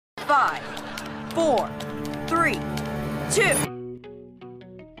5, 4, 3, 2.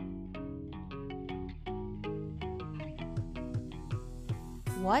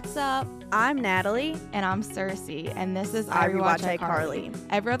 What's up? I'm Natalie. And I'm Cersei, and this is I Rewatch iCarly.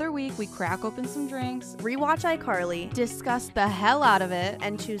 Every other week, we crack open some drinks, Rewatch iCarly, discuss the hell out of it,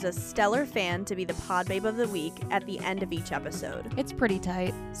 and choose a stellar fan to be the pod babe of the week at the end of each episode. It's pretty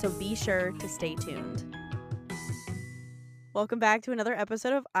tight. So be sure to stay tuned. Welcome back to another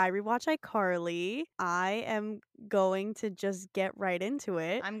episode of I Rewatch iCarly. I am going to just get right into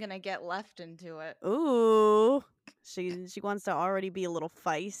it. I'm gonna get left into it. Ooh. She wants to already be a little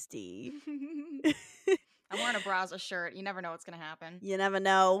feisty. I'm wearing a Browser shirt. You never know what's gonna happen. You never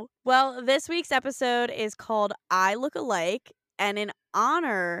know. Well, this week's episode is called iLook Alike, and in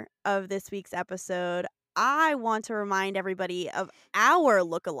honor of this week's episode, I want to remind everybody of our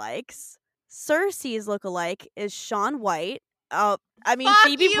lookalikes. Cersei's lookalike is Shaun White.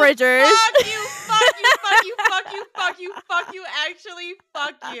 Phoebe Bridgers. Fuck you, fuck you, fuck you, fuck you, fuck you, fuck you, actually,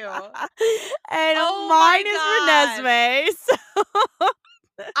 fuck you. And Oh mine my is Renesmee.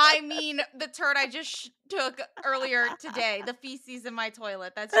 I mean, the turd I just took earlier today, the feces in my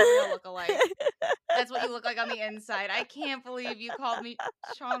toilet. That's your real lookalike. That's what you look like on the inside. I can't believe you called me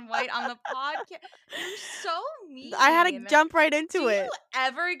Shaun White on the podcast. You're so mean. I had to jump right into it. Do you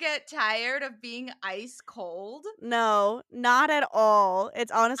ever get tired of being ice cold? No, not at all.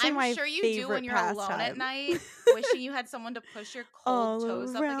 It's honestly my I'm sure you favorite do when you're alone at night, wishing you had someone to push your cold all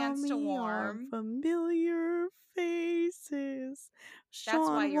toes up against to around me warm. are familiar faces. That's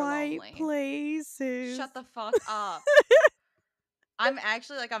why Shaun you're White lonely. places. Shut the fuck up. I'm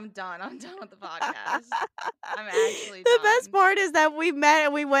actually I'm done. I'm done with the podcast. I'm actually done. The best part is that we met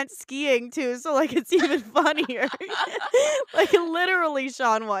and we went skiing too, so it's even funnier. Literally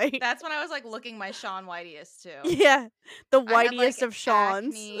Shaun White. That's when I was looking my Shaun Whiteiest too. Yeah, the I had, whiteiest of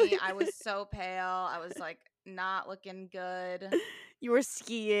Shauns. Acne. I was so pale. I was not looking good. You were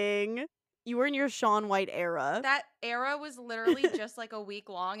skiing. You were in your Shaun White era. That era was literally just a week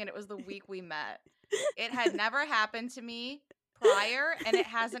long, and it was the week we met. It had never happened to me prior, and it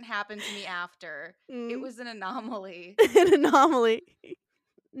hasn't happened to me after. It was an anomaly. An anomaly.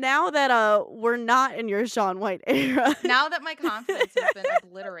 Now that we're not in your Shaun White era. Now that my confidence has been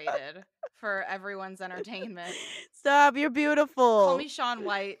obliterated for everyone's entertainment. Stop, you're beautiful. Call me Shaun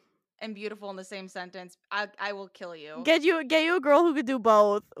White and beautiful in the same sentence. I will kill you. Get you a girl who could do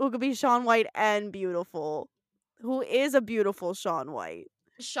both, who could be Shaun White and beautiful. Who is a beautiful Shaun White.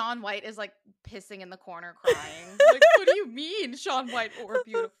 Shaun White is pissing in the corner crying. What do you mean, Shaun White or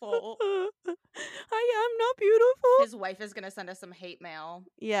beautiful? I am not beautiful. His wife is gonna send us some hate mail.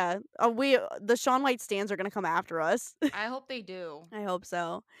 Yeah. The Shaun White stans are gonna come after us. I hope they do. I hope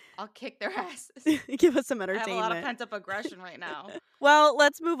so. I'll kick their asses. Give us some I entertainment. have a lot of pent-up aggression right now. Well,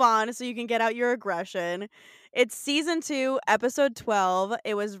 let's move on so you can get out your aggression. It's season 2, episode 12.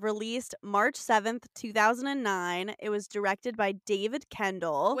 It was released March 7th, 2009. It was directed by David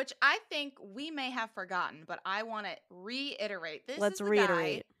Kendall. Which I think we may have forgotten, but I want to reiterate. Let's is the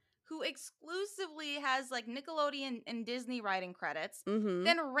reiterate. Guy who exclusively has Nickelodeon and Disney writing credits, Mm-hmm.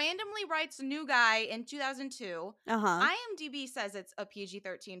 then randomly writes New Guy in 2002. Uh-huh. IMDb says it's a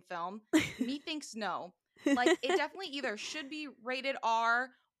PG-13 film. Methinks no. It definitely either should be rated R,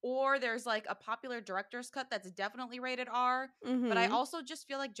 or there's a popular director's cut that's definitely rated R. Mm-hmm. But I also just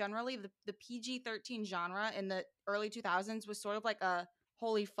feel generally the PG-13 genre in the early 2000s was sort of a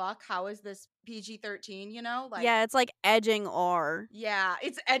holy fuck, how is this PG-13, yeah, it's edging R. Yeah,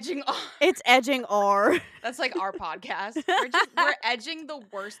 it's edging R. It's edging R. That's our podcast. We're edging the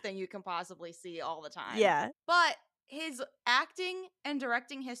worst thing you can possibly see all the time. Yeah. But his acting and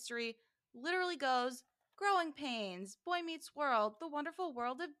directing history literally goes Growing Pains, Boy Meets World, The Wonderful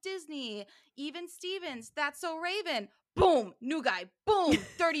World of Disney, Even Stevens, That's So Raven, boom, New Guy, boom,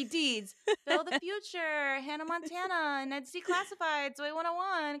 Dirty Deeds, Phil the Future, Hannah Montana, Ned's Declassified, Zoe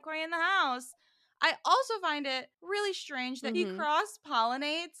 101, Corey in the House. I also find it really strange that he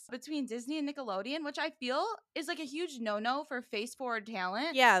cross-pollinates between Disney and Nickelodeon, which I feel is a huge no-no for face-forward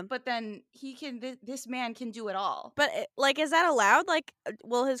talent. Yeah. But then this man can do it all. But is that allowed?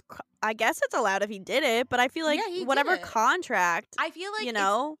 I guess it's allowed if he did it, but I feel he whatever did it. Contract, I feel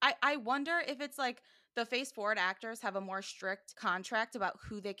I wonder if it's the face-forward actors have a more strict contract about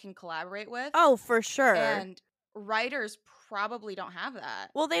who they can collaborate with. Oh, for sure. And writers probably don't have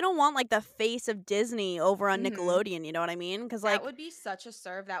that. Well, they don't want the face of Disney over on Nickelodeon, you know what I mean? Because that would be such a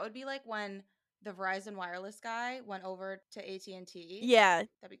serve. That would be when the Verizon wireless guy went over to AT&T. Yeah.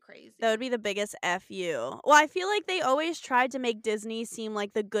 That'd be crazy. That would be the biggest FU. Well, I feel like they always tried to make Disney seem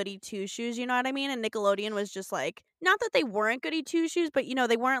like the goody two-shoes, you know what I mean? And Nickelodeon was just like, not that they weren't goody two-shoes, but, you know,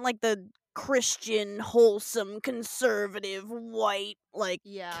 they weren't like the Christian, wholesome, conservative, white, like,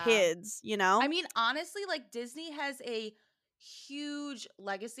 kids, you know? I mean, honestly, like, Disney has a huge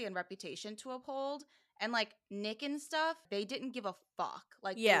legacy and reputation to uphold. And, like, Nick and stuff, they didn't give a fuck.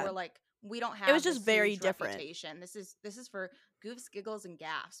 Like, they were like, we don't have was just this very huge different. reputation. This is for goofs, giggles, and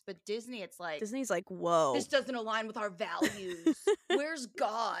gaffs. But Disney, it's like, Disney's like, whoa. this doesn't align with our values. Where's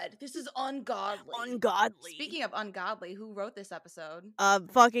God? This is ungodly. Ungodly. Speaking of ungodly, who wrote this episode?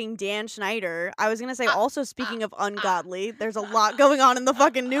 Fucking Dan Schneider. I was gonna say, also speaking of ungodly, there's a lot going on in the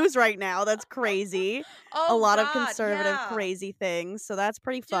fucking news right now. That's crazy. Oh, a lot of God, conservative, yeah. crazy things. So that's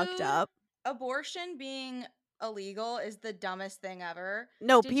pretty fucked up. Abortion being illegal is the dumbest thing ever.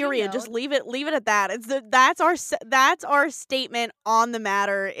 No, Did you period. know- Just leave it at that. That's our statement on the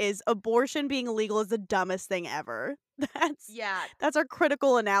matter. Is abortion being illegal is the dumbest thing ever. That's our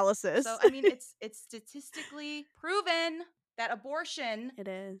critical analysis. So I mean, it's statistically proven that abortion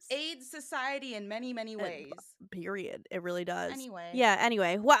aids society in many, many ways. Period. It really does. Anyway. Yeah,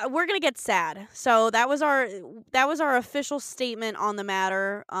 anyway. We're going to get sad. So that was our official statement on the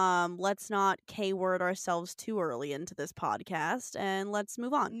matter. Let's not K-word ourselves too early into this podcast, and let's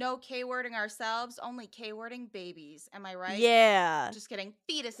move on. No K-wording ourselves, only K-wording babies. Am I right? Yeah. Just kidding.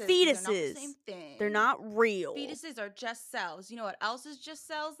 Fetuses. Fetuses. They're not the same thing. They're not real. Fetuses are just cells. You know what else is just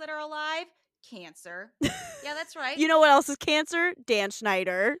cells that are alive? Cancer. Yeah, that's right. You know what else is cancer? Dan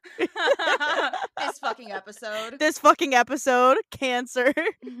Schneider. This fucking episode. Cancer.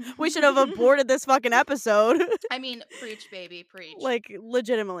 We should have aborted this fucking episode. I mean, preach, baby, preach. Like,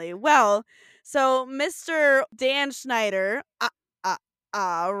 legitimately. Well, so Mr. Dan Schneider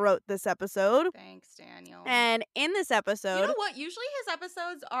wrote this episode. Thanks, Daniel. And in this episode... You know what? Usually his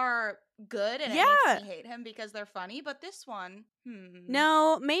episodes are good and it makes me hate him because they're funny, but this one,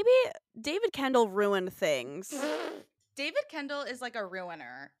 No, maybe David Kendall ruined things. David Kendall is like a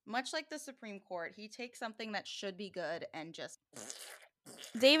ruiner. Much like the Supreme Court, he takes something that should be good and just...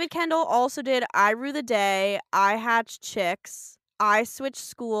 David Kendall also did I Rue the Day, I Hatch Chicks, I Switch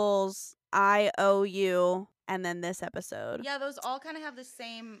Schools, I Owe You, and then this episode. Yeah, those all kind of have the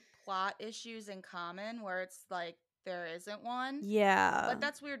same plot issues in common where it's like there isn't one. Yeah. But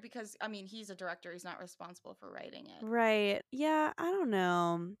that's weird because, I mean, he's a director. He's not responsible for writing it. Right. Yeah, I don't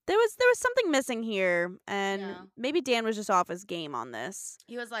know. There was something missing here, and maybe Dan was just off his game on this.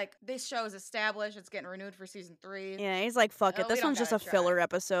 He was like, this show is established. It's getting renewed for season 3. Yeah, he's like, fuck it. This one's just a filler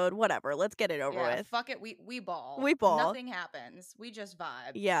episode. Whatever. Let's get it over with. Fuck it. We ball. We ball. Nothing happens. We just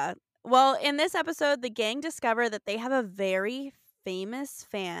vibe. Yeah. Well, in this episode, the gang discover that they have a very famous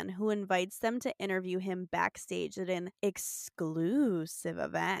fan who invites them to interview him backstage at an exclusive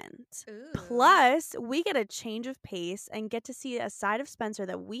event. Ooh. Plus, we get a change of pace and get to see a side of Spencer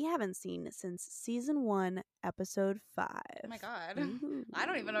that we haven't seen since season 1, episode 5. Oh my god. Ooh. I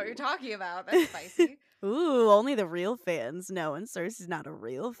don't even know what you're talking about. That's spicy. Ooh, only the real fans know, and Cersei's not a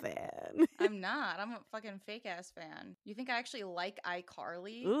real fan. I'm not. I'm a fucking fake ass fan. You think I actually like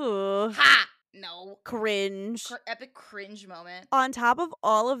iCarly? Ooh. Ha! No. Cringe. Epic cringe moment. On top of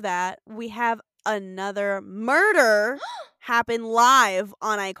all of that, we have another murder happen live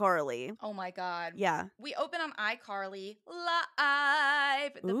on iCarly. Oh my god. Yeah. We open on iCarly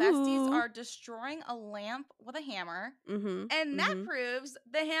live. The besties are destroying a lamp with a hammer. Mm-hmm. And that proves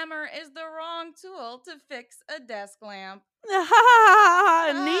the hammer is the wrong tool to fix a desk lamp.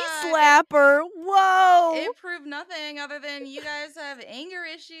 Knee slapper. Whoa. It proved nothing other than you guys have anger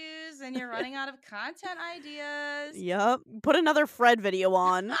issues and you're running out of content ideas. Yep. Put another Fred video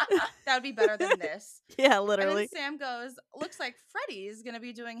on. That would be better than this. Yeah, literally. And then Sam goes, looks like Freddy's going to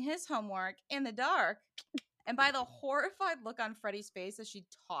be doing his homework in the dark. And by the horrified look on Freddy's face as she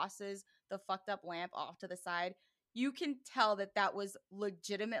tosses the fucked up lamp off to the side, you can tell that that was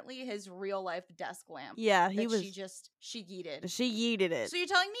legitimately his real life desk lamp. Yeah, he was. She yeeted. She yeeted it. So you're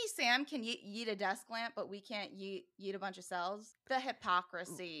telling me Sam can yeet a desk lamp, but we can't yeet a bunch of cells? The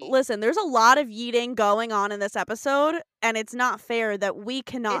hypocrisy. Listen, there's a lot of yeeting going on in this episode, and it's not fair that we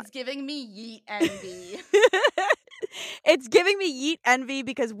cannot. It's giving me yeet envy. It's giving me yeet envy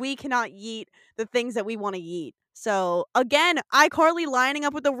because we cannot yeet the things that we want to yeet. So, again, iCarly lining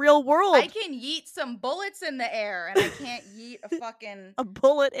up with the real world. I can yeet some bullets in the air, and I can't yeet a fucking... a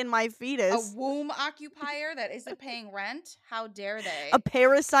bullet in my fetus. A womb occupier that isn't paying rent? How dare they? A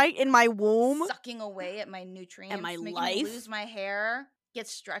parasite in my womb. Sucking away at my nutrients. And my making life. me lose my hair. Get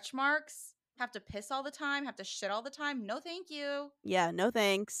stretch marks. have to piss all the time, have to shit all the time. No, thank you. Yeah, no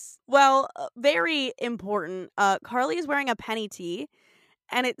thanks. Well, very important. Carly is wearing a penny tee,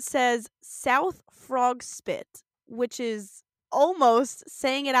 and it says South Frog Spit, which is almost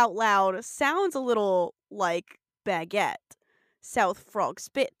saying it out loud sounds a little like baguette. South Frog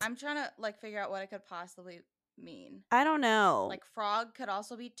Spit. I'm trying to like figure out what it could possibly mean. I don't know. Like frog could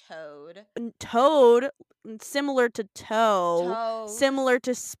also be toad. Toad, similar to toe, Toes. similar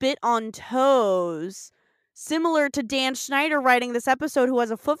to spit on toes, similar to Dan Schneider writing this episode, who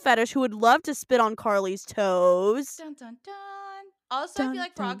has a foot fetish, who would love to spit on Carly's toes. Dun dun dun. Also, I feel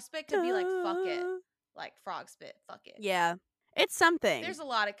like frog spit could be like fuck it. Like frog spit, fuck it. Yeah, it's something. There's a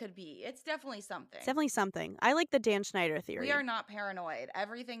lot it could be. It's definitely something. It's definitely something. I like the Dan Schneider theory. We are not paranoid.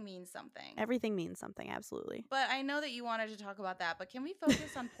 Everything means something. Everything means something, absolutely. But I know that you wanted to talk about that, but can we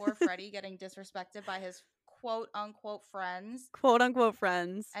focus on poor Freddie getting disrespected by his quote unquote friends? Quote unquote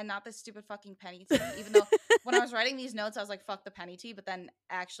friends. And not this stupid fucking penny tea. Even though when I was writing these notes, I was like, fuck the penny tea. But then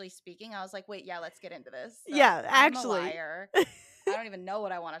actually speaking, I was like, wait, yeah, let's get into this. So Yeah, I'm actually. a liar. I don't even know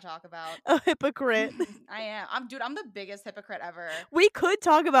what I want to talk about. A hypocrite. I am. I'm the biggest hypocrite ever. We could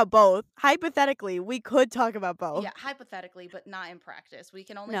talk about both. Hypothetically, we could talk about both. Yeah, hypothetically, but not in practice. We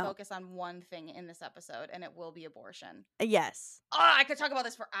can only focus on one thing in this episode, and it will be abortion. Yes. Oh, I could talk about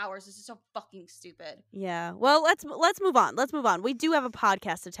this for hours. This is so fucking stupid. Yeah. Well, let's move on. Let's move on. We do have a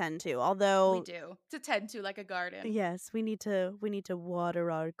podcast to tend to, although we do to tend to like a garden. Yes, we need to water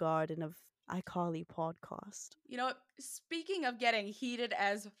our garden of iCarly podcast. You know what? Speaking of getting heated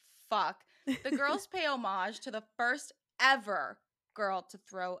as fuck, the girls pay homage to the first ever girl to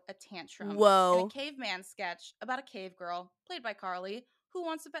throw a tantrum. Whoa. In a caveman sketch about a cave girl, played by Carly, who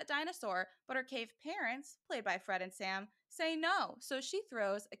wants a pet dinosaur, but her cave parents, played by Fred and Sam, say no. So she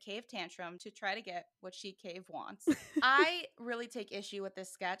throws a cave tantrum to try to get what she cave wants. I really take issue with this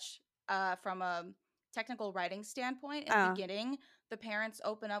sketch from a technical writing standpoint. In the beginning, the parents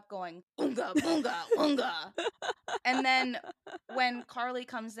open up going, "Unga, bunga, unga." And then when Carly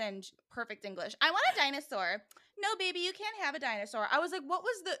comes in, perfect English, "I want a dinosaur." "No, baby, you can't have a dinosaur." I was like, what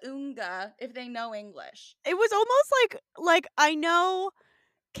was the unga if they know English? It was almost like I know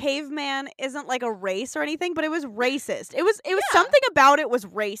caveman isn't like a race or anything, but it was racist. It was something about it was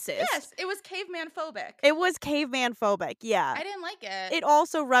racist. Yes, it was caveman phobic. It was caveman phobic, yeah. I didn't like it. It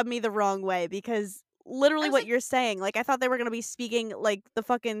also rubbed me the wrong way because literally what you're saying, like I thought they were going to be speaking like the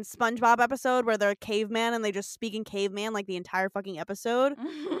fucking SpongeBob episode where they're caveman and they just speak in caveman like the entire fucking episode.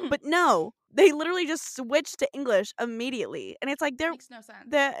 But no, they literally just switched to English immediately. And it's like makes no sense.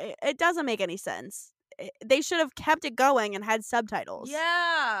 It doesn't make any sense. They should have kept it going and had subtitles.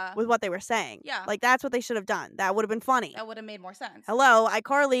 Yeah. With what they were saying. Yeah. Like that's what they should have done. That would have been funny. That would have made more sense. Hello,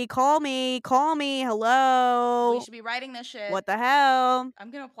 iCarly, call me, hello. We should be writing this shit. What the hell? I'm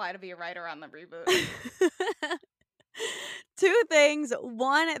going to apply to be a writer on the reboot. Two things.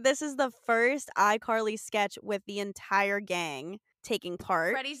 One, this is the first iCarly sketch with the entire gang taking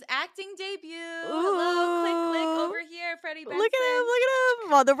part. Freddie's acting debut. Ooh. Hello, click, click over here, Freddie Benson. Look at him.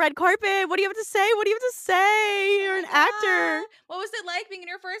 Well, the red carpet. What do you have to say? You're an actor. What was it like being in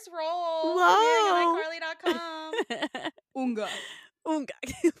your first role? Whoa. iCarly.com. Unga.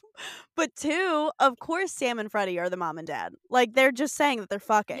 But two, of course, Sam and Freddie are the mom and dad. Like, they're just saying that they're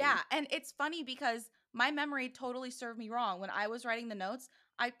fucking. Yeah, and it's funny because my memory totally served me wrong. When I was writing the notes,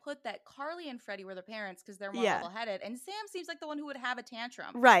 I put that Carly and Freddie were the parents because they're more level-headed, and Sam seems like the one who would have a tantrum.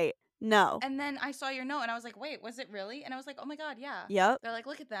 Right. No. And then I saw your note, and I was like, wait, was it really? And I was like, oh my God, yeah. Yep. They're like,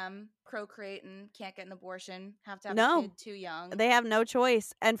 look at them, procreating, can't get an abortion, have to have a kid too young. They have no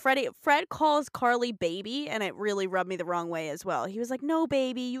choice. And Fred calls Carly baby, and it really rubbed me the wrong way as well. He was like, no,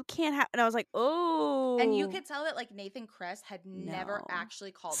 baby, you can't have... And I was like, oh. And you could tell that, like, Nathan Kress had never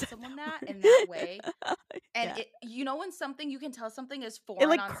actually called someone that in that way. And you know when you can tell something is foreign, it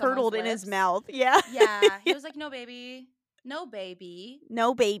like on curdled in lips? his mouth. Yeah. Yeah. He was like, no, baby. No, baby.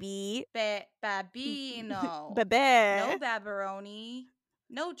 No, baby. Babino. Bebe. No, babaroni.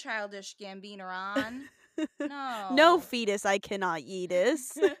 No childish Gambineron. No. No fetus I cannot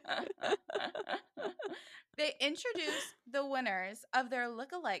yeetus. They introduce the winners of their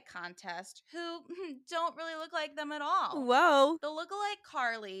lookalike contest who don't really look like them at all. Whoa. The lookalike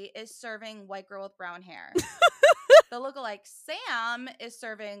Carly is serving white girl with brown hair. The lookalike Sam is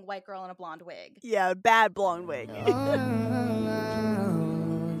serving white girl in a blonde wig. Yeah, bad blonde wig.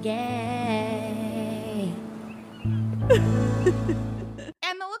 Gay.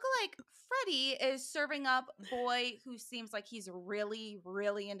 And the lookalike Freddie is serving up boy who seems like he's really,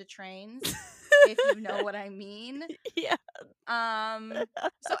 really into trains. If you know what I mean. Yeah.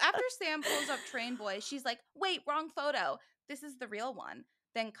 So after Sam pulls up Train Boy, she's like, wait, wrong photo. This is the real one.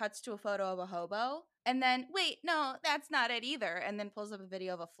 then cuts to a photo of a hobo, and then, wait, no, that's not it either, and then pulls up a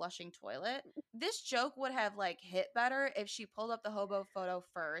video of a flushing toilet. This joke would have, like, hit better if she pulled up the hobo photo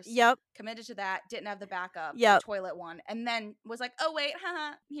first, Yep. committed to that, didn't have the backup, the Yep. toilet one, and then was like, oh, wait,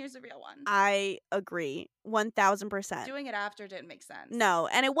 haha, here's the real one. I agree. 1000%. Doing it after didn't make sense. No,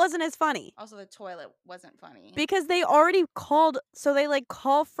 and it wasn't as funny. Also, the toilet wasn't funny. Because they already called, so they like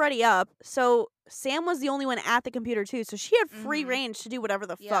call Freddie up. So Sam was the only one at the computer too. So she had free range to do whatever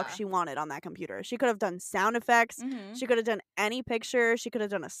the fuck Yeah. she wanted on that computer. She could have done sound effects. Mhm. She could have done any picture. She could have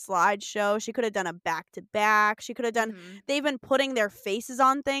done a slideshow. She could have done a back to back. She could have done, they've been putting their faces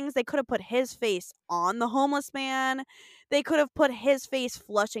on things. They could have put his face on the homeless man. They could have put his face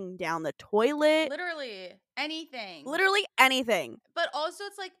flushing down the toilet. Literally anything. Literally anything. But also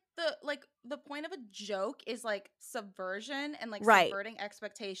it's like the point of a joke is like subversion and like Right. subverting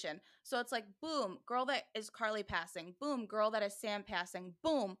expectation. So it's like, boom, girl that is Carly passing. Boom, girl that is Sam passing.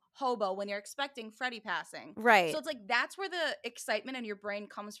 Boom, hobo when you're expecting Freddie passing. Right. So it's like that's where the excitement in your brain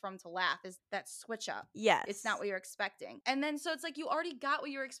comes from to laugh, is that switch up. Yes. It's not what you're expecting. And then so it's like you already got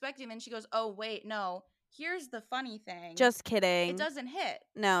what you were expecting. Then she goes, oh, wait, no. Here's the funny thing. Just kidding. It doesn't hit.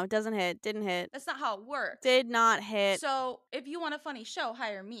 No, it doesn't hit. Didn't hit. That's not how it works. Did not hit. So if you want a funny show,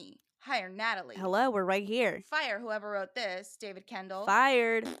 hire me. Hire Natalie. Hello, we're right here. Fire whoever wrote this. David Kendall.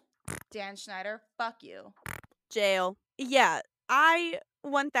 Fired. Dan Schneider. Fuck you. Jail. Yeah, I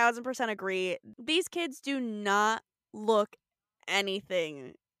 1000% agree. These kids do not look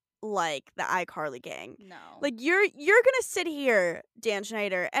anything like the iCarly gang. No. Like you're gonna sit here, Dan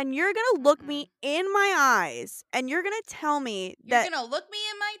Schneider, and you're gonna look me in my eyes, and you're gonna tell me that you're gonna look me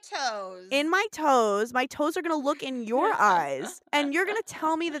in my toes. in my toes are gonna look in your eyes, and you're gonna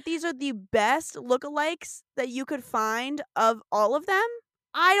tell me that these are the best lookalikes that you could find of all of them?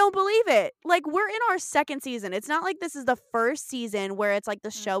 I don't believe it. Like, we're in our second season. It's not like this is the first season where it's like the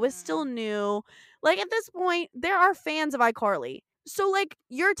show is still new. Like, at this point, there are fans of iCarly. So, like,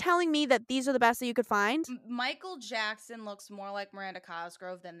 you're telling me that these are the best that you could find? Michael Jackson looks more like Miranda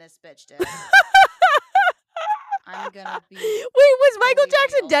Cosgrove than this bitch did. I'm gonna be. Wait, was Michael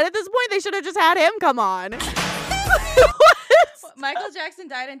Jackson real. dead at this point? They should have just had him come on. Michael Jackson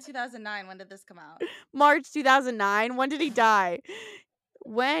died in 2009. When did this come out? March 2009. When did he die?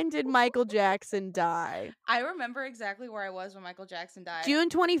 When did Michael Jackson die? I remember exactly where I was when Michael Jackson died. June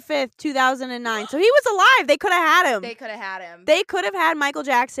 25th, 2009. So he was alive. They could have had him. They could have had him. They could have had Michael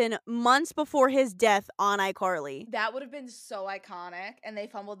Jackson months before his death on iCarly. That would have been so iconic, and they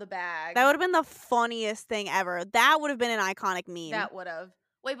fumbled the bag. That would have been the funniest thing ever. That would have been an iconic meme. That would have.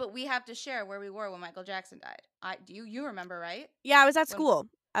 Wait, but we have to share where we were when Michael Jackson died. You remember, right? Yeah, I was at school.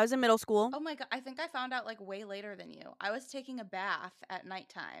 I was in middle school. Oh my God. I think I found out like way later than you. I was taking a bath at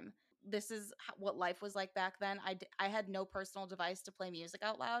nighttime. This is what life was like back then. I had no personal device to play music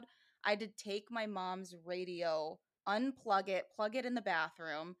out loud. I did take my mom's radio, unplug it, plug it in the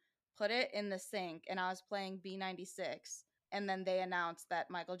bathroom, put it in the sink, and I was playing B96. And then they announced that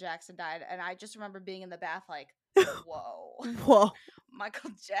Michael Jackson died. And I just remember being in the bath like, whoa. Whoa.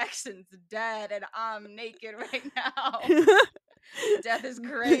 Michael Jackson's dead and I'm naked right now. Death is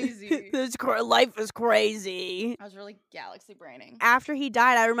crazy. Life is crazy. I was really galaxy braining. After he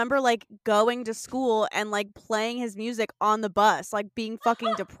died, I remember like going to school and like playing his music on the bus, like being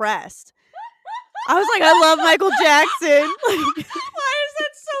fucking depressed. I was like, I love Michael Jackson. Why is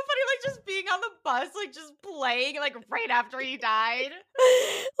that so funny? Like just being on the bus, like just playing like right after he died.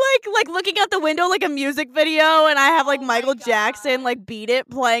 like looking out the window like a music video, and I have like Oh my Michael Jackson, God. like Beat It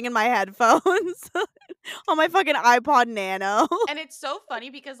playing in my headphones on my fucking iPod Nano. And it's so funny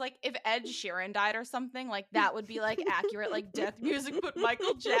because like if Ed Sheeran died or something, like that would be like accurate like death music, but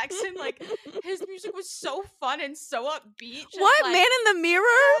Michael Jackson, like his music was so fun and so upbeat. Just, What, like, Man in the Mirror?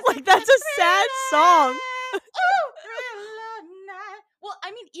 Like that's a sad song. Well,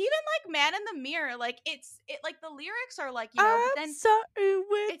 I mean, even like Man in the Mirror, like it like the lyrics are like, you know, but I'm then sorry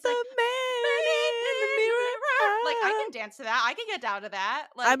with it's the like, man in the mirror. like I can dance to that. I can get down to that.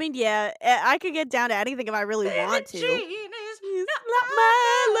 Like, I mean, yeah, I could get down to anything if I really want to. Jean is He's not not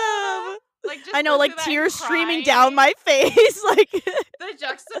my love. Like, just I know, listen like to that tears and streaming cry. down my face. Like The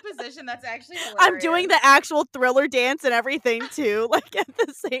juxtaposition, that's actually hilarious. I'm doing the actual Thriller dance and everything too, like at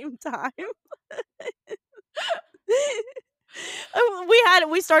the same time.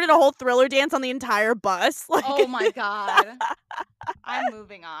 We started a whole Thriller dance on the entire bus. Like, Oh my God. I'm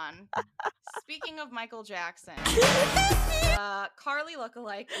moving on. Speaking of Michael Jackson, Carly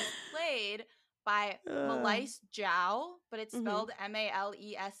lookalike is played by Malise Zhao, but it's spelled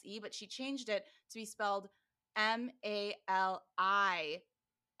Malese, but she changed it to be spelled Malise.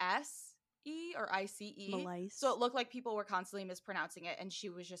 or ICE. Malice. So it looked like people were constantly mispronouncing it, and she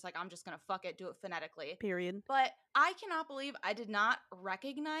was just like, I'm just gonna fuck it, do it phonetically. Period. But I cannot believe I did not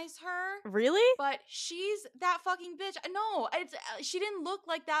recognize her. Really? But she's that fucking bitch. No, she didn't look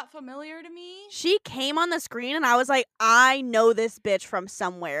like that familiar to me. She came on the screen and I was like, I know this bitch from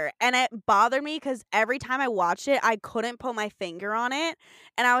somewhere. And it bothered me because every time I watched it, I couldn't put my finger on it.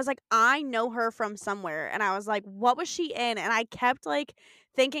 And I was like, I know her from somewhere. And I was like, what was she in? And I kept like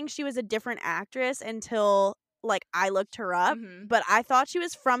thinking she was a different actress until like I looked her up. Mhm. But I thought she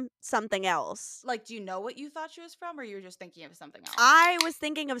was from something else. Like, do you know what you thought she was from, or you were just thinking of something else? I was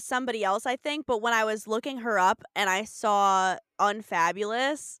thinking of somebody else, I think, but when I was looking her up and I saw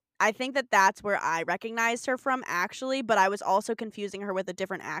Unfabulous, I think that that's where I recognized her from, actually, but I was also confusing her with a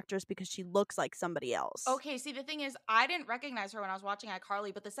different actress because she looks like somebody else. Okay, see, the thing is, I didn't recognize her when I was watching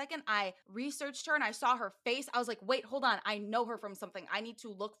iCarly, but the second I researched her and I saw her face, I was like, wait, hold on, I know her from something. I need to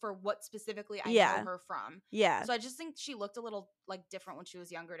look for what specifically I know her from. Yeah. So I just think she looked a little, like, different when she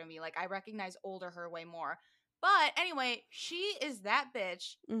was younger to me. Like, I recognize older her way more. But anyway, she is that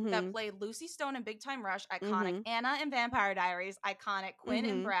bitch that played Lucy Stone in Big Time Rush, iconic. Anna in Vampire Diaries, iconic. Quinn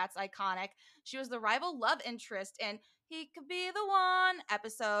in Bratz, iconic. She was the rival love interest in He Could Be the One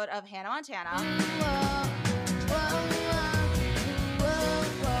episode of Hannah Montana.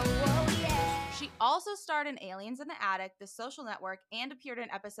 She also starred in Aliens in the Attic, The Social Network, and appeared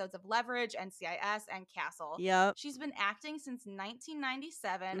in episodes of Leverage, NCIS, and Castle. Yep. She's been acting since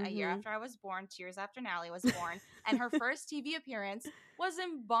 1997, a year after I was born, 2 years after Natalie was born, and her first TV appearance was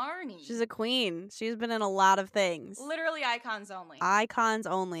in Barney. She's a queen. She's been in a lot of things. Literally icons only. Icons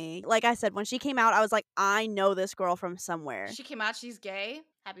only. Like I said, when she came out, I was like, I know this girl from somewhere. She came out, she's gay.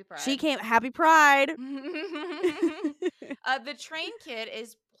 Happy Pride. Happy Pride. The Train Kid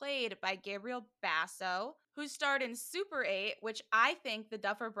is played by Gabriel Basso, who starred in Super 8, which I think the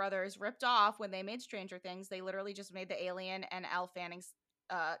Duffer Brothers ripped off when they made Stranger Things. They literally just made the alien and Elle Fanning's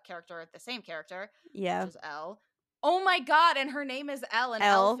character the same character, Yeah. which is Elle. Oh my god, and her name is Elle, and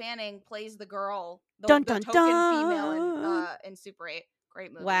Elle Fanning plays the girl, the token female in Super 8.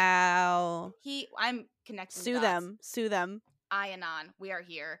 Great movie. Wow. I'm connecting Sue dots. them. Sue them. Ianon, we are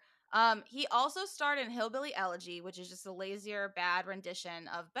here. He also starred in Hillbilly Elegy, which is just a lazier, bad rendition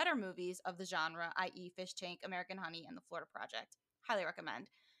of better movies of the genre, i.e. Fish Tank, American Honey, and The Florida Project. Highly recommend.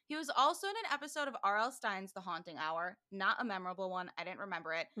 He was also in an episode of R.L. Stein's The Haunting Hour, not a memorable one, I didn't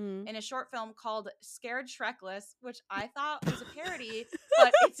remember it, in a short film called Scared Shrekless, which I thought was a parody,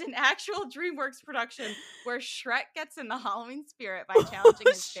 but it's an actual DreamWorks production where Shrek gets in the Halloween spirit by challenging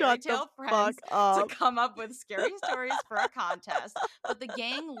his fairy tale friends to come up with scary stories for a contest. But the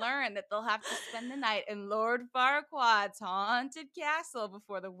gang learn that they'll have to spend the night in Lord Farquaad's haunted castle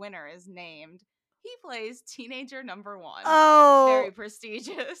before the winner is named. He plays teenager number 1. Oh. Very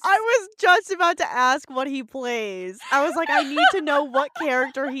prestigious. I was just about to ask what he plays. I was like, I need to know what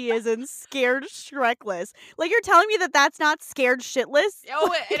character he is in Scared Shrekless. Like, you're telling me that that's not Scared Shitless?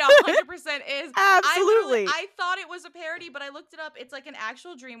 Oh, it 100% is. Absolutely. I thought it was a parody, but I looked it up. It's like an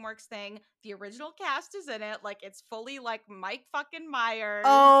actual DreamWorks thing. The original cast is in it. Like, it's fully like Mike fucking Myers.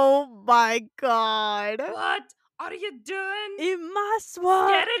 Oh my god. What are you doing? In my swamp.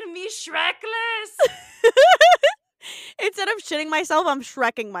 Getting me Shrekless. Instead of shitting myself, I'm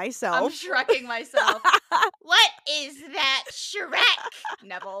Shrekking myself. I'm Shrekking myself. What is that, Shrek?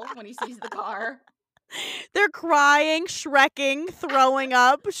 Neville, when he sees the car. They're crying, Shrekking, throwing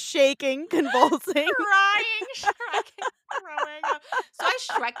up, shaking, convulsing. Crying, Shrekking, throwing up. So I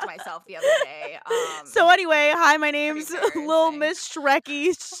Shreked myself the other day. So anyway, hi, my name's Little Miss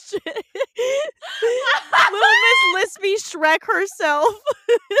Shreky. Little Miss Lispy Shrek herself.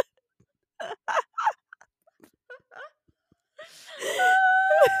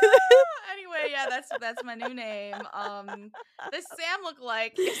 Anyway, yeah, that's my new name. This Sam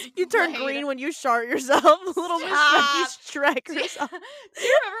look-alike is You turn green when you shart yourself. Little Miss Shreky Shrek herself. Do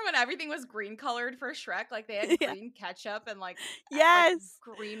you remember when everything was green colored for Shrek? Like they had green ketchup and like yes,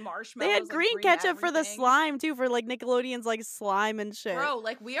 like, green marshmallows. They had green ketchup for the everything. slime too, for like Nickelodeon's like slime and shit. Bro,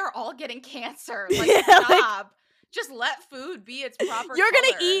 like we are all getting cancer. Like Yeah, stop. like- Just let food be its proper You're color.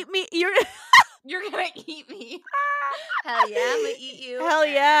 gonna eat me. You're gonna eat me. Hell yeah, I'm gonna eat you. Hell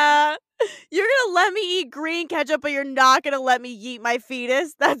yeah. You're gonna let me eat green ketchup, but you're not gonna let me eat my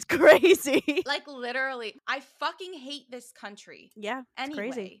fetus? That's crazy. Like literally, I fucking hate this country. Yeah, it's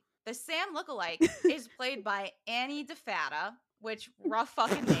Anyway, crazy. the Sam lookalike is played by Annie DeFata, which rough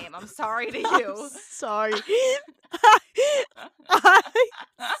fucking name. I'm sorry to you. I'm sorry. I'm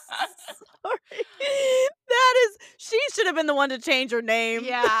sorry. That is, she should have been the one to change her name.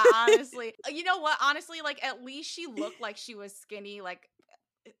 Yeah, honestly. You know what? Honestly, like at least she looked like she was skinny. Like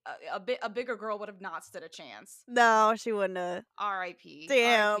a bigger girl would have not stood a chance. No, she wouldn't have. R.I.P.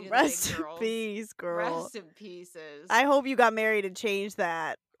 Damn, R.I.P. to the rest big in girls. peace, girl. Rest in pieces. I hope you got married and changed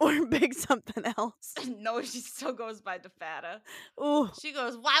that or pick something else. No, she still goes by DeFata. Ooh. She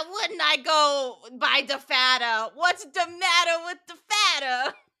goes, why wouldn't I go by DeFata? What's the matter with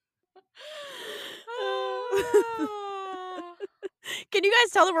DeFata? Can you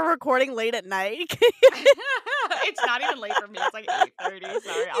guys tell that we're recording late at night? It's not even late for me. It's like 8:30.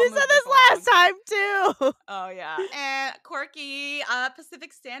 Sorry, I'll You move said this this last along. time too. Oh yeah, and quirky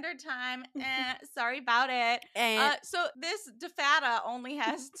Pacific Standard Time. Sorry about it. And So this DeFata only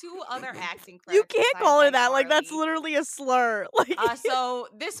has 2 other acting credits. you can't besides call her that. Like that's iCarly. literally a slur. Like So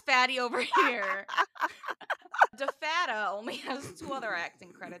this fatty over here, DeFata only has 2 other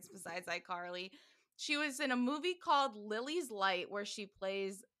acting credits besides iCarly. She was in a movie called Lily's Light, where she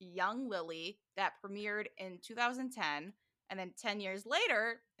plays young Lily, that premiered in 2010. And then 10 years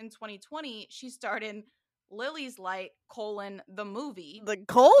later, in 2020, she starred in Lily's Light, the movie. the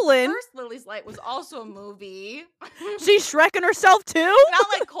colon. First Lily's Light was also a movie. She's Shrekking herself too. Not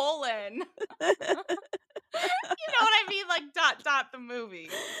like colon. You know what I mean? Like ... the movie.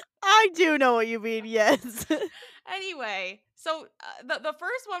 I do know what you mean. Yes. Anyway, so the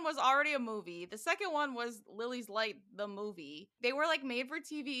first one was already a movie. The second one was Lily's Light, the movie. They were like made for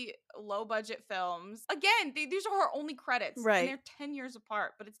TV, low budget films. Again, these are her only credits. Right. And they're 10 years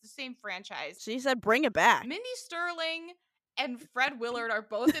apart, but it's the same franchise. She said, "Bring it back." Mindy Sterling and Fred Willard are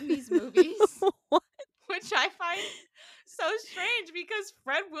both in these movies. What? Which I find so strange because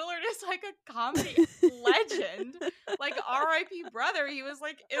Fred Willard is like a comedy legend. Like R.I.P. brother, he was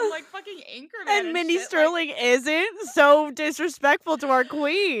like in like fucking Anchorman. And Mindy shit. Sterling isn't so disrespectful to our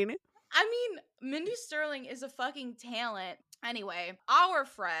queen. I mean, Mindy Sterling is a fucking talent. Anyway, our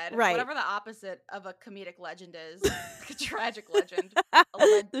Fred, Right. whatever the opposite of a comedic legend is, like a tragic legend,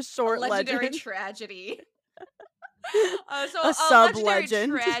 The short legendary legend. tragedy. A A sub-legend.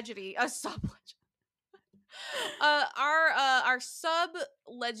 legendary tragedy, a sub-legend. Our sub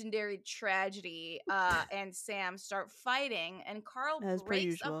legendary tragedy and Sam start fighting, and Carl As per breaks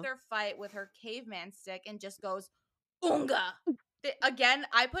usual. up their fight with her caveman stick and just goes Oonga. Again,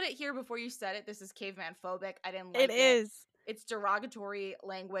 I put it here before you said it. This is caveman phobic. I didn't like it. It is. It's derogatory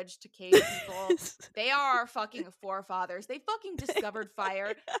language to cave people. They are our fucking forefathers. They fucking discovered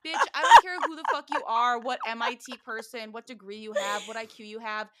fire. Bitch, I don't care who the fuck you are, what MIT person, what degree you have, what IQ you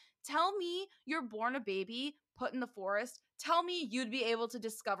have. Tell me you're born a baby, put in the forest. Tell me you'd be able to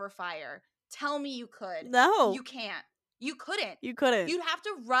discover fire. Tell me you could. No. You can't. You couldn't. You couldn't. You'd have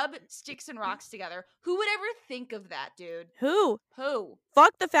to rub sticks and rocks together. Who would ever think of that, dude? Who? Who?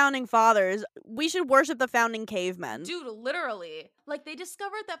 Fuck the founding fathers. We should worship the founding cavemen. Dude, literally. Like, they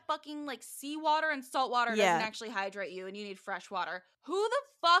discovered that fucking, like, seawater and salt water Yeah. doesn't actually hydrate you and you need fresh water. Who the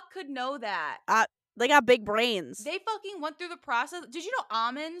fuck could know that? They got big brains. They fucking went through the process. Did you know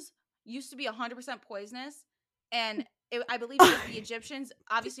almonds used to be 100% poisonous? And I believe it was the Egyptians,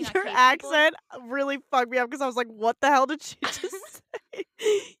 obviously not Your cave accent really fucked me up because I was like, what the hell did she just say?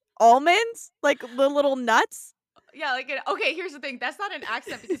 Almonds? Like the little nuts? People. Yeah, like, okay, here's the thing. That's not an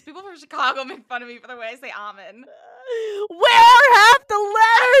accent because people from Chicago make fun of me for the way I say almond. Where are half the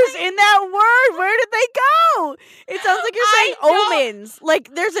letters in that word? Where did they go? It sounds like you're saying omens.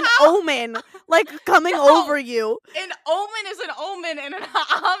 Like there's an omen like coming over you. An omen is an omen and an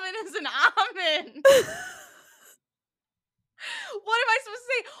almond is an almond. What am I supposed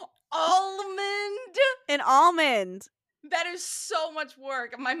to say? Almond? An almond. That is so much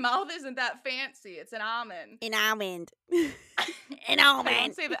work. My mouth isn't that fancy. It's an almond. An almond. An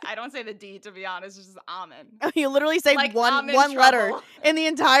almond. I don't say the D, to be honest. It's just almond. You literally say Like one almond letter trouble. in the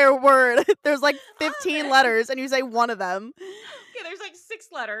entire word. There's like 15 Almond. letters and you say one of them. Okay, there's like 6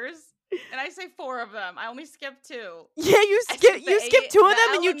 letters. And I say 4 of them. I only skip 2. Yeah, you I skip skip the you skip A, 2 of the them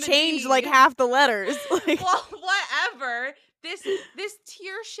L, and you and the change D. like half the letters. Like, Well, whatever. This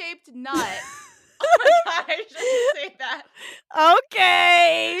tear-shaped nut. Oh my god, I shouldn't say that.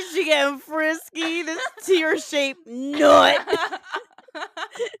 okay, she getting frisky. This tear-shaped nut.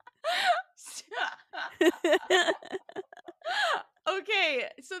 Okay,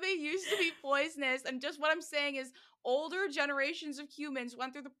 so they used to be poisonous, and just what I'm saying is older generations of humans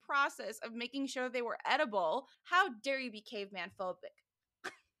went through the process of making sure they were edible. How dare you be caveman phobic?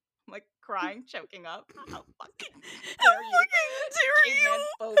 I'm like crying, choking up. How fucking dare you?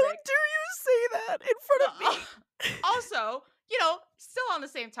 How dare you say that in front of me? Also, still on the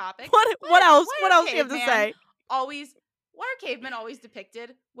same topic. What else? why What are else do you have to say? Why are cavemen always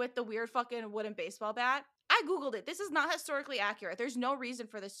depicted with the weird fucking wooden baseball bat? I googled it. This is not historically accurate. There's no reason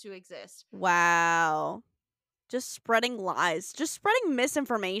for this to exist. Wow. Just spreading lies. Just spreading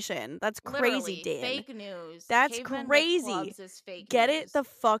misinformation. That's crazy, Literally, Dan. fake news. That's Cavemen crazy. with clubs is fake Get news. it the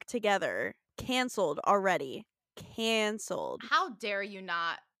fuck together. Canceled already. Canceled. How dare you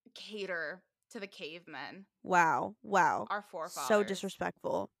not cater to the cavemen, Wow. our forefathers. So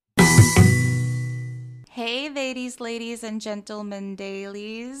disrespectful. Hey, ladies, and gentlemen,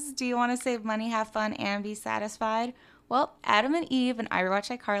 dailies. Do you want to save money, have fun, and be satisfied? Well, Adam and Eve and I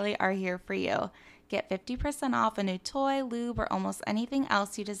Rewatch iCarly are here for you. Get 50% off a new toy, lube, or almost anything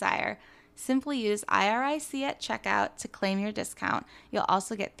else you desire. Simply use IRIC at checkout to claim your discount. You'll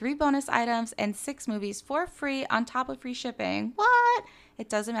also get 3 bonus items and 6 movies for free on top of free shipping. What? It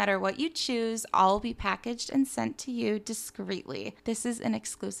doesn't matter what you choose, all will be packaged and sent to you discreetly. This is an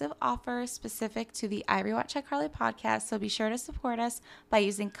exclusive offer specific to the I Rewatch iCarly podcast, so be sure to support us by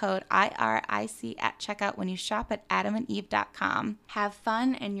using code IRIC at checkout when you shop at adamandeve.com. Have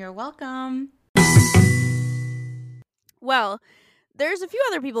fun and you're welcome. Well, there's a few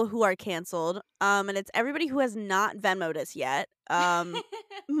other people who are canceled, and it's everybody who has not Venmo'd us yet.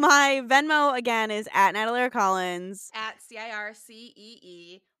 My Venmo, again, is at Natalie Collins. At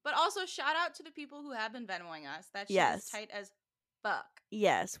CIRCEE. But also, shout out to the people who have been Venmoing us. That shit Yes. is tight as fuck.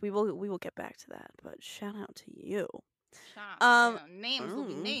 Yes, we will get back to that, but shout out to you. Shout out to you. Names will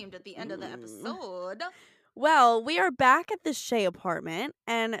be named at the end of the episode. Well, we are back at the Shea apartment,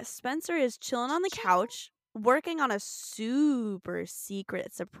 and Spencer is chilling on the couch, working on a super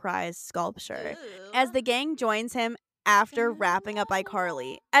secret surprise sculpture, as the gang joins him after wrapping up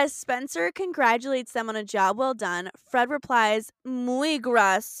iCarly. As Spencer congratulates them on a job well done, Fred replies, "Muy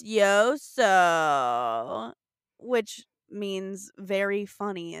gracioso," which means very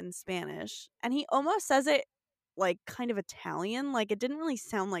funny in Spanish. And he almost says it like kind of Italian. Like it didn't really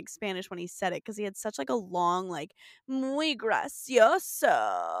sound like Spanish when he said it because he had such like a long like muy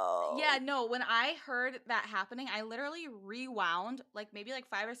gracioso. Yeah, no, when I heard that happening, I literally rewound maybe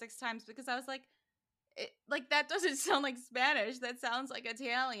 5 or 6 times because I was like, that doesn't sound like Spanish. That sounds like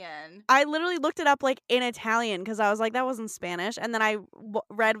Italian. I literally looked it up like in Italian because I was like, that wasn't Spanish. And then I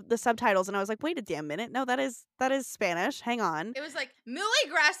read the subtitles and I was like, wait a damn minute. No, that is Spanish. Hang on. It was like muy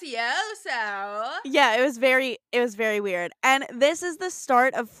gracioso. Yeah, it was very weird. And this is the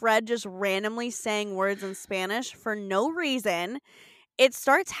start of Fred just randomly saying words in Spanish for no reason. It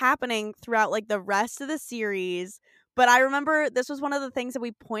starts happening throughout like the rest of the series. But I remember this was one of the things that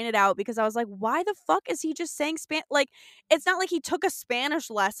we pointed out because I was like, why the fuck is he just saying Spanish? Like, it's not like he took a Spanish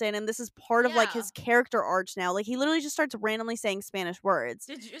lesson and this is part of like his character arch now. Like, he literally just starts randomly saying Spanish words.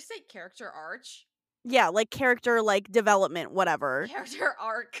 Did you just say character arch? Yeah, like character, like development, whatever. Character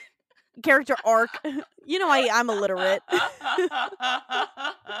arc. Character arc. You know, I'm illiterate. Well,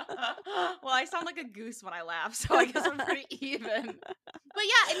 I sound like a goose when I laugh, so I guess I'm pretty even. But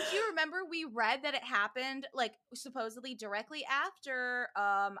yeah, and do you remember we read that it happened supposedly directly after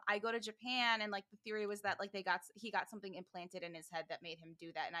I go to Japan, and the theory was that he got something implanted in his head that made him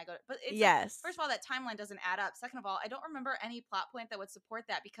do that, and but it's yes. First of all, that timeline doesn't add up. Second of all, I don't remember any plot point that would support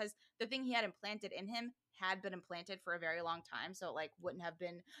that because the thing he had implanted in him had been implanted for a very long time, so it wouldn't have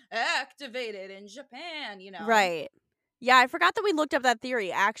been activated in Japan, you know. Right. Yeah, I forgot that we looked up that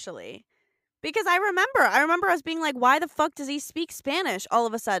theory actually. Because I remember us being like, why the fuck does he speak Spanish all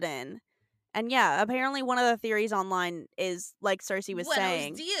of a sudden? And yeah, apparently one of the theories online is like Cersei was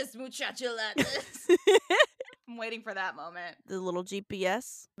saying. Buenos dias, muchachos. I'm waiting for that moment. The little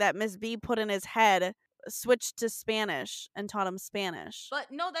GPS that Miss B put in his head switched to Spanish and taught him Spanish.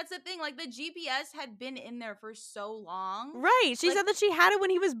 But no, that's the thing. The GPS had been in there for so long. Right. She said that she had it when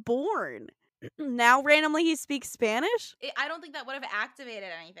he was born. Now randomly he speaks Spanish? I don't think that would have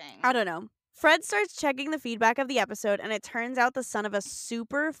activated anything. I don't know. Fred starts checking the feedback of the episode, and it turns out the son of a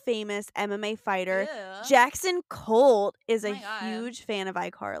super famous MMA fighter, Jackson Colt, is a huge fan of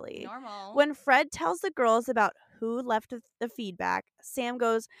iCarly. Normal. When Fred tells the girls about who left the feedback, Sam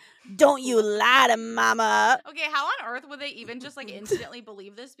goes, "Don't you lie to mama." Okay, how on earth would they even just instantly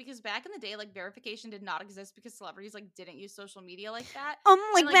believe this? Because back in the day, verification did not exist because celebrities didn't use social media like that.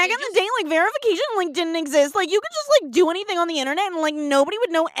 Back in the day, verification didn't exist. You could just do anything on the internet and nobody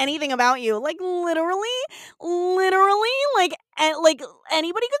would know anything about you. Literally,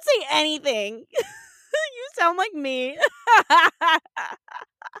 anybody could say anything. You sound like me.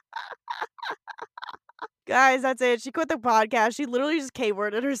 Guys, that's it. She quit the podcast. She literally just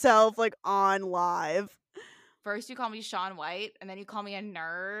K-worded herself on live. First you call me Shaun White, and then you call me a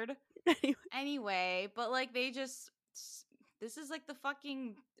nerd. Anyway, but they just, this is the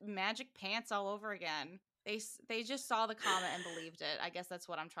fucking magic pants all over again. They just saw the comment and believed it. I guess that's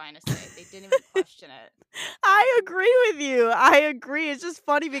what I'm trying to say. They didn't even question it. I agree with you. I agree. It's just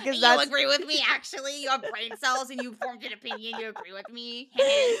funny because You that's agree with me, actually? You have brain cells and you formed an opinion. You agree with me?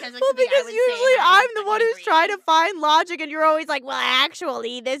 Sounds like well, something I because would say, usually and I I'm the fucking one who's agree. trying to find logic, and you're always like, "Well,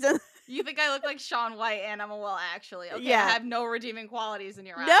 actually, this is." You think I look like Shaun White, and I'm a well, actually. Okay, Yeah. I have no redeeming qualities in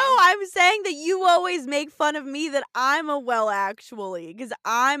your eyes. No, I'm saying that you always make fun of me that I'm a well, actually, because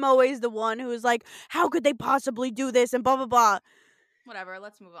I'm always the one who's like, "How could they possibly do this?" and blah blah blah. Whatever,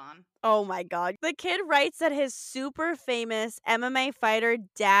 let's move on. Oh my god. The kid writes that his super famous MMA fighter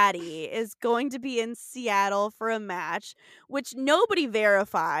daddy is going to be in Seattle for a match, which nobody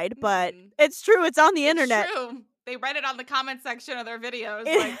verified, but it's true. It's on the internet. It's true. They write it on the comment section of their videos.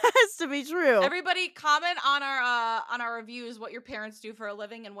 It Like, has to be true. everybody comment on our reviews what your parents do for a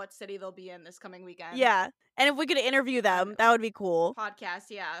living and what city they'll be in this coming weekend. Yeah. And if we could interview them, that would be cool. Podcast,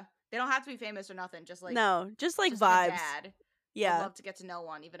 yeah. They don't have to be famous or nothing. Just like No, just like just vibes. Like a dad. Yeah. I'd love to get to know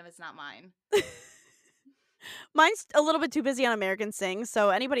one, even if it's not mine. Mine's a little bit too busy on American Sing, so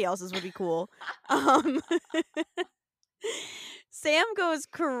anybody else's would be cool. Sam goes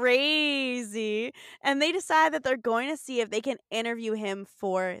crazy, and they decide that they're going to see if they can interview him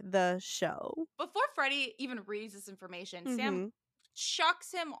for the show. Before Freddie even reads this information, Sam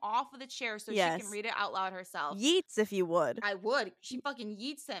chucks him off of the chair so she can read it out loud herself. Yeets, if you would. I would. She fucking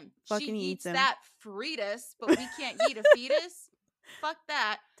yeets him. Fucking she yeets him. that fetus, but we can't yeet a fetus. Fuck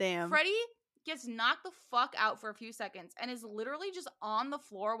that. Damn. Freddie gets knocked the fuck out for a few seconds and is literally just on the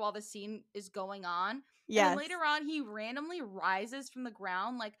floor while the scene is going on. Yes. And then later on, he randomly rises from the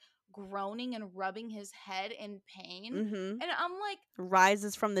ground, like groaning and rubbing his head in pain. And I'm like,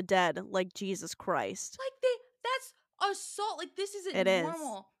 rises from the dead, like Jesus Christ. Like that's assault. Like, this isn't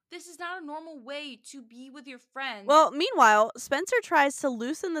normal. This is not a normal way to be with your friends. Well, meanwhile, Spencer tries to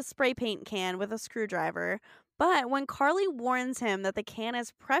loosen the spray paint can with a screwdriver, but when Carly warns him that the can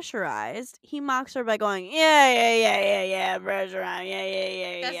is pressurized, he mocks her by going, yeah, pressurized,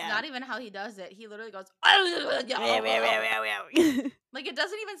 yeah. That's not even how he does it. He literally goes, yeah. Like, it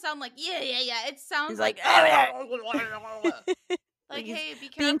doesn't even sound like, yeah. It sounds He's like, like hey, be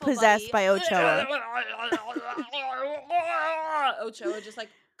careful, being possessed buddy. by Ochoa. Ochoa just, like,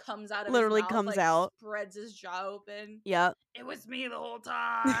 comes out of Literally his mouth, comes like, out. spreads his jaw open. Yep. It was me the whole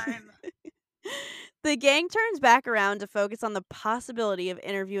time. The gang turns back around to focus on the possibility of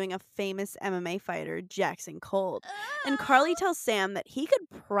interviewing a famous MMA fighter, Jackson Colt. And Carly tells Sam that he could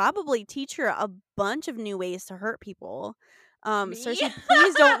probably teach her a bunch of new ways to hurt people. Cersei,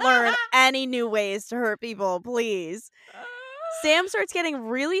 please don't learn any new ways to hurt people, please. Sam starts getting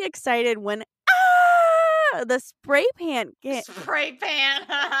really excited when the spray paint can the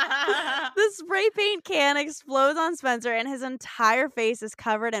spray paint can explodes on Spencer and his entire face is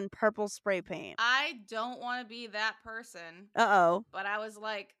covered in purple spray paint. I don't want to be that person. Uh-oh. But I was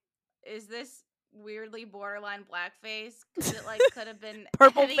like, is this weirdly borderline blackface? Because it, like, could have been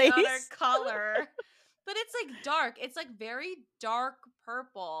Purple any face? other color. But it's, like, dark. It's, like, very dark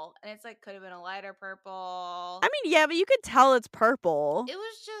purple. And it's, like, could have been a lighter purple. I mean, yeah, but you could tell it's purple. It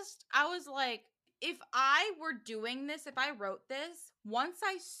was just, I was like, if I were doing this, if I wrote this, once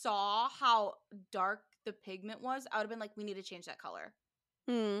I saw how dark the pigment was, I would have been like, we need to change that color.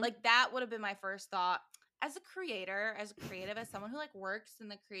 Like, that would have been my first thought. As a creator, as a creative, as someone who, like, works in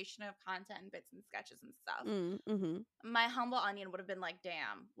the creation of content and bits and sketches and stuff, my humble onion would have been like,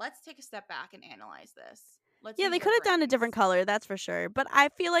 damn, let's take a step back and analyze this. Yeah, they could have done a different color, that's for sure. But I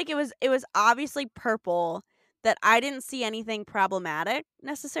feel like it was obviously purple, that I didn't see anything problematic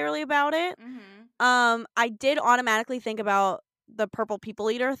necessarily about it. I did automatically think about the purple people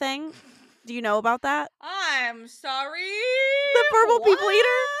eater thing. Do you know about that? I'm sorry. The purple people eater?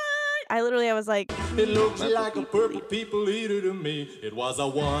 I was like, it looks like a purple people eater to me. It was a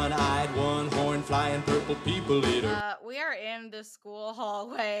one-eyed, one-horn flying purple people eater. We are in the school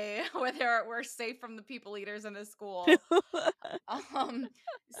hallway where we're safe from the people eaters in the school.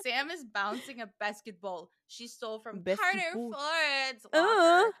 Sam is bouncing a basketball she stole from Carter Ford's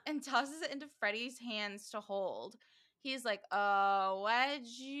locker and tosses it into Freddie's hands to hold. He's like, why'd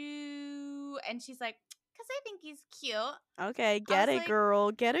you? And she's like, because I think he's cute. Okay, get it, like,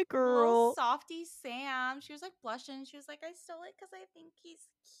 girl. Get it, girl. Little softy Sam. She was, like, blushing. She was like, I stole it because I think he's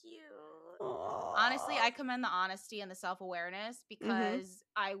cute. Aww. Honestly, I commend the honesty and the self-awareness because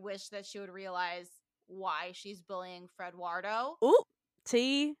I wish that she would realize why she's bullying Fred Wardo. Ooh,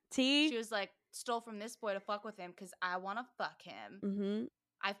 T. She was like, stole from this boy to fuck with him because I want to fuck him.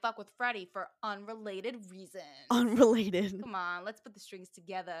 I fuck with Freddie for unrelated reasons. Unrelated. Come on, let's put the strings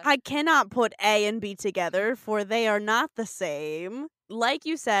together. I cannot put A and B together, for they are not the same. like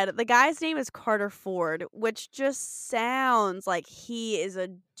you said, the guy's name is Carter Ford, which just sounds like he is a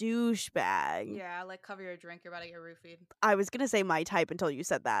douchebag. Yeah, like cover your drink. You're about to get roofied. I was gonna say my type until you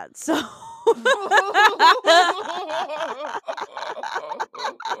said that. So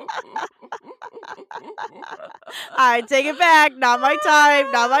I take it back. Not my type.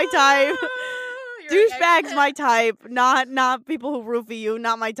 Not my type. Douchebag's my type. Not people who roofie you.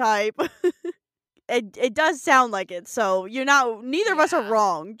 Not my type. It does sound like it, so neither of us are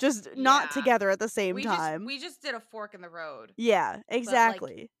wrong, just not together at the same time. We just did a fork in the road. Yeah,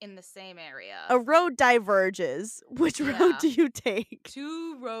 exactly. But, like, in the same area. A road diverges. Which road do you take?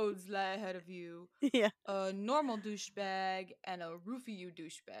 2 roads lie ahead of you. Yeah. A normal douchebag and a roofie you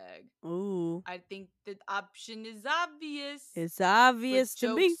douchebag. Ooh. I think the option is obvious. It's obvious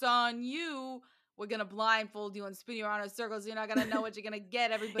to me. Joke's on you. We're gonna blindfold you and spin you around in circles. You're not gonna know what you're gonna get.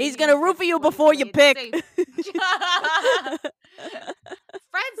 Everybody. He's gonna roofie you before you pick. Fred's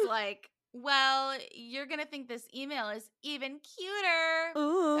like, well, you're gonna think this email is even cuter.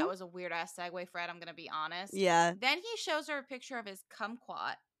 Ooh. That was a weird ass segue, Fred. I'm gonna be honest. Yeah. Then he shows her a picture of his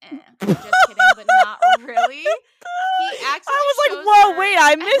kumquat. Just kidding, but not really. I was like, whoa, wait,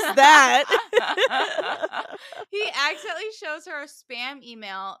 I missed that. He accidentally shows her a spam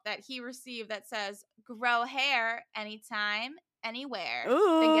email that he received that says, grow hair anytime, anywhere.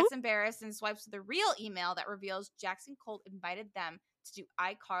 Ooh. Then gets embarrassed and swipes to the real email that reveals Jackson Colt invited them to do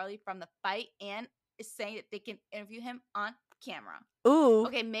iCarly from the fight and is saying that they can interview him on camera. Ooh.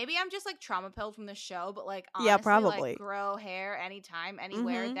 Okay, maybe I'm just like trauma pilled from the show, but like honestly, yeah, probably. like grow hair anytime,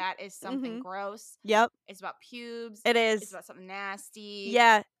 anywhere. Mm-hmm. That is something gross. Yep. It's about pubes. It is. It's about something nasty.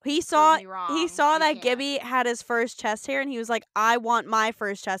 Yeah. He saw that can't. Gibby had his first chest hair and he was like, I want my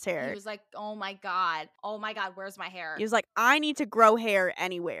first chest hair. He was like, oh my god, where's my hair? He was like, I need to grow hair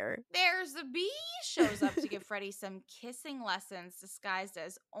anywhere. There's a bee shows up to give Freddie some kissing lessons disguised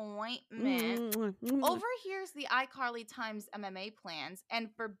as ointment. Overhears the iCarly Times MMA plans and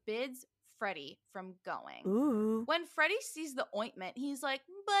forbids Freddie from going. Ooh. When Freddie sees the ointment, he's like,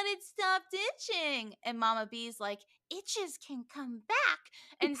 but it stopped itching. And Mama B's like, itches can come back.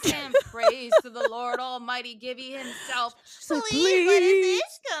 And Sam prays to the Lord Almighty Gibby himself. Please let his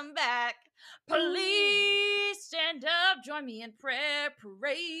itch come back. Please stand up, join me in prayer.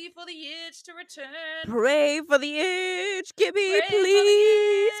 Pray for the itch to return. Pray for the itch, Gibby,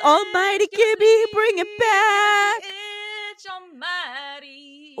 please. Almighty Gibby, bring it back. Itch,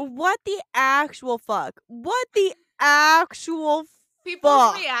 Almighty. What the actual fuck? What the actual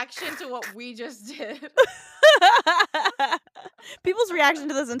People's reaction to what we just did. People's reaction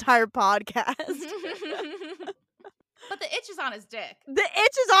to this entire podcast. But the itch is on his dick. The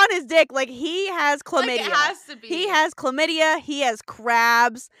itch is on his dick. Like, he has chlamydia. Like, it has to be. He has chlamydia. He has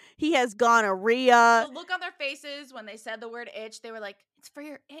crabs. He has gonorrhea. The look on their faces when they said the word itch, they were like, it's for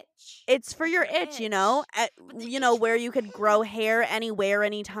your itch. It's for your itch, you know? Where you could grow hair anywhere,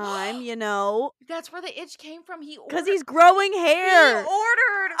 anytime, you know? That's where the itch came from. Because he's growing hair. He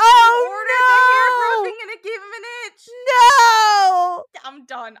ordered. Oh, he ordered the hair growing and it gave him an itch. No! I'm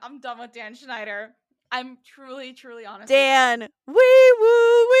done. I'm done with Dan Schneider. I'm truly, truly honest. Dan, wee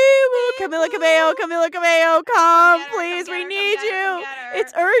woo. Camila Cabello, come, please, we need you.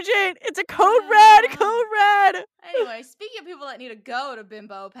 It's urgent. It's a code red. Anyway, speaking of people that need to go to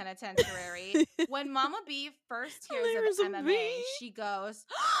Bimbo Penitentiary, when Mama B first hears of MMA, she goes,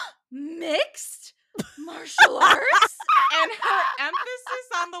 mixed martial arts? And her emphasis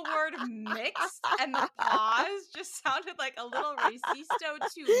on the word mixed and the pause just sounded like a little racista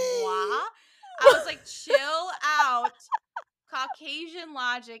tu moi. I was like, chill out. Caucasian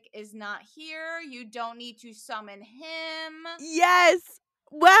logic is not here. You don't need to summon him. Yes.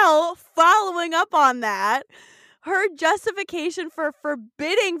 Well, following up on that, her justification for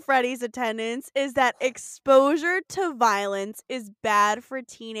forbidding Freddie's attendance is that exposure to violence is bad for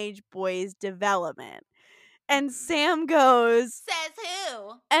teenage boys' development. And Sam goes, says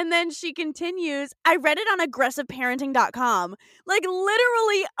who? And then she continues, I read it on aggressiveparenting.com. Like,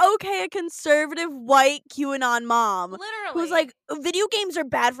 literally, okay, a conservative white QAnon mom. Literally. Who's like, video games are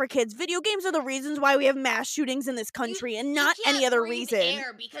bad for kids. Video games are the reasons why we have mass shootings in this country and not any other reason.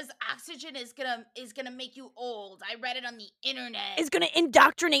 Air because oxygen is gonna make you old. I read it on the internet. It's gonna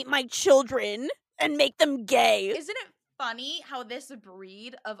indoctrinate my children and make them gay. Isn't it funny how this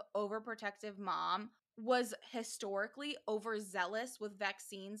breed of overprotective mom was historically overzealous with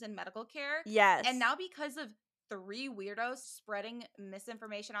vaccines and medical care? Yes. And now because of 3 weirdos spreading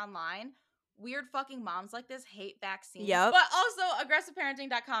misinformation online, weird fucking moms like this hate vaccines. Yep. But also,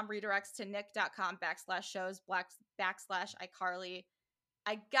 aggressiveparenting.com redirects to nick.com/shows /iCarly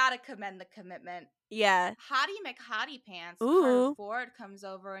I gotta commend the commitment. Yeah. Hottie McHottie Pants, Carter Ooh. Ford, comes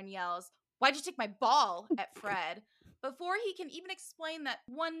over and yells, "Why'd you take my ball?" at Fred. Before he can even explain that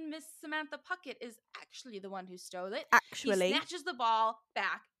one Miss Samantha Puckett is actually the one who stole it, he Actually. snatches the ball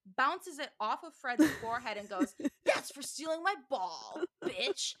back, bounces it off of Fred's forehead, and goes, "That's for stealing my ball,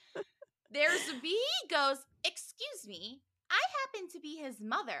 bitch." There's a bee goes, "Excuse me, I happen to be his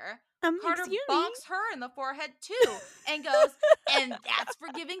mother." Carter Excuse me. bonks her in the forehead too and goes, "And that's for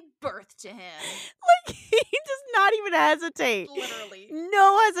giving birth to him." Like, he does not even hesitate. Literally.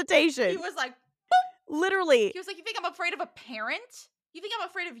 No hesitation. He was like, Literally. he was like, "You think I'm afraid of a parent? You think I'm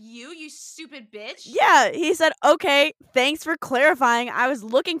afraid of you, you stupid bitch?" Yeah, he said, okay, thanks for clarifying. I was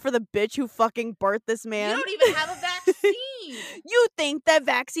looking for the bitch who fucking birthed this man. You don't even have a vaccine. You think that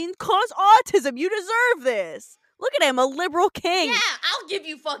vaccines cause autism. You deserve this. Look at him, a liberal king. Yeah, I'll give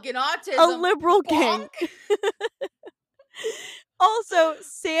you fucking autism. A liberal bonk. king. Also,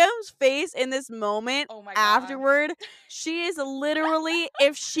 Sam's face in this moment Oh my God. afterward, she is literally,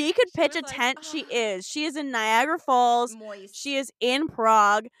 if she could She pitch was a like, tent, she "Ugh." is. She is in Niagara Falls. Moist. She is in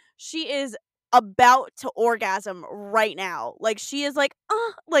Prague. She is about to orgasm right now. Like, she is like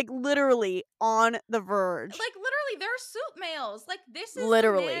literally on the verge. Like, literally, they're soup males. Like, this is the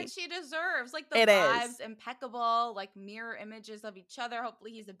Literally. man she deserves. Like, the It vibes is. impeccable. Like, mirror images of each other.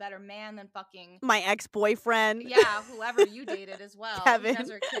 Hopefully, he's a better man than fucking My ex-boyfriend. yeah, whoever you dated as well. Kevin.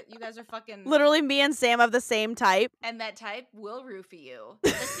 You guys are fucking Literally, me and Sam have the same type. and that type will roofie you. The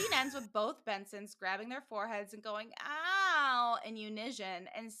scene ends with both Bensons grabbing their foreheads and going, "Ow," in unison,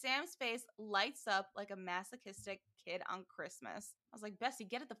 and Sam's face lights up like a masochistic kid on Christmas. I was like, "Bessie,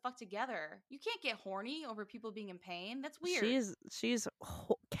 get it the fuck together. You can't get horny over people being in pain. That's weird." She's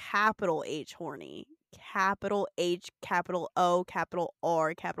capital H horny. Capital H, capital O, capital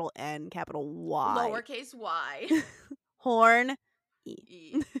R, capital N, capital Y. Lowercase y. Horn.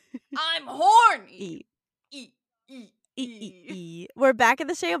 E. I'm horny. E. E. We're back at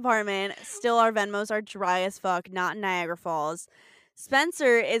the Shea apartment. Still, our Venmos are dry as fuck, not in Niagara Falls.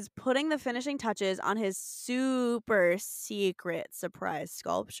 Spencer is putting the finishing touches on his super secret surprise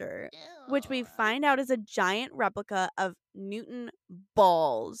sculpture, which we find out is a giant replica of Newton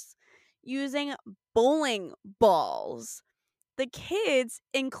balls using bowling balls. The kids,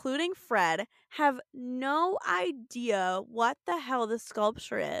 including Fred, have no idea what the hell the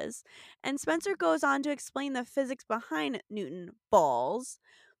sculpture is, and Spencer goes on to explain the physics behind Newton balls,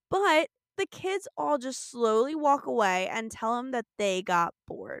 but the kids all just slowly walk away and tell him that they got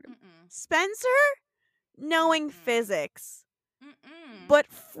bored. Spencer, knowing physics, but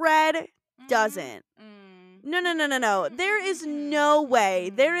Fred doesn't. No. There is no way.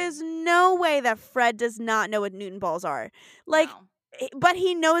 There is no way that Fred does not know what Newton balls are. Like, No. but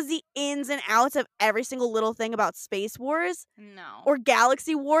he knows the ins and outs of every single little thing about Space Wars No. or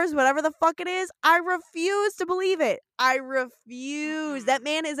Galaxy Wars, whatever the fuck it is. I refuse to believe it. I refuse. That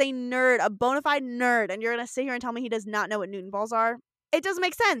man is a nerd, a bona fide nerd, and you're gonna sit here and tell me he does not know what Newton balls are? It doesn't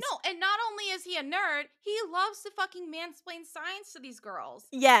make sense. No, and not only is he a nerd, he loves to fucking mansplain science to these girls.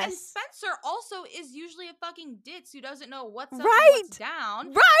 Yes. And Spencer also is usually a fucking ditz who doesn't know what's up and Right. what's down.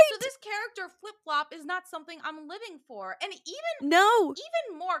 Right. So this character flip-flop is not something I'm living for. And No.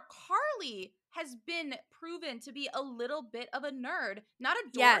 even more, Carly has been proven to be a little bit of a nerd. Not a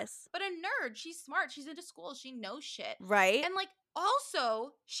dork, Yes. but a nerd. She's smart. She's into school. She knows shit. Right. And, like,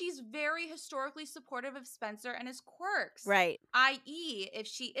 also, she's very historically supportive of Spencer and his quirks. Right. I.e., if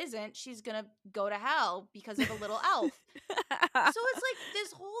she isn't, she's gonna go to hell because of a little elf. So it's like,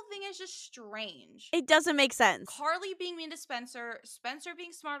 this whole thing is just strange. It doesn't make sense. Carly being mean to Spencer, Spencer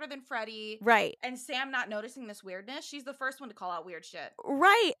being smarter than Freddie, Right. and Sam not noticing this weirdness. She's the first one to call out weird shit.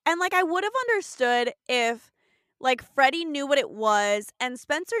 Right. And like I would have understood if like Freddie knew what it was and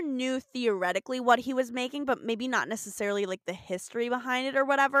Spencer knew theoretically what he was making, but maybe not necessarily like the history behind it or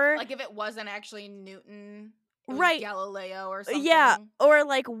whatever. Like if it wasn't actually Newton, it was Right. Galileo or something. Yeah, or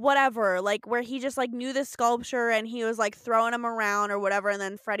like whatever, like where he just like knew the sculpture and he was like throwing them around or whatever, and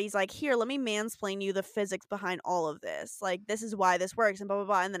then Freddie's like, "Here, let me mansplain you the physics behind all of this. Like this is why this works," and blah blah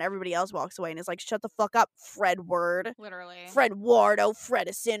blah. And then everybody else walks away and is like, "Shut the fuck up, Fred Word, Literally. Fred Wardo,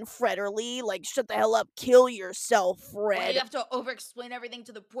 Fredison, Frederly. Like shut the hell up, kill yourself, Why Fred." you have to over-explain everything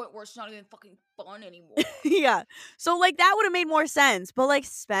to the point where it's not even fucking fun anymore. Yeah, so like that would have made more sense, but like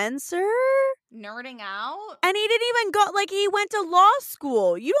Spencer. Nerding out? And he didn't even go like he went to law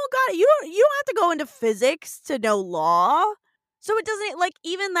school. You don't have to go into physics to know law. So it doesn't like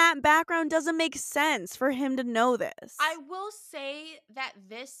even that background doesn't make sense for him to know this. I will say that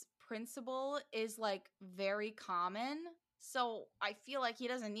this principle is like very common. So I feel like he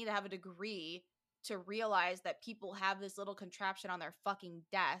doesn't need to have a degree to realize that people have this little contraption on their fucking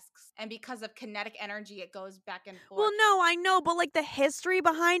desks, and because of kinetic energy, it goes back and forth. Well, no, I know, but like the history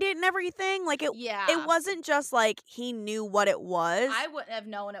behind it and everything, like it wasn't just like he knew what it was. I wouldn't have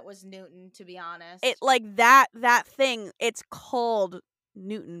known it was Newton, to be honest. It like that thing, it's called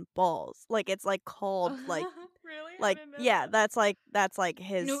Newton balls. Like it's like called like really? like I didn't know yeah, that. that's like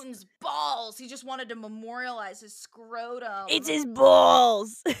his Newton's balls. He just wanted to memorialize his scrotum. It's his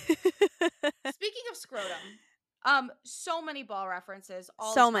balls. Speaking of scrotum, so many ball references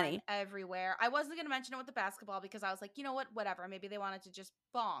all So the time, many. everywhere. I wasn't gonna mention it with the basketball because I was like, you know what, whatever. Maybe they wanted to just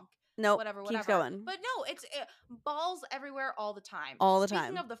bonk. Nope. Whatever. Keeps going. But no, it's balls everywhere all the time. All the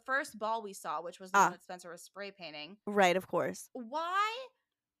Speaking time. of the first ball we saw, which was the one that Spencer was spray painting. Right, of course. Why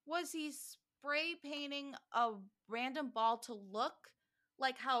was he spray painting a random ball to look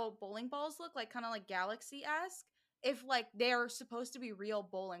like how bowling balls look, like kind of like Galaxy-esque? If like they're supposed to be real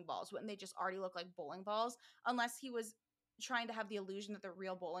bowling balls, wouldn't they just already look like bowling balls? Unless he was trying to have the illusion that they're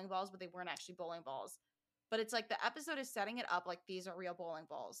real bowling balls, but they weren't actually bowling balls. But it's like the episode is setting it up like these are real bowling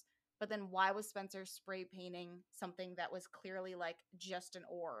balls. But then why was Spencer spray painting something that was clearly like just an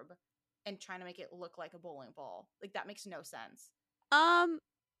orb and trying to make it look like a bowling ball? Like that makes no sense.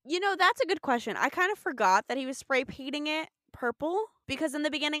 You know, that's a good question. I kind of forgot that he was spray painting it purple because in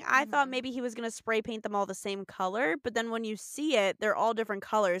the beginning I thought maybe he was going to spray paint them all the same color, but then when you see it, they're all different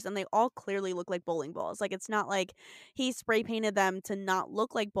colors and they all clearly look like bowling balls. Like it's not like he spray painted them to not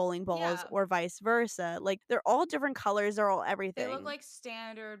look like bowling balls or vice versa. Like they're all different colors, they're all everything. They look like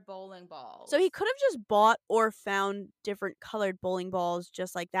standard bowling balls. So he could have just bought or found different colored bowling balls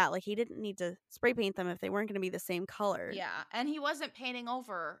just like that. Like he didn't need to spray paint them if they weren't going to be the same color. Yeah, and he wasn't painting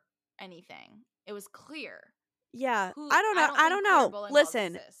over anything. It was clear. Yeah, I don't know.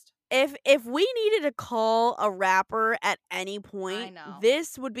 Listen, if we needed to call a rapper at any point,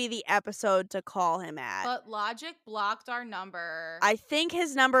 this would be the episode to call him at. But Logic blocked our number. I think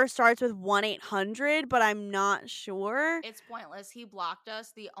his number starts with 1-800, but I'm not sure. It's pointless. He blocked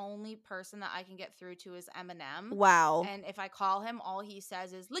us. The only person that I can get through to is Eminem. Wow. And if I call him, all he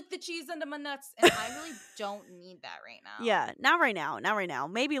says is, lick the cheese under my nuts. And I really don't need that right now. Yeah, not right now. Not right now.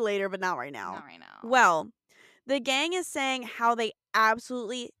 Maybe later, but not right now. Not right now. Well, the gang is saying how they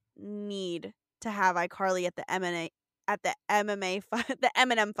absolutely need to have iCarly at the MMA fight, the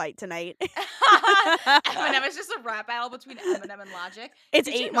Eminem fight tonight. Eminem is just a rap battle between Eminem and Logic. It's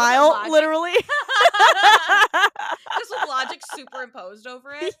 8 Mile, literally. Just with Logic superimposed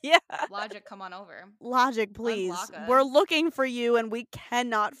over it. Yeah. Logic, come on over. Logic, please. We're looking for you and we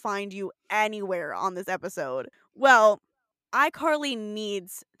cannot find you anywhere on this episode. Well, iCarly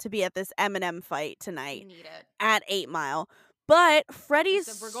needs to be at this Eminem fight tonight. We need it. At 8 Mile. But Freddie's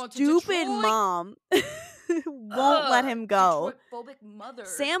stupid mom won't let him go. Detroit-phobic mother.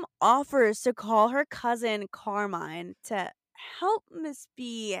 Sam offers to call her cousin Carmine to help Miss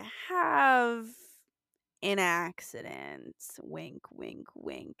B have an accident. Wink, wink,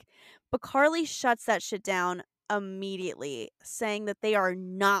 wink. But Carly shuts that shit down immediately, saying that they are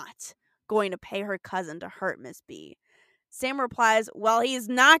not going to pay her cousin to hurt Miss B. Sam replies, well, he's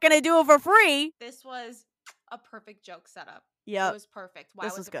not going to do it for free. This was a perfect joke setup. Yep. It was perfect. Why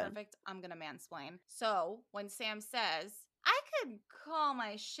was it perfect? I'm going to mansplain. So when Sam says, I could call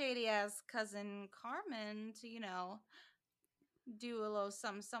my shady ass cousin Carmen to, do a little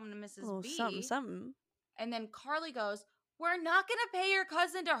something, something to Mrs. B. Something, something. And then Carly goes, we're not going to pay your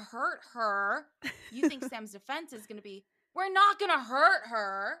cousin to hurt her. You think Sam's defense is going to be, we're not going to hurt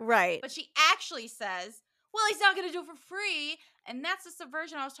her. Right. But she actually says, well, he's not going to do it for free. And that's the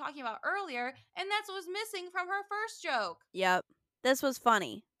subversion I was talking about earlier. And that's what was missing from her first joke. Yep. This was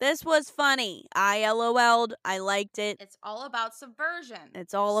funny. I LOL'd. I liked it. It's all about subversion.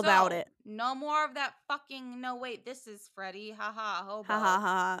 It's all about it. No more of that fucking, no, wait, this is Freddie. Haha, hobo. Ha ha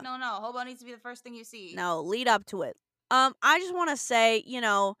ha. No, hobo needs to be the first thing you see. No, lead up to it. I just want to say,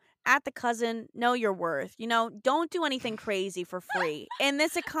 at the cousin, know your worth. Don't do anything crazy for free. In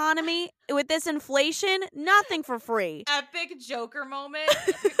this economy, with this inflation, nothing for free. Epic Joker moment.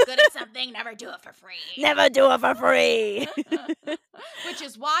 If you're good at something, never do it for free. Never do it for free. Which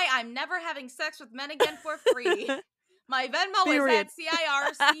is why I'm never having sex with men again for free. My Venmo is at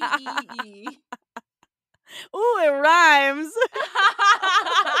CIRCEE. Ooh, it rhymes.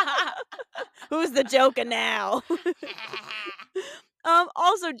 Who's the Joker now?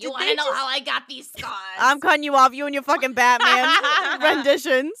 Also, you want to know how I got these scars? I'm cutting you off, you and your fucking Batman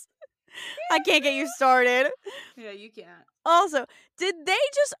renditions. I can't get you started. Yeah, you can't. Also, did they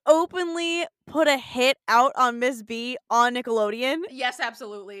just openly put a hit out on Miss B on Nickelodeon? Yes,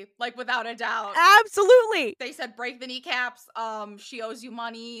 absolutely. Like, without a doubt. Absolutely. They said break the kneecaps. She owes you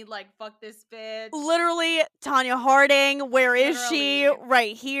money. Like, fuck this bitch. Literally, Tanya Harding, where is she? Literally.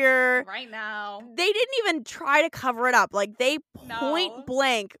 Right here. Right now. They didn't even try to cover it up. Like, they point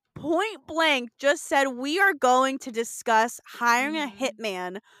blank just said, we are going to discuss hiring a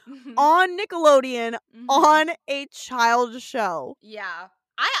hitman on Nickelodeon on a child show. Yeah.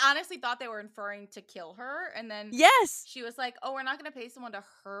 I honestly thought they were inferring to kill her, and then Yes. she was like, oh, we're not going to pay someone to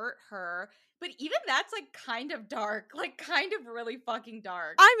hurt her. But even that's, like, kind of dark. Like, kind of really fucking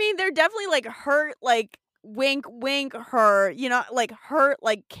dark. I mean, they're definitely, like, hurt, like, wink, wink, her, you know, like, hurt,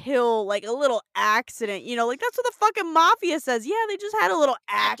 like, kill, like, a little accident, you know, like, that's what the fucking mafia says. Yeah, they just had a little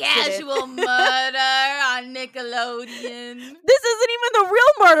accident. Casual murder on Nickelodeon. This isn't even the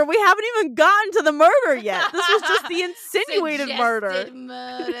real murder. We haven't even gotten to the murder yet. This was just the insinuated murder. Suggested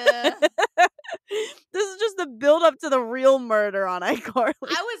murder. This is just the build up to the real murder on iCarly.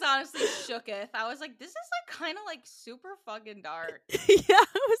 I was honestly shooketh. I was like, this is like kind of like super fucking dark. Yeah,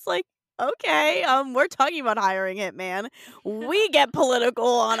 I was like, okay, we're talking about hiring Hitman. We get political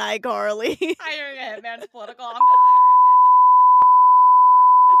on iCarly. Hiring a hitman's political. I'm gonna hire a hitman to get the fucking Supreme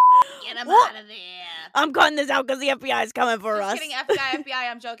Court. Get him out of there. I'm cutting this out because the FBI is coming for us. Just kidding, FBI,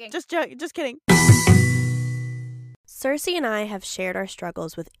 I'm joking. Just kidding. Cersei and I have shared our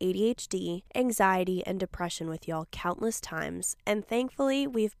struggles with ADHD, anxiety, and depression with y'all countless times, and thankfully,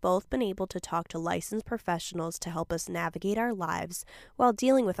 we've both been able to talk to licensed professionals to help us navigate our lives while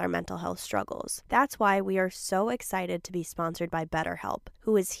dealing with our mental health struggles. That's why we are so excited to be sponsored by BetterHelp,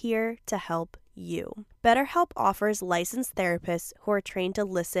 who is here to help you. BetterHelp offers licensed therapists who are trained to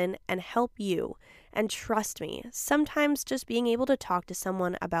listen and help you. And trust me, sometimes just being able to talk to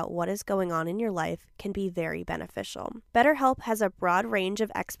someone about what is going on in your life can be very beneficial. BetterHelp has a broad range of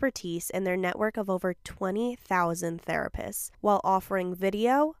expertise in their network of over 20,000 therapists, while offering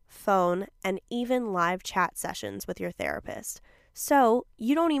video, phone, and even live chat sessions with your therapist. So,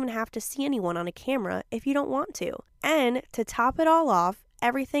 you don't even have to see anyone on a camera if you don't want to. And to top it all off,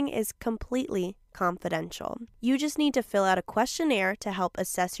 everything is completely confidential. You just need to fill out a questionnaire to help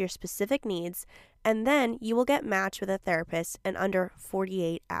assess your specific needs, and then you will get matched with a therapist in under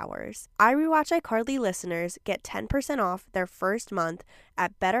 48 hours. iRewatch iCarly listeners get 10% off their first month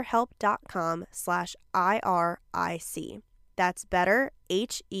at betterhelp.com/IRIC. That's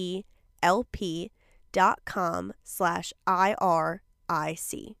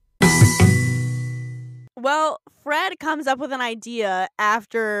betterhelp.com/IRIC. Well, Fred comes up with an idea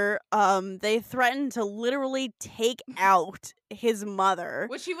after they threatened to literally take out his mother.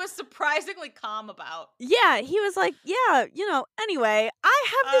 Which he was surprisingly calm about. Yeah, he was like, yeah, anyway, I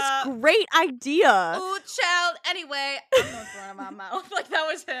have this great idea. Ooh, child. Anyway, I'm gonna throw it in my mouth. Like, that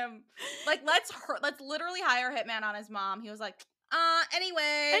was him. Like, let's literally hire a hitman on his mom. He was like,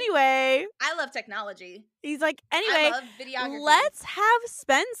 anyway. I love technology. He's like, anyway, I love videography. let's have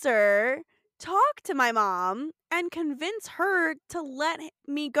Spencer talk to my mom and convince her to let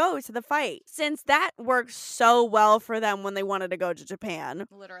me go to the fight, since that worked so well for them when they wanted to go to Japan.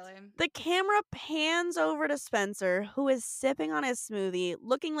 Literally. The camera pans over to Spencer, who is sipping on his smoothie,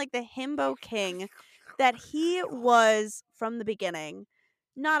 looking like the himbo king that he was from the beginning.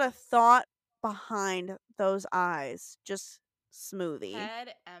 Not a thought behind those eyes, just smoothie.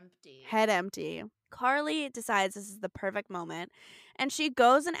 Head empty. Carly decides this is the perfect moment, and she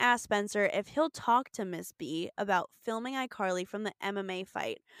goes and asks Spencer if he'll talk to Miss B about filming iCarly from the MMA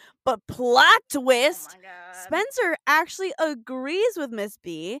fight. But plot twist, Oh my God. Spencer actually agrees with Miss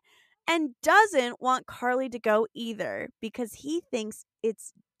B and doesn't want Carly to go either because he thinks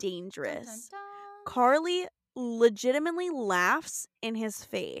it's dangerous. Dun, dun, dun. Carly legitimately laughs in his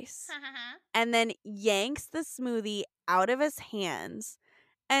face and then yanks the smoothie out of his hands.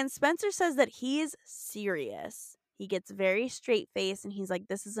 And Spencer says that he's serious. He gets very straight-faced and he's like,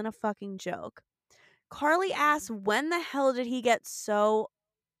 this isn't a fucking joke. Carly asks, when the hell did he get so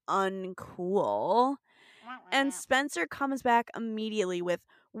uncool? And Spencer comes back immediately with,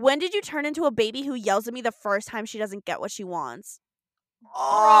 when did you turn into a baby who yells at me the first time she doesn't get what she wants?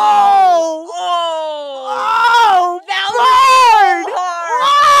 Oh! That Lord! was hard.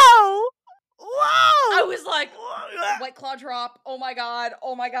 Whoa! Whoa! I was like, White Claw drop. Oh my God.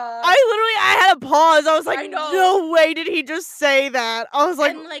 I had a pause. I was like, I know. no way did he just say that. I was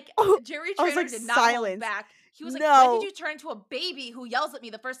like, and like Jerry I was Trainer like, did not hold silence. back. He was like, No. when did you turn into a baby who yells at me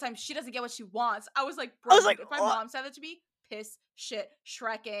the first time she doesn't get what she wants? I was like, bro, I was like, if my what? mom said that to me, piss, shit,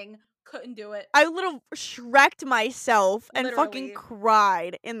 shrekking, Couldn't do it. I little Shrek'd myself and fucking Literally.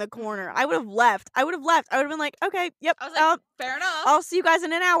 cried in the corner. I would have left. I would have been like, okay, yep. I was like, fair enough. I'll see you guys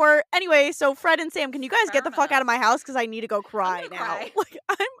in an hour. Anyway, so Fred and Sam, can you guys get the Fair fuck out enough. of my house because I need to go cry gonna now. cry. Like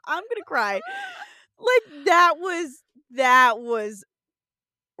I'm gonna cry. Like that was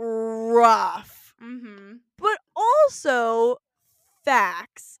rough. Mm-hmm. But also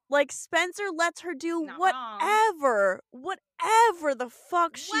facts. Like Spencer lets her do Not whatever the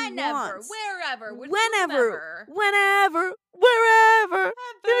fuck she Whenever, wants. wherever, with Whenever, whomever. wherever, wherever,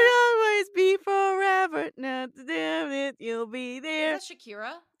 you'll always be forever. Not damn it, you'll be there. Is that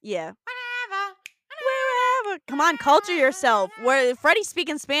Shakira? Yeah. Whenever. Wherever. Come on, culture yourself. Where Freddie's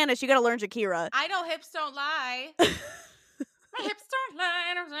speaking Spanish, you gotta learn Shakira. I know hips don't lie. My hips don't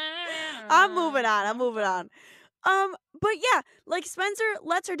lie. I'm moving on. But yeah, like Spencer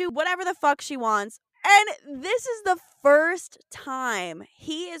lets her do whatever the fuck she wants. And this is the first time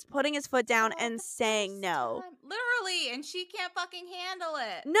he is putting his foot down and saying no. Literally, and she can't fucking handle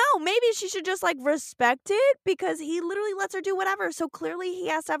it. No, maybe she should just like respect it because he literally lets her do whatever. So clearly he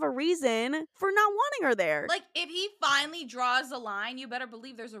has to have a reason for not wanting her there. Like, if he finally draws a line, you better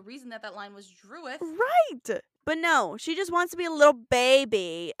believe there's a reason that line was drew with. Right. But no, she just wants to be a little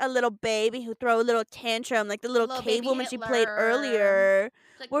baby who throw a little tantrum like the little cave woman she played earlier.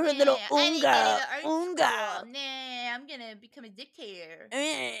 Like, We're her little unga. Nah, I'm gonna become a dictator.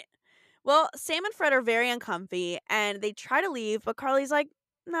 Well, Sam and Fred are very uncomfy and they try to leave, but Carly's like,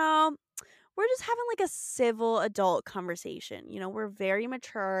 no, we're just having like a civil adult conversation. You know, we're very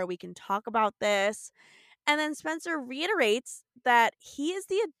mature. We can talk about this. And then Spencer reiterates that he is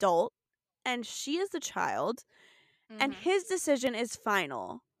the adult and she is the child, and his decision is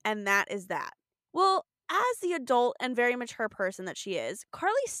final, and that is that. Well, as the adult and very mature person that she is,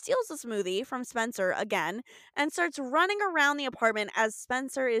 Carly steals the smoothie from Spencer again and starts running around the apartment as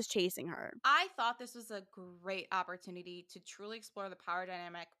Spencer is chasing her. I thought this was a great opportunity to truly explore the power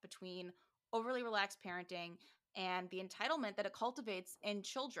dynamic between overly relaxed parenting and the entitlement that it cultivates in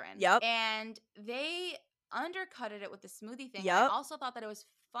children. Yep. And they undercutted it with the smoothie thing. Yep. I also thought that it was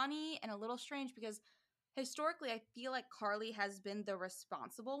funny and a little strange because historically I feel like Carly has been the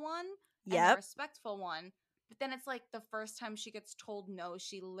responsible one and the respectful one. But then it's like the first time she gets told no,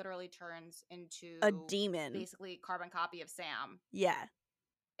 she literally turns into a demon. Basically carbon copy of Sam. Yeah.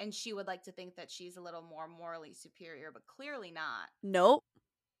 And she would like to think that she's a little more morally superior, but clearly not. Nope.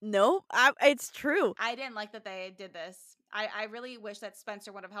 It's true. I didn't like that they did this. I really wish that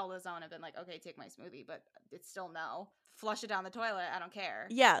Spencer would have held his own and been like, okay, take my smoothie, but it's still no. Flush it down the toilet. I don't care.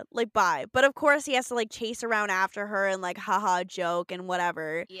 Yeah, like bye. But of course he has to like chase around after her and like haha joke and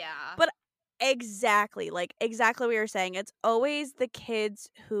whatever. Yeah. But exactly what you're saying. It's always the kids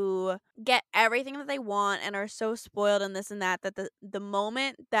who get everything that they want and are so spoiled and this and that the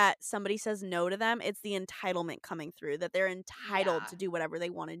moment that somebody says no to them, it's the entitlement coming through, that they're entitled to do whatever they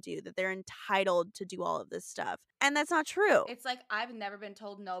want to do, that they're entitled to do all of this stuff. And that's not true. It's like I've never been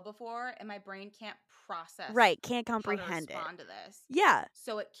told no before and my brain can't process. Right, can't comprehend how to respond to this. Yeah.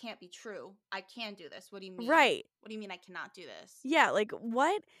 So it can't be true. I can do this. What do you mean? Right. What do you mean I cannot do this? Yeah, like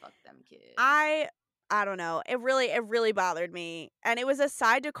what? Fuck them kids. I don't know. It really bothered me. And it was a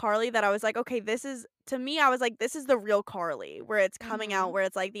side to Carly that I was like, okay, this is, to me, I was like, this is the real Carly, where it's coming out, where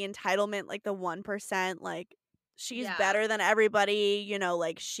it's like the entitlement, like the 1%, like she's better than everybody, you know,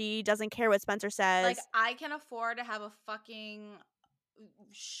 like she doesn't care what Spencer says. Like I can afford to have a fucking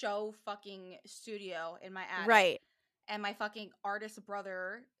show fucking studio in my attic. Right. And my fucking artist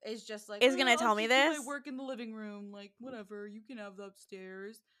brother is just like, is gonna tell me this. I work in the living room, like whatever. You can have the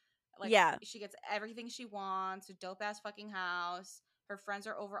upstairs. Like, she gets everything she wants. A dope ass fucking house. Her friends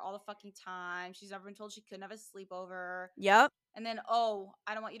are over all the fucking time. She's never been told she couldn't have a sleepover. Yep. And then,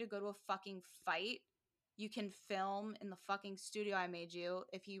 I don't want you to go to a fucking fight. You can film in the fucking studio I made you.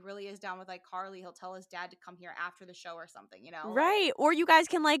 If he really is down with like Carly, he'll tell his dad to come here after the show or something, you know? Right. Or you guys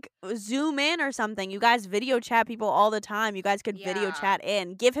can like zoom in or something. You guys video chat people all the time. You guys could video chat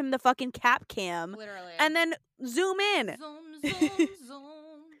in. Give him the fucking cap cam. Literally. And then zoom in. Zoom.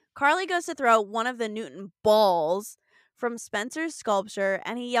 Carly goes to throw one of the Newton balls from Spencer's sculpture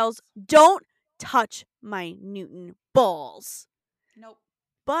and he yells, "Don't touch my Newton balls." Nope.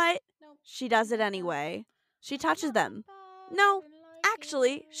 But she does it anyway. She touches them. No,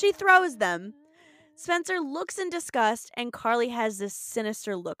 actually, she throws them. Spencer looks in disgust and Carly has this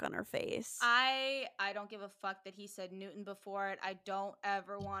sinister look on her face. I don't give a fuck that he said Newton before it. I don't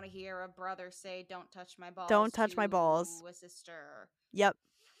ever want to hear a brother say, "Don't touch my balls." Don't touch my balls. A sister. Yep.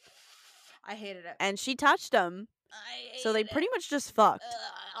 I hated it. And she touched him. So they pretty much just fucked.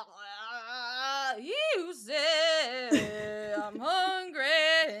 You say I'm hungry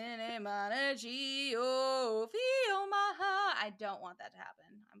don't want that to happen.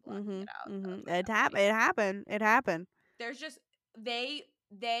 I'm blocking it out. of my It memory. It happened. There's just they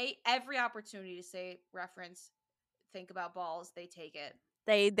every opportunity to say reference, think about balls, they take it.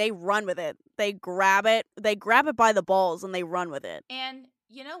 They run with it. They grab it. They grab it by the balls and they run with it. And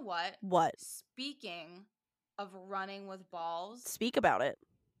you know what? What? Speaking of running with balls, Speak about it.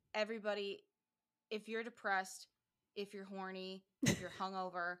 everybody, if you're depressed, if you're horny, if you're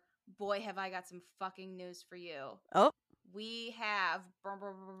hungover, boy, have I got some fucking news for you. Oh. We have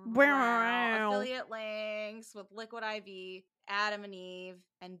affiliate links with Liquid IV, Adam and Eve,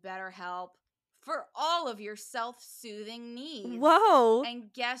 and BetterHelp for all of your self-soothing needs. Whoa.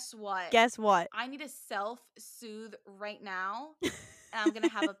 And guess what? Guess what? I need to self-soothe right now, and I'm going to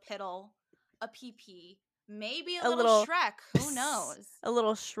have a piddle, a pee-pee, maybe a little Shrek. Who knows? A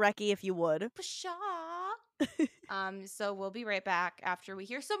little Shreky, if you would. Pshaw. So we'll be right back after we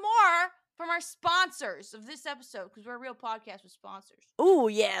hear some more from our sponsors of this episode, because we're a real podcast with sponsors. Ooh,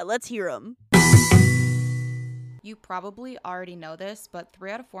 yeah, let's hear them. You probably already know this, but 3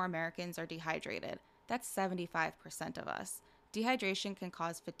 out of 4 Americans are dehydrated. That's 75% of us. Dehydration can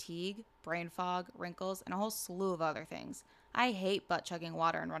cause fatigue, brain fog, wrinkles, and a whole slew of other things. I hate butt chugging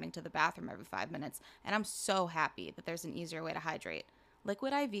water and running to the bathroom every 5 minutes, and I'm so happy that there's an easier way to hydrate.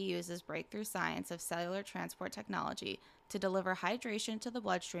 Liquid IV uses breakthrough science of cellular transport technology to deliver hydration to the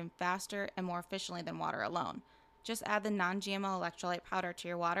bloodstream faster and more efficiently than water alone. Just add the non-GMO electrolyte powder to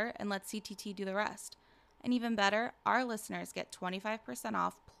your water and let CTT do the rest. And even better, our listeners get 25%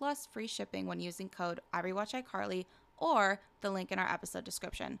 off plus free shipping when using code IRewatchICarly or the link in our episode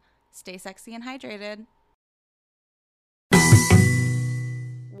description. Stay sexy and hydrated.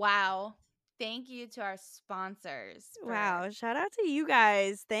 Wow. Thank you to our sponsors. Wow, shout out to you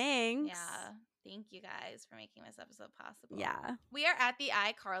guys. Thanks. Yeah. Thank you guys for making this episode possible. Yeah. We are at the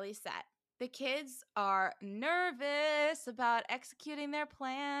iCarly set. The kids are nervous about executing their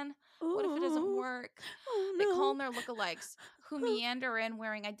plan. Ooh. What if it doesn't work? Oh, They no. call them their lookalikes, who meander in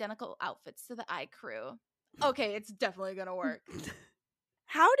wearing identical outfits to the iCrew. Okay, it's definitely gonna work.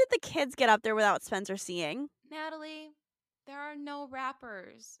 How did the kids get up there without Spencer seeing? Natalie, there are no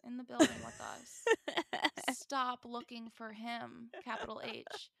rappers in the building with us. Stop looking for him. Capital H.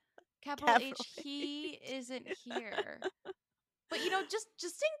 Capital H, he isn't here. But, just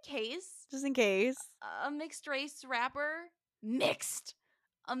in case. Just in case. A mixed race rapper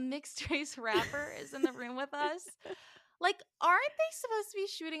is in the room with us. Like, aren't they supposed to be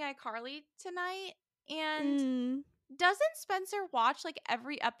shooting iCarly tonight? And doesn't Spencer watch like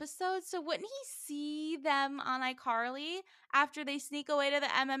every episode? So wouldn't he see them on iCarly after they sneak away to the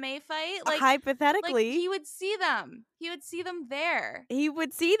MMA fight? Like, hypothetically, like, he would see them. He would see them there. He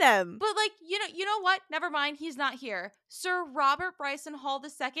would see them. But like, you know what? Never mind. He's not here. Sir Robert Bryson Hall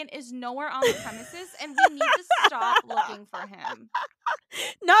II is nowhere on the premises, and we need to stop looking for him.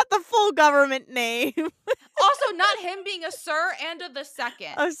 Not the full government name. Also, not him being a sir and a the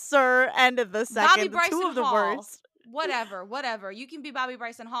second. A sir and a the second. Bobby Bryson two of the Hall. worst. Whatever. You can be Bobby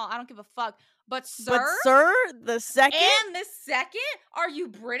Bryson Hall. I don't give a fuck. But sir? But sir, the second? And the second? Are you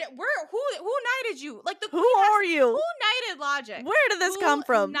British? Who knighted you? Like, the Who queen are you? Who knighted Logic? Where did this come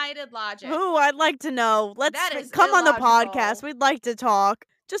from? Who knighted Logic? Who? I'd like to know. Let's That is come on the illogical. podcast. We'd like to talk.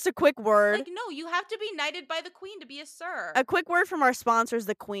 Just a quick word. Like, no, you have to be knighted by the queen to be a sir. A quick word from our sponsors,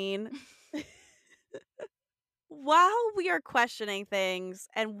 the Queen. While we are questioning things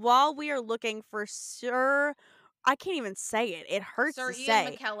and while we are looking for Sir, I can't even say it. It hurts Sir to Ian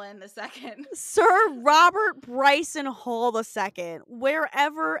say. McKellen the second. Sir Robert Bryson Hall II,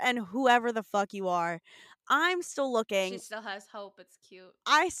 wherever and whoever the fuck you are, I'm still looking. She still has hope. It's cute.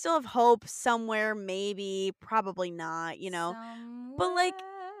 I still have hope somewhere, maybe, probably not, But like,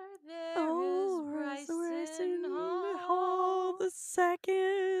 there is Bryson Hall.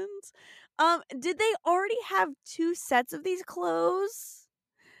 II. Did they already have 2 sets of these clothes?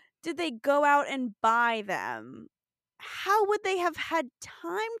 Did they go out and buy them? How would they have had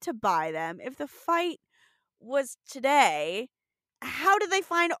time to buy them if the fight was today? How did they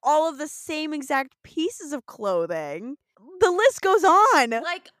find all of the same exact pieces of clothing? The list goes on.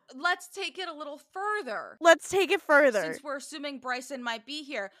 Like, let's take it a little further. Let's take it further. Since we're assuming Bryson might be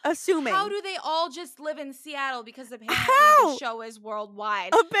here. Assuming. How do they all just live in Seattle? Because apparently How? the show is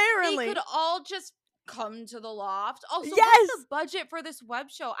worldwide. Apparently. They could all just come to the loft. Also, Yes. what's the budget for this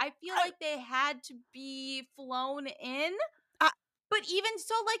web show? I feel like they had to be flown in. But even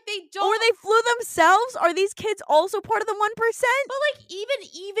so, like, they don't. Or they flew themselves? Are these kids also part of the 1%? But like,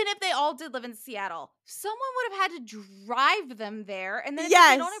 even if they all did live in Seattle, someone would have had to drive them there, and then it's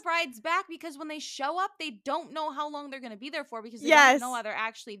like they don't have rides back because when they show up, they don't know how long they're going to be there for because they don't know why they're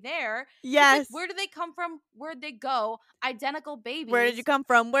actually there. Yes. Like, where did they come from? Where'd they go? Identical babies. Where did you come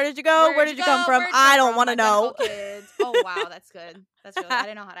from? Where did you go? Where did you come from? I don't want to know. Kids. Oh wow, that's good. That's really. I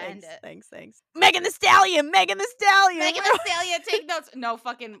didn't know how to end it. Thanks. Megan the Stallion. Megan the Stallion. Take notes. No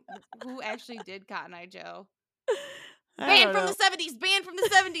fucking. Who actually did Cotton Eye Joe? Banned from the 70s. Banned from the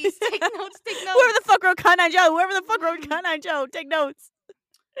 70s. Take notes. Whoever the fuck wrote Cotton Eye Joe. Take notes.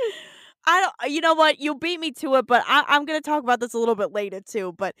 I don't. You know what? You beat me to it, but I'm gonna talk about this a little bit later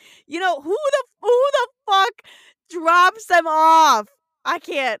too. But you know who the fuck drops them off? I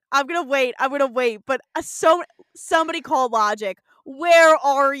can't. I'm gonna wait. But somebody call Logic. Where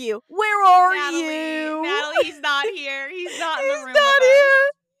are you? Where are you? Natalie, he's not here. He's not in the room. He's not here.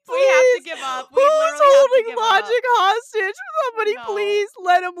 We have to give up. Who's holding Logic hostage? Somebody please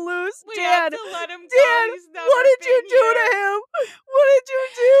let him loose. We have to let him go. Dan, what did you do to him? What did you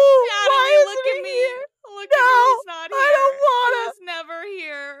do? Natalie, Why look isn't at he me. here? Look at me. He's not here. I don't want him. He's never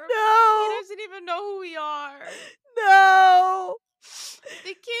here. No. He doesn't even know who we are. No.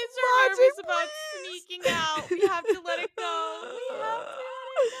 The kids are nervous about sneaking out. We have to let it go.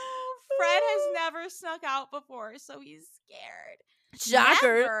 Fred has never snuck out before, so he's scared.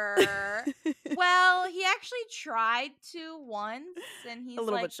 Shocker. Never. Well, he actually tried to once, and he's a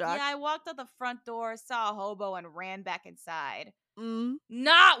little like, bit shocked. yeah, I walked out the front door, saw a hobo, and ran back inside. Mm.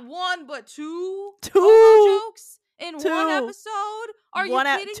 Not one, but two hobo jokes in one episode? Are you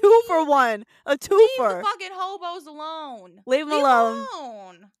kidding me? 2 for 1. A twofer. Leave the fucking hobos alone. Leave them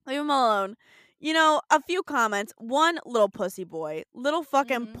alone. You know, a few comments. 1, little pussy boy. Little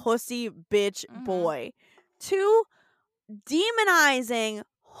fucking pussy bitch boy. 2, demonizing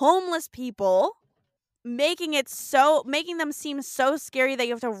homeless people. Making them seem so scary that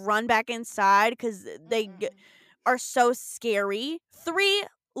you have to run back inside because they are so scary. 3,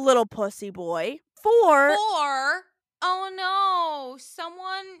 little pussy boy. 4, oh no,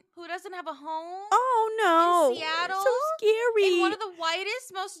 someone who doesn't have a home. Oh no, in Seattle, so scary. In one of the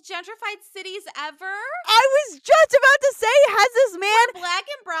whitest, most gentrified cities ever. I was just about to say, has this man? Where black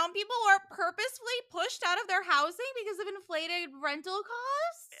and brown people are purposefully pushed out of their housing because of inflated rental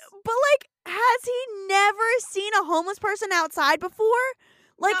costs. But like, has he never seen a homeless person outside before?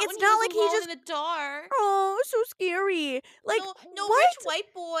 Like, not it's when not he was like he alone just in the dark. Oh, so scary. Like, no what? rich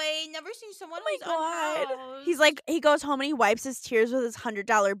white boy. Never seen someone who's unhoused. He's like, he goes home and he wipes his tears with his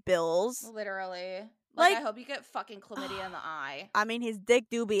 $100 bills. Literally. Like, I hope you get fucking chlamydia in the eye. I mean, his dick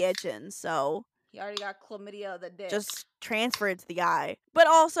do be itching, so he already got chlamydia of the dick. just transfer it to the eye. But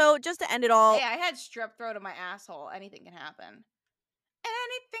also, just to end it all, hey, I had strep throat in my asshole. Anything can happen.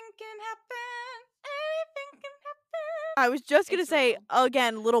 Anything can happen. Anything can happen. I was just gonna say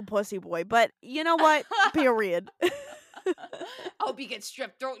again, little pussy boy, but you know what? Period. I hope you get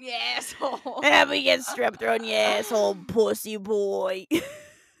strep throat in your asshole. I hope you get strep throat in your asshole, pussy boy.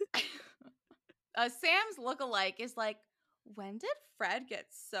 Sam's lookalike is like, when did Fred get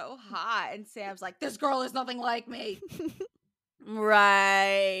so hot? And Sam's like, this girl is nothing like me.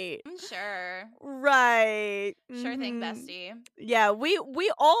 Right. Sure. Right. Sure thing, bestie. Yeah,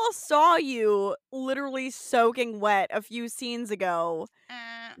 we all saw you literally soaking wet a few scenes ago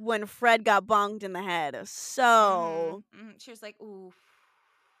when Fred got bonked in the head. So she was like, ooh.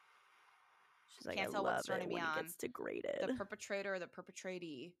 She's like, can't I tell love what's turning it me when on. it gets degraded. The perpetrator or the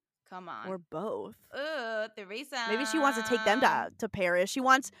perpetratee. Come on. Or both. Teresa. Maybe she wants to take them to Paris. She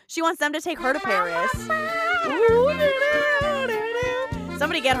wants them to take her to Paris.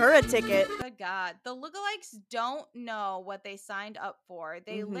 Somebody get her a ticket. Good God. The lookalikes don't know what they signed up for.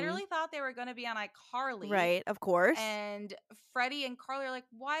 They literally thought they were going to be on iCarly. Right, of course. And Freddie and Carly are like,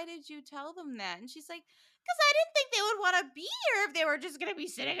 why did you tell them that? And she's like, because I didn't think they would want to be here if they were just going to be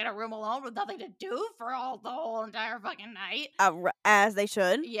sitting in a room alone with nothing to do for the whole entire fucking night. As they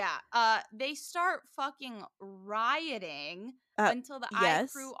should. Yeah. They start fucking rioting until the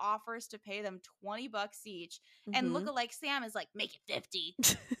iCrew offers to pay them $20 each. And lookalike Sam is like, make it 50.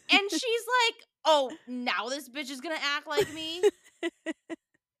 And she's like, oh, now this bitch is going to act like me?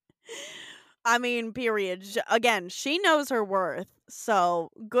 I mean, period. Again, she knows her worth, so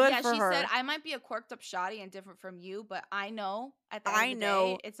good for her. Yeah, she said, I might be a quirked up shoddy and different from you, but I know at the end of the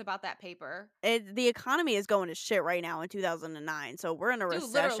day, it's about that paper. The economy is going to shit right now in 2009, so we're in a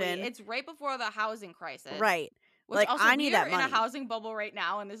recession. Literally, it's right before the housing crisis. Right. Which Like, also, I need we that are in a money. housing bubble right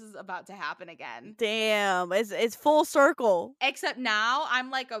now, and this is about to happen again. Damn, it's full circle. Except now,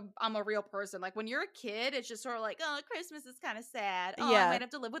 I'm a real person. Like, when you're a kid, it's just sort of like, oh, Christmas is kind of sad. Oh, I Yeah. might have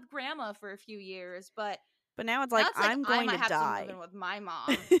to live with grandma for a few years. But But now it's now like, it's like I'm I going might to have to die. move in with my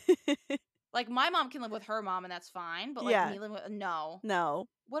mom. Like, my mom can live with her mom, and that's fine. But, like, Yeah. me living with, no. No.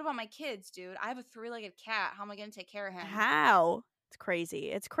 What about my kids, dude? I have a 3-legged cat. How am I going to take care of him? How? It's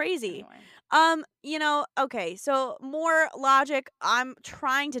crazy. It's crazy. Anyway. Okay, so more logic. I'm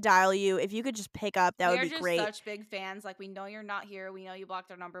trying to dial you. If you could just pick up, that would We're be just great. such big fans. Like, we know you're not here. We know you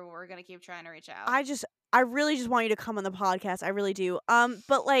blocked our number, but we're going to keep trying to reach out. I really just want you to come on the podcast. I really do.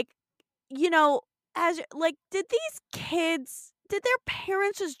 But like, you know, did their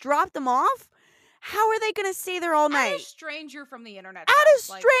parents just drop them off? How are they gonna stay there all At night? a stranger from the internet. At a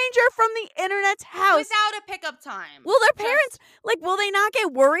stranger from the internet's house. Without a pickup time. Will their parents, will they not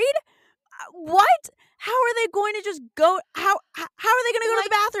get worried? What? How are they going to just go? How are they going to go to the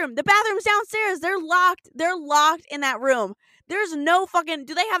bathroom? The bathroom's downstairs. They're locked. They're locked in that room. There's no fucking.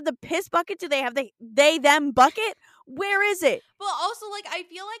 Do they have the piss bucket? Do they have the them bucket? Where is it? But also, like, I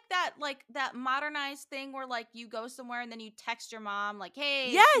feel like that modernized thing where, like, you go somewhere and then you text your mom, like,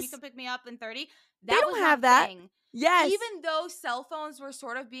 hey, Yes. can you come pick me up in 30? They don't have that. Thing. Yes. Even though cell phones were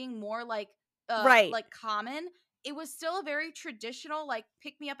sort of being more like right. like common, it was still a very traditional, like,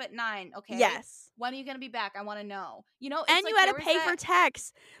 pick me up at 9, okay? Yes. When are you gonna be back? I want to know. You know, and you had to pay for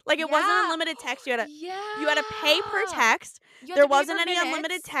text. Like, it wasn't unlimited text. You had to pay per text. There wasn't any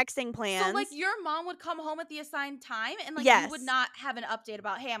unlimited texting plans. So, like, your mom would come home at the assigned time, and, like, yes. you would not have an update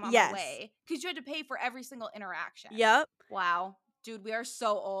about, hey, I'm on my way. Because you had to pay for every single interaction. Yep. Wow. Dude, we are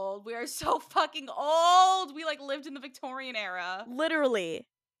so old. We are so fucking old. We, like, lived in the Victorian era. Literally.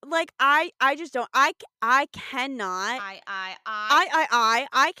 Like, I just don't. I cannot.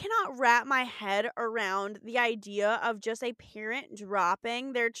 I cannot wrap my head around the idea of just a parent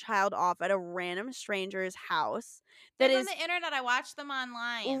dropping their child off at a random stranger's house. They're from the internet. I watched them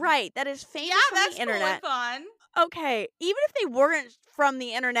online. Right. That is famous from the internet. Cool and fun. Okay, even if they weren't from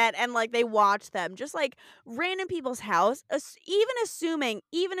the internet and, like, they watched them, just, like, random people's house, even assuming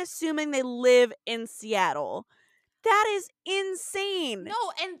they live in Seattle. That is insane.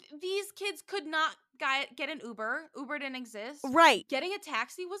 No, and these kids could not get an Uber. Uber didn't exist. Right. Getting a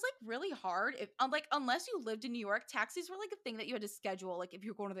taxi was, like, really hard. Unless you lived in New York, taxis were, like, a thing that you had to schedule. Like, if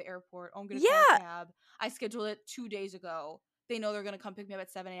you're going to the airport, I'm going to call a cab. I scheduled it 2 days ago. They know they're going to come pick me up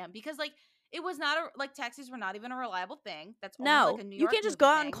at 7 a.m. Because, like, it was not taxis were not even a reliable thing. That's only, like, a New York you can't just go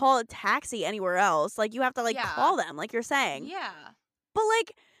out and call a taxi anywhere else. Like, you have to, like, call them, like you're saying. Yeah. But,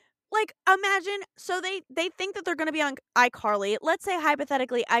 like, imagine, so they think that they're going to be on iCarly. Let's say,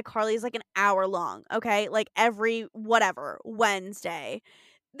 hypothetically, iCarly is, like, an hour long, okay? Like, every, Wednesday.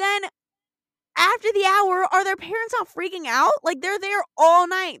 Then, after the hour, are their parents not freaking out? Like, they're there all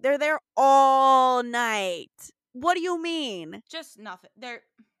night. What do you mean? Just nothing.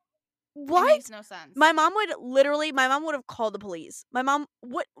 What? It makes no sense. My mom would have called the police. My mom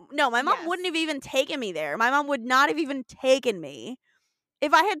wouldn't have even taken me there. My mom would not have even taken me.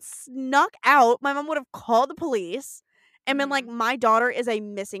 If I had snuck out, my mom would have called the police and been like, my daughter is a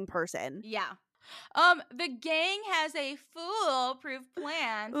missing person. Yeah. The gang has a foolproof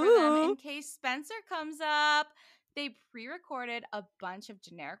plan for them in case Spencer comes up. They pre-recorded a bunch of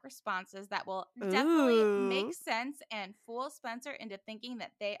generic responses that will definitely make sense and fool Spencer into thinking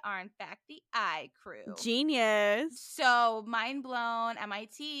that they are, in fact, the I crew. Genius. So, mind blown,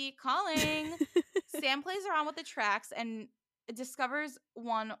 MIT calling. Sam plays around with the tracks and discovers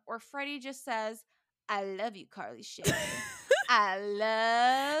one where Freddie just says, I love you, Carly Shay. I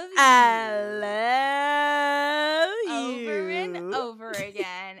love you. Over and over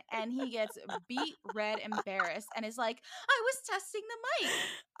again. And he gets beat red, embarrassed, and is like, I was testing the mic.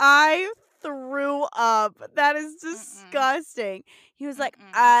 I threw up. That is disgusting. He was like,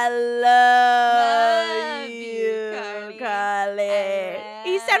 I love you, Carly.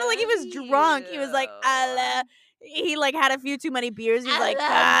 He sounded like he was drunk. He was like, he, like, had a few too many beers. He was like,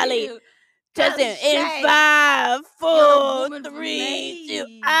 Carly. Justin, in 5, 4, 3,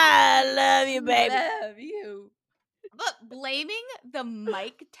 2. I love you, baby. Love you. But blaming the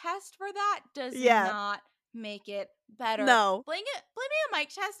mic test for that does not make it better. No. Blaming a mic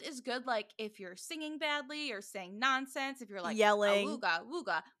test is good, like, if you're singing badly or saying nonsense, if you're like yelling, wooga,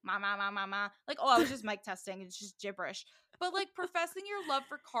 wooga, ma, ma, ma, ma, ma. Like, oh, I was just mic testing. It's just gibberish. But, like, professing your love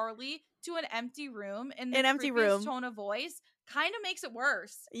for Carly to an empty room in the creepiest tone of voice, kind of makes it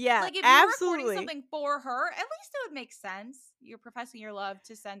worse. Yeah, Like, if you're recording absolutely. something for her, at least it would make sense. You're professing your love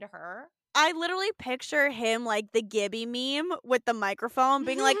to send to her. I literally picture him like the Gibby meme with the microphone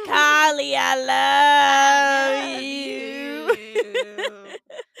being like, Carly, I love you.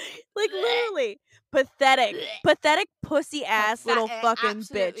 Like, literally. Pathetic pussy ass little fucking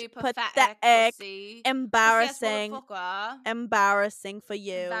bitch. Absolutely Pathetic. pussy. Embarrassing. Pussy-ass motherfucker. Embarrassing for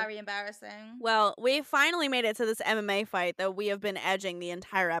you. Very embarrassing. Well, we finally made it to this MMA fight that we have been edging the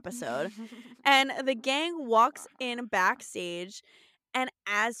entire episode. And the gang walks in backstage, and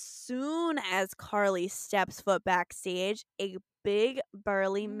as soon as Carly steps foot backstage, a big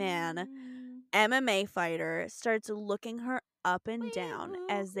burly man, MMA fighter, starts looking her up and down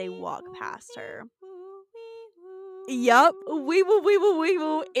as they walk past her. Yup, wee woo wee woo wee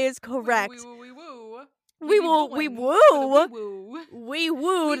woo is correct. We wooed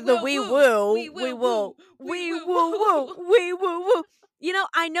the wee woo. You know,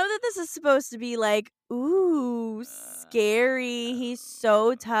 I know that this is supposed to be like, ooh, scary. He's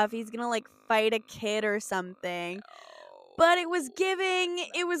so tough. He's gonna like fight a kid or something. But it was giving,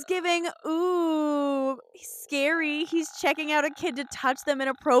 ooh, scary. He's checking out a kid to touch them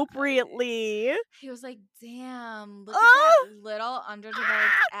inappropriately. He was like, damn, look at that little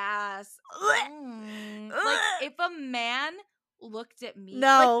underdeveloped ass. Like, if a man looked at me,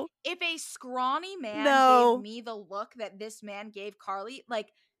 No. like, if a scrawny man gave me the look that this man gave Carly,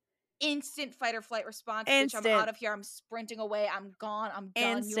 like, instant fight or flight response. Instant. Bitch, I'm out of here. I'm sprinting away. I'm gone. I'm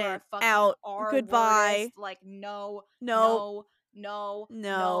done. Instant. You are a fucking Out. R-wordist. Goodbye. Like, no. No.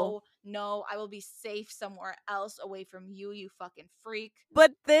 I will be safe somewhere else away from you, you fucking freak.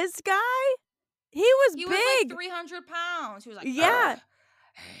 But this guy, he was big. Was like 300 pounds. He was like, yeah.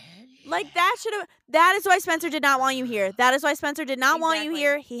 Like, that is why Spencer did not want you here. That is why Spencer did not want you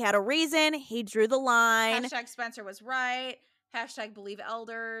here. He had a reason. He drew the line. Hashtag Spencer was right. Hashtag believe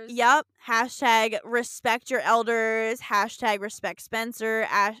elders. Yep. Hashtag respect your elders. Hashtag respect Spencer.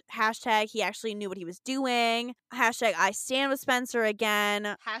 Hashtag he actually knew what he was doing. Hashtag I stand with Spencer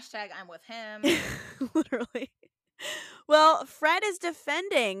again. Hashtag I'm with him. Literally. Well, Fred is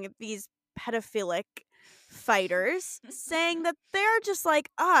defending these pedophilic fighters, saying that they're just like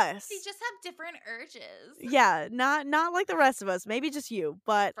us. They just have different urges. Yeah, not like the rest of us. Maybe just you.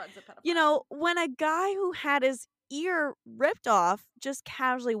 But, Fred's a pedophile. you know, when a guy who had his ear ripped off just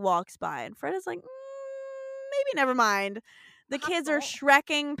casually walks by, and Fred is like, maybe never mind. The kids are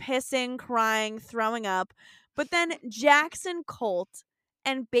shrekking, pissing, crying, throwing up. But then Jackson Colt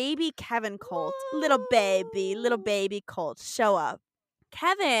and baby Kevin Colt, little baby Colt, show up.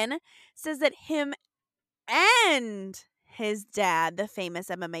 Kevin says that him and his dad, the famous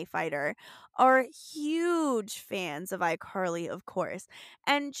MMA fighter, are huge fans of iCarly, of course.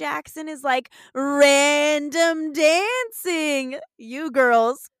 And Jackson is like, random dancing. You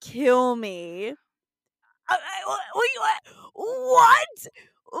girls kill me. What?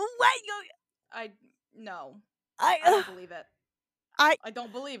 No. I don't believe it. I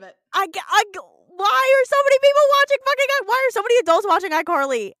don't believe it. Why are so many people watching why are so many adults watching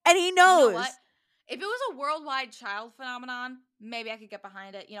iCarly? And he knows. You know what? If it was a worldwide child phenomenon, maybe I could get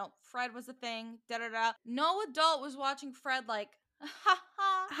behind it. You know, Fred was a thing. No adult was watching Fred like, ha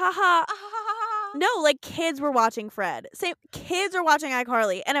ha. Ha ha. No, like kids were watching Fred. Kids are watching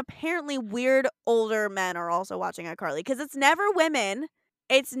iCarly. And apparently weird older men are also watching iCarly. Because it's never women.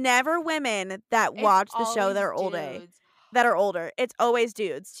 It's never women that watch the show that are older. It's always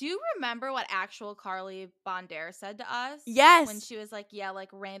dudes. Do you remember what actual Carly Bondare said to us? Yes. When she was like, yeah, like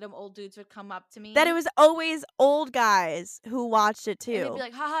random old dudes would come up to me. That it was always old guys who watched it too. And they'd be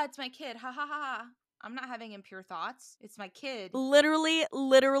like, haha, it's my kid. Ha ha ha. I'm not having impure thoughts. It's my kid. Literally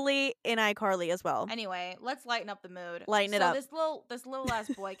in iCarly as well. Anyway, let's lighten up the mood. Lighten it up. This little ass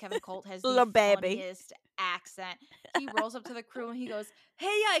boy, Kevin Colt, has little the baby. funniest accent. He rolls up to the crew and he goes,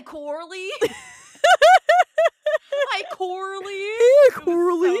 "Hey, iCarly." iCarly. Hey,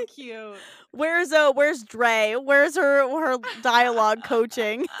 iCarly. So cute. Where's Dre? Where's her dialogue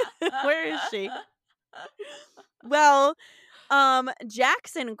coaching? Where is she? Well,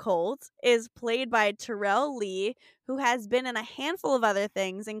 Jackson Colt is played by Terrell Lee, who has been in a handful of other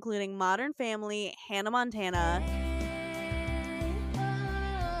things, including Modern Family, Hannah Montana.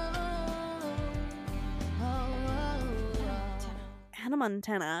 Hannah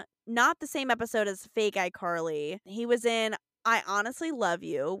Montana. Not the same episode as fake iCarly. He was in I Honestly Love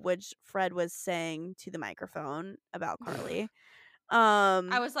You, which Fred was saying to the microphone about Carly.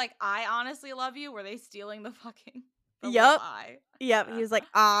 I was like, I honestly love you. Were they stealing the fucking Yep. I? Yep. He was like,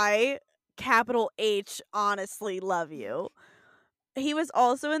 I, capital H, honestly love you. He was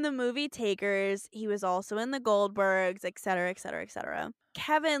also in the movie Takers. He was also in the Goldbergs, etc., etc., etc.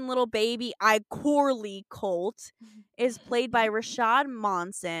 Kevin, little baby iCorley Colt, is played by Rashad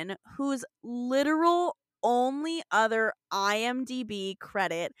Monson, whose literal only other IMDb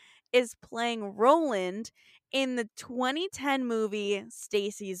credit is playing Roland in the 2010 movie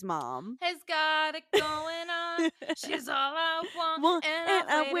Stacy's Mom. Has got it going on. She's all I want, Well, and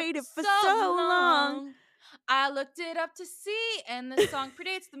I waited for so long. I looked it up to see, and the song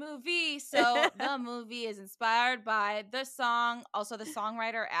predates the movie, so the movie is inspired by the song. Also, the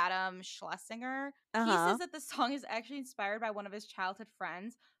songwriter Adam Schlesinger, he says that the song is actually inspired by one of his childhood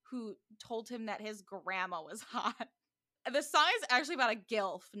friends who told him that his grandma was hot. The song is actually about a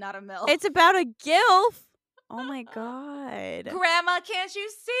gilf, not a milf. It's about a gilf. Oh my god. Grandma, can't you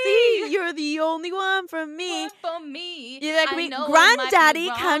see? See, you're the only one for me. One for me. You're like I me, know it Granddaddy,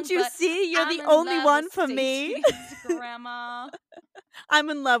 might be can't wrong, you but see? You're I'm the in only love one with for me. Stacey's grandma. I'm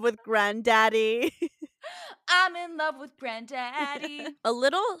in love with Granddaddy. I'm in love with Granddaddy. A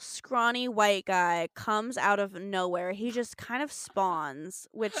little scrawny white guy comes out of nowhere. He just kind of spawns,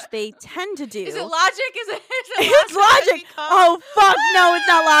 which they tend to do. Is it Logic? Is it It's Logic. Oh, fuck. No, it's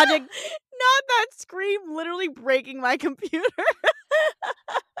not Logic. Not that scream literally breaking my computer.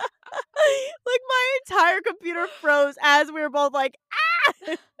 Like, my entire computer froze as we were both like,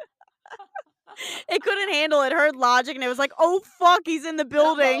 ah! It couldn't handle it. Heard Logic and it was like, oh, fuck, he's in the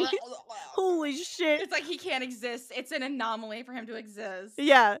building. Holy shit. It's like he can't exist. It's an anomaly for him to exist.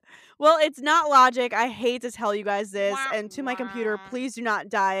 Yeah. Well, it's not Logic. I hate to tell you guys this. And to my computer, please do not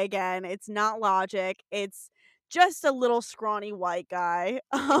die again. It's not Logic. It's just a little scrawny white guy.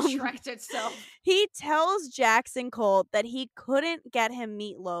 Shrek itself. He tells Jackson Colt that he couldn't get him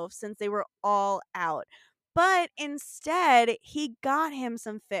meatloaf since they were all out. But instead, he got him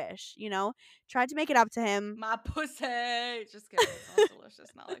some fish, tried to make it up to him. My pussy. Just kidding. It sounds delicious,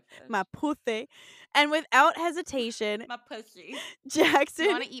 not like fish. My pussy. And without hesitation, my pussy. Jackson.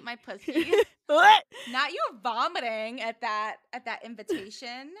 You want to eat my pussy? What? Not you vomiting at that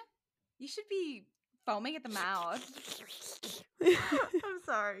invitation. You should be foaming at the mouth. I'm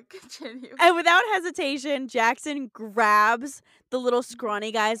sorry. Continue. And without hesitation, Jackson grabs the little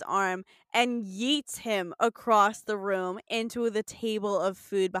scrawny guy's arm and yeets him across the room into the table of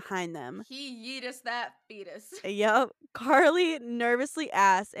food behind them. He yeetus that fetus. Yup. Carly nervously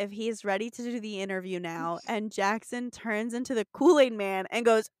asks if he's ready to do the interview now, and Jackson turns into the Kool-Aid Man and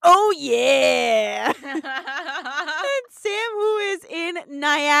goes, oh yeah! And Sam, who is in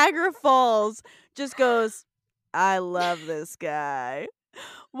Niagara Falls, just goes, I love this guy.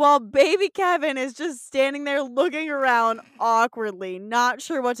 While baby Kevin is just standing there looking around awkwardly, not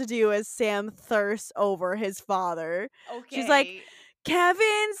sure what to do as Sam thirsts over his father. Okay. She's like,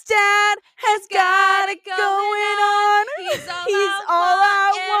 Kevin's dad has got it going on. He's all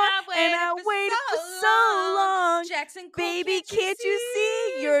I want, and I waited for so long. Jackson Colt, baby, can't you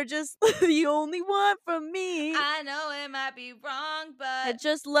see? You're just the only one for me. I know it might be wrong, but I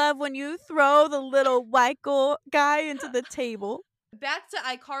just love when you throw the little white guy into the table. Back to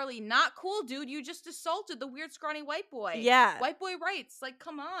iCarly. Not cool, dude. You just assaulted the weird scrawny white boy. Yeah. White boy rights. Like,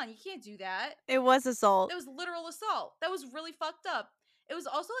 come on. You can't do that. It was assault. It was literal assault. That was really fucked up. It was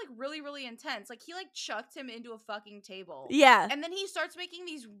also, like, really, really intense. Like, he, like, chucked him into a fucking table. Yeah. And then he starts making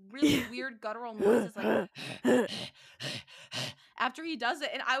these really weird guttural noises, like, after he does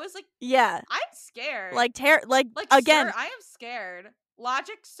it. And I was like, yeah. I'm scared. Like again. Sir, I am scared.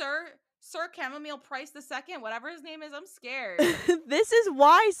 Logic, Sir Chamomile Price II, whatever his name is, I'm scared. This is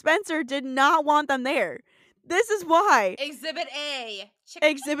why Spencer did not want them there. This is why. Exhibit A.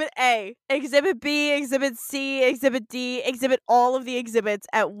 Exhibit A. Exhibit B. Exhibit C. Exhibit D. Exhibit all of the exhibits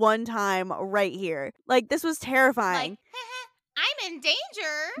at one time right here. Like, this was terrifying. Like, I'm in danger.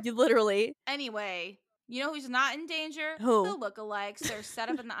 You literally. Anyway, you know who's not in danger? Who? The lookalikes. They're set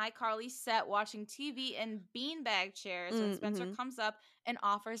up in the iCarly set watching TV in beanbag chairs when Spencer comes up and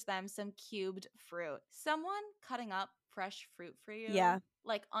offers them some cubed fruit. Someone cutting up fresh fruit for you. Yeah.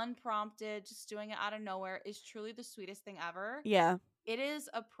 Like, unprompted, just doing it out of nowhere is truly the sweetest thing ever. Yeah. It is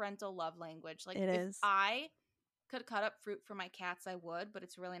a parental love language. Like, it if is. I could cut up fruit for my cats, I would, but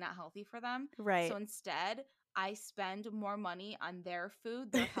it's really not healthy for them. Right. So instead, I spend more money on their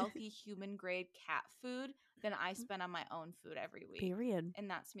food, their healthy human grade cat food, than I spend on my own food every week. Period. And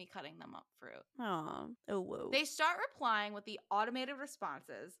that's me cutting them up fruit. Aw. Oh, whoa. They start replying with the automated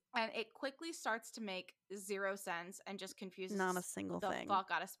responses, and it quickly starts to make 0 sense and just confuses not a single the thing. fuck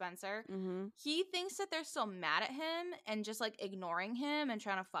out of Spencer. Mm-hmm. He thinks that they're still mad at him and just like ignoring him and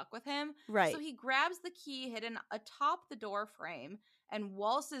trying to fuck with him. Right. So he grabs the key hidden atop the door frame and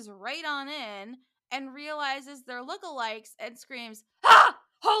waltzes right on in and realizes they're lookalikes and screams, "Ha!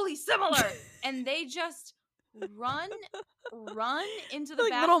 Holy similar!" And they just run into the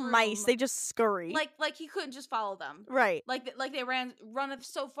like bathroom. little mice, they just scurry. Like he couldn't just follow them. Right. Like they run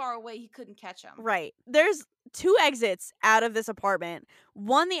so far away he couldn't catch them. Right. There's 2 exits out of this apartment.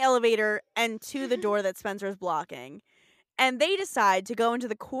 1 the elevator and 2 the door that Spencer's blocking. And they decide to go into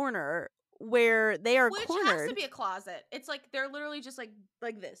the corner where they are Which cornered. has to be a closet. It's like they're literally just like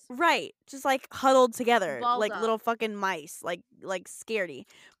this. Right. Just like huddled together Balled like up. little fucking mice, like scaredy.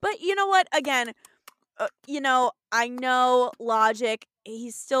 But you know what? Again, I know logic.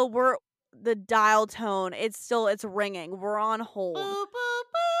 We're the dial tone. It's ringing. We're on hold. Boop,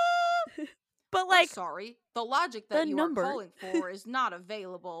 boop, boop. But We're like, sorry. The logic that the you number. are calling for is not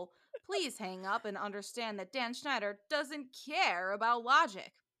available. Please hang up and understand that Dan Schneider doesn't care about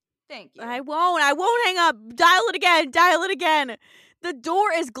logic. Thank you. I won't hang up. Dial it again. The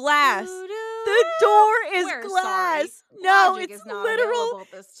door is glass. The door is We're glass. sorry. No, Logic it's is not literal. available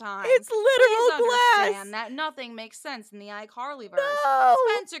at this time. It's literal Please glass. understand that nothing makes sense in the iCarlyverse. No.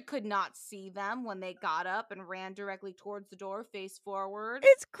 Spencer could not see them when they got up and ran directly towards the door, face forward.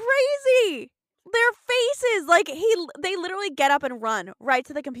 It's crazy. Their faces, like they literally get up and run right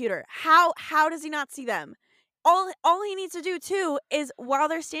to the computer. How does he not see them? All he needs to do too is while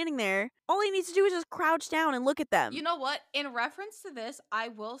they're standing there, all he needs to do is just crouch down and look at them. You know what? In reference to this, I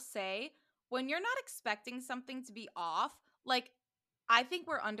will say when you're not expecting something to be off, like I think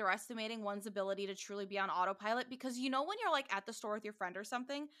we're underestimating one's ability to truly be on autopilot because when you're like at the store with your friend or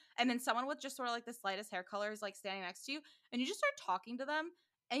something and then someone with just sort of like the slightest hair color is like standing next to you and you just start talking to them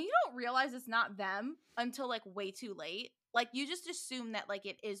and you don't realize it's not them until like way too late. Like you just assume that like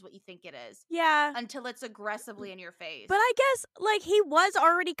it is what you think it is. Yeah. Until it's aggressively in your face. But I guess like he was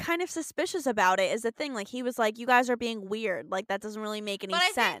already kind of suspicious about it is the thing. Like he was like, you guys are being weird. Like that doesn't really make any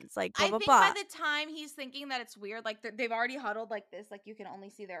sense. Like blah, I blah, think blah. by the time he's thinking that it's weird, like they've already huddled like this, like you can only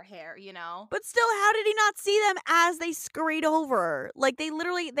see their hair, But still, how did he not see them as they scurried over? Like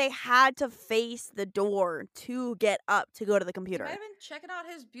they had to face the door to get up to go to the He computer. might have been checking out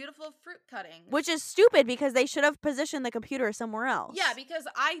his beautiful fruit cuttings. Which is stupid because they should have positioned the computer somewhere else. Yeah, because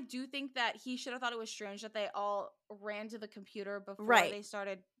I do think that he should have thought it was strange that they all ran to the computer before Right. they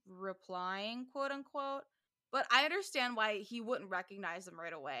started replying, quote unquote. But I understand why he wouldn't recognize them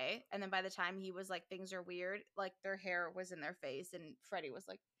right away. And then by the time he was like, things are weird, like their hair was in their face. And Freddie was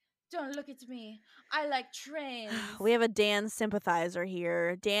like, don't look at me. I like trains. We have a Dan sympathizer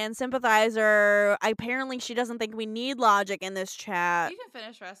here. Dan sympathizer. Apparently, she doesn't think we need logic in this chat. You can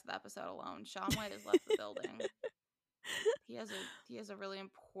finish the rest of the episode alone. Shaun White has left the building. He has a really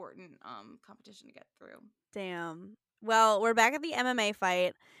important competition to get through. Damn. Well, we're back at the MMA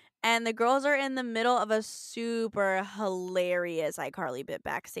fight, and the girls are in the middle of a super hilarious iCarly bit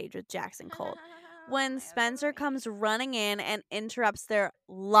backstage with Jackson Colt. When Spencer comes running in and interrupts their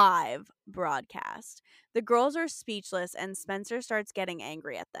live broadcast, the girls are speechless, and Spencer starts getting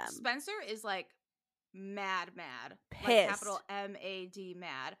angry at them. Spencer is like mad. Pissed. Like capital M-A-D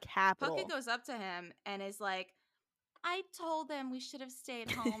mad. Capital. Puckett goes up to him and is like, I told them we should have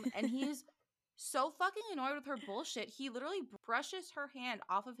stayed home. And he's so fucking annoyed with her bullshit. He literally brushes her hand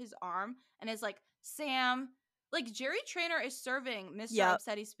off of his arm and is like, Sam, like Jerry Traynor is serving Mr.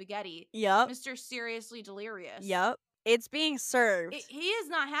 Upsetty Spaghetti. Yep. Mr. Seriously Delirious. Yep. It's being served. He is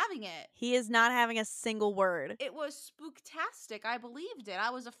not having it. He is not having a single word. It was spooktastic. I believed it.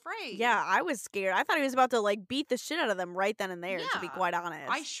 I was afraid. Yeah, I was scared. I thought he was about to like beat the shit out of them right then and there, to be quite honest.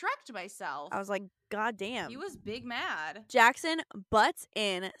 I Shrek'd myself. I was like, God damn. He was big mad. Jackson butts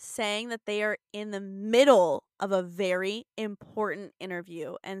in, saying that they are in the middle of a very important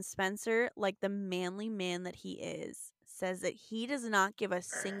interview. And Spencer, like the manly man that he is, says that he does not give a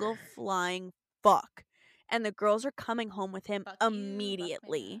single flying fuck. And the girls are coming home with him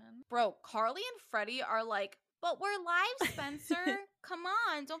immediately. Bro, Carly and Freddie are like, but we're live, Spencer. Come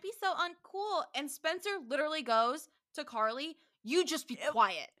on, don't be so uncool. And Spencer literally goes to Carly, you just be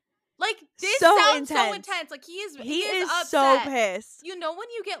quiet. Like, this sounds so intense. Like, he is upset. So pissed. You know when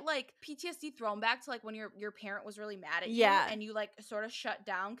you get, like, PTSD thrown back to, like, when your parent was really mad at you and you, like, sort of shut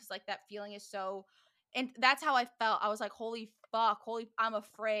down because, like, that feeling is so... And that's how I felt. I was like, holy fuck, I'm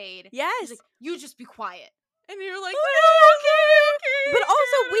afraid. Yes. He's like, you just be quiet. And you're like, okay. But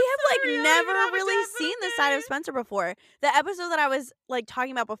also, we have, like, never really seen this side of Spencer before. The episode that I was, like,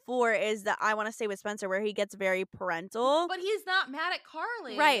 talking about before is that I Want to Stay with Spencer, where he gets very parental. But he's not mad at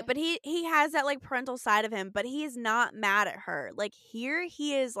Carly. Right, but he has that, like, parental side of him, but he is not mad at her. Like, here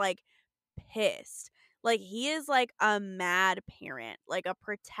he is, like, pissed. Like, he is like a mad parent, like a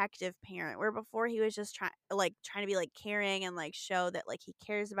protective parent, where before he was just trying to be like caring and like show that like he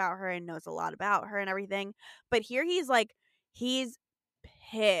cares about her and knows a lot about her and everything. But here he's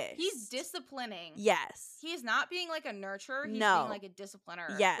pissed. He's disciplining. Yes. He's not being like a nurturer. He's No. being like a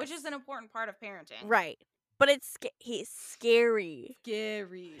discipliner. Yes. Which is an important part of parenting. Right. But he's scary.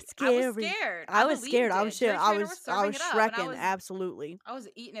 Scary. Scary. I was scared. I was scared. I was Jerry sure. I Trainer was serving it up, and Shrekin. Absolutely. I was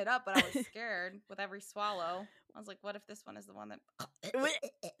eating it up, but I was scared with every swallow. I was like, what if this one is the one that...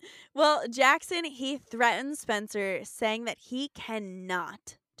 Well, Jackson, he threatens Spencer, saying that he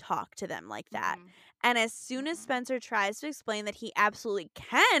cannot talk to them like that. And as soon as Spencer tries to explain that he absolutely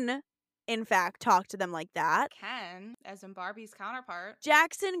can, in fact, talk to them like that, Ken, as in Barbie's counterpart,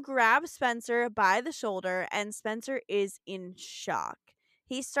 Jackson grabs Spencer by the shoulder, and Spencer is in shock.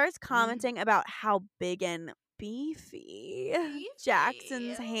 He starts commenting about how big and beefy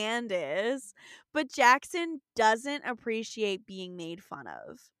Jackson's hand is, but Jackson doesn't appreciate being made fun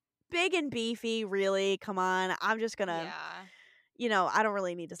of. Big and beefy, really? Come on. I'm just gonna, I don't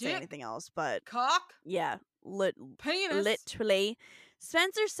really need to say anything else, but cock, yeah, penis, literally.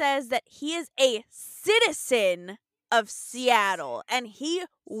 Spencer says that he is a citizen of Seattle, and he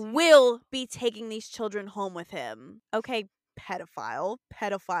will be taking these children home with him. Okay, pedophile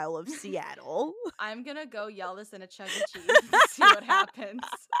of Seattle. I'm gonna go yell this in a Chuck E. Cheese and see what happens.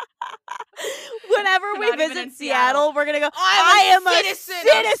 Whenever we visit Seattle, we're gonna go, I am a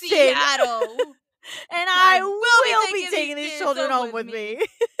citizen of Seattle. And I will be taking these children home with me.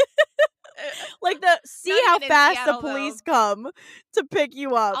 Like see how fast Seattle, the police come to pick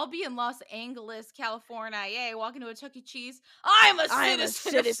you up. I'll be in Los Angeles, California, walk into a Chuck E. Cheese. I'm a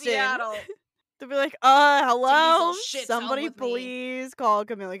citizen of Seattle. They'll be like, hello? Somebody please call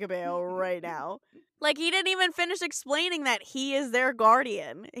Camila Cabello right now. Like, he didn't even finish explaining that he is their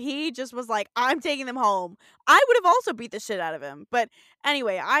guardian. He just was like, I'm taking them home. I would have also beat the shit out of him. But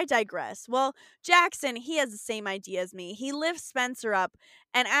anyway, I digress. Well, Jackson, he has the same idea as me. He lifts Spencer up,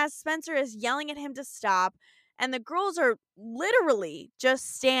 and as Spencer is yelling at him to stop, and the girls are literally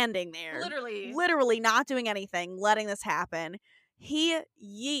just standing there. Literally not doing anything, letting this happen. He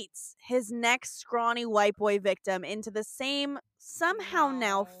yeets his next scrawny white boy victim into the same, somehow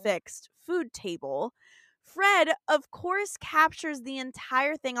now fixed, food table. Fred, of course, captures the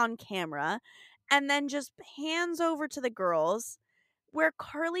entire thing on camera and then just hands over to the girls, where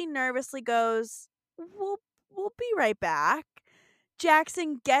Carly nervously goes, We'll be right back.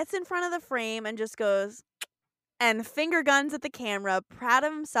 Jackson gets in front of the frame and just goes, and finger guns at the camera, proud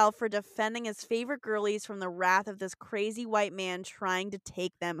of himself for defending his favorite girlies from the wrath of this crazy white man trying to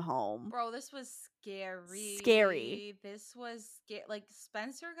take them home. Bro, this was scary. This was like,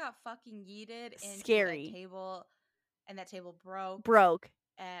 Spencer got fucking yeeted into that table, and that table broke.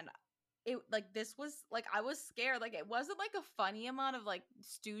 And it, like, this was, like, I was scared. Like, it wasn't, like, a funny amount of, like,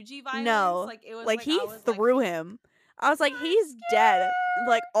 stoogey violence. No. Like, it was, like he threw him. I was like, he's dead.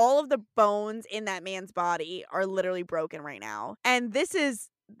 Like, all of the bones in that man's body are literally broken right now. And this is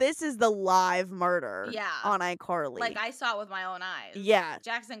the live murder on iCarly. Like, I saw it with my own eyes. Yeah.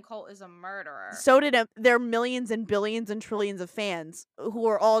 Jackson Colt is a murderer. So did their millions and billions and trillions of fans who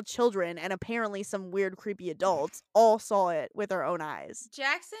are all children and apparently some weird, creepy adults all saw it with their own eyes.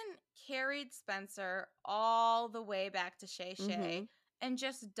 Jackson carried Spencer all the way back to Shay Shay and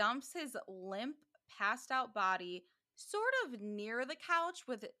just dumps his limp, passed out body sort of near the couch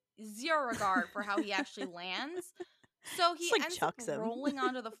with zero regard for how he actually lands. So he ends up rolling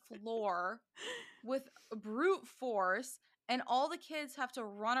onto the floor with brute force, and all the kids have to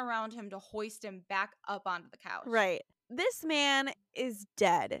run around him to hoist him back up onto the couch. Right. This man is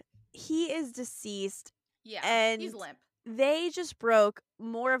dead. He is deceased. Yeah, and he's limp. They just broke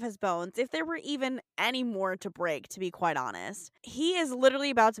more of his bones, if there were even any more to break, to be quite honest. He is literally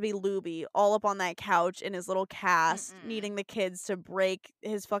about to be Luby, all up on that couch in his little cast, needing the kids to break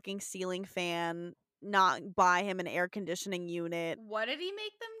his fucking ceiling fan, not buy him an air conditioning unit. What did he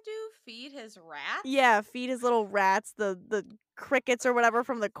make them do? Feed his rats? Yeah, feed his little rats the crickets or whatever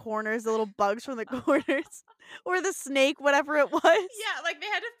from the corners, the little bugs from the corners. Or the snake, whatever it was. Yeah, like they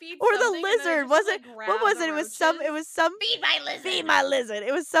had to feed or the lizard. Was it? What was it? It was some Feed my lizard. Feed my lizard.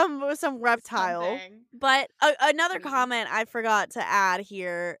 It was some reptile. Something. But another comment I forgot to add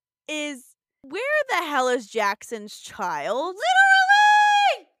here is, where the hell is Jackson's child?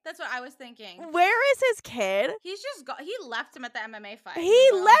 Literally! That's what I was thinking. Where is his kid? He's just he left him at the MMA fight. He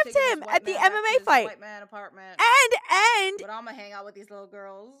left him at the MMA fight. White man apartment. And but I'm gonna hang out with these little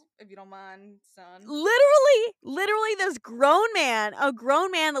girls if you don't mind, son. Literally, this a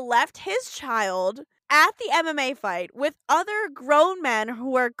grown man left his child at the MMA fight with other grown men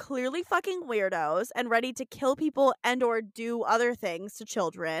who are clearly fucking weirdos and ready to kill people and or do other things to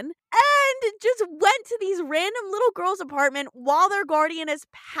children, and just went to these random little girls' apartment while their guardian is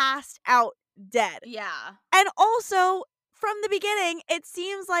passed out dead. Yeah. And also, from the beginning, it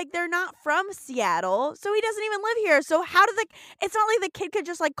seems like they're not from Seattle, so he doesn't even live here. So how did it's not like the kid could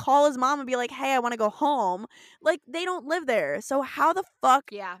just like call his mom and be like, hey, I want to go home. Like, they don't live there. So how the fuck?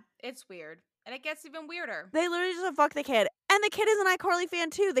 Yeah, it's weird. And it gets even weirder. They literally just fuck the kid. And the kid is an iCarly fan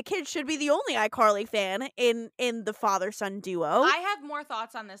too. The kid should be the only iCarly fan in the father-son duo. I have more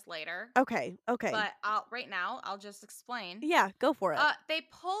thoughts on this later. Okay. But right now, I'll just explain. Yeah, go for it. They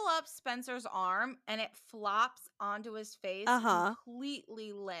pull up Spencer's arm and it flops onto his face,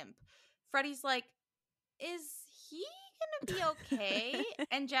 completely limp. Freddie's like, is he gonna be okay?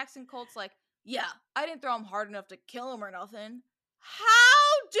 And Jackson Colt's like, yeah, I didn't throw him hard enough to kill him or nothing.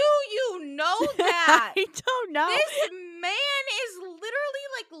 How do you know that? I don't know. This man is literally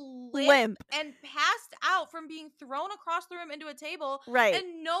like limp and passed out from being thrown across the room into a table. Right.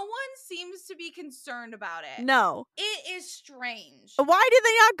 And no one seems to be concerned about it. No. It is strange. Why did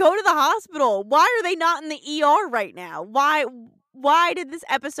they not go to the hospital? Why are they not in the ER right now? Why did this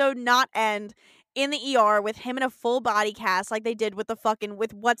episode not end in the ER with him in a full body cast like they did with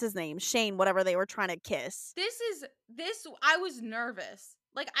with what's his name? Shane, whatever they were trying to kiss. I was nervous.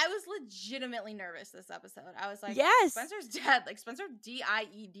 Like, I was legitimately nervous this episode. I was like, yes. Spencer's dead. Like, Spencer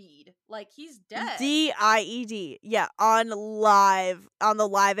DIED'd. Like, he's dead. DIED. Yeah, on the live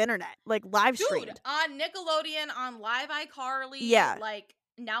internet. Like, live streamed. Dude, on Nickelodeon, on Live iCarly. Yeah. Like,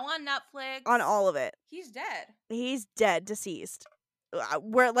 now on Netflix. On all of it. He's dead. He's dead, deceased.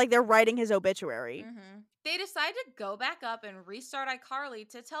 Where, like, they're writing his obituary. Mm-hmm. They decide to go back up and restart iCarly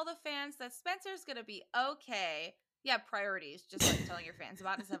to tell the fans that Spencer's gonna be okay. Yeah, priorities, just like telling your fans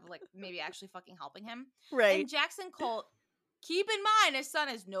about instead of like maybe actually fucking helping him. Right. And Jackson Colt, keep in mind his son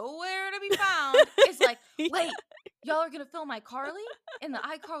is nowhere to be found, is like, wait, y'all are gonna film iCarly in the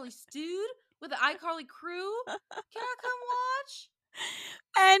iCarly stewed with the iCarly crew? Can I come watch?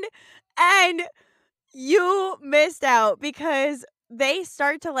 And you missed out because they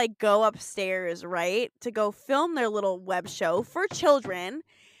start to like go upstairs, right? To go film their little web show for children.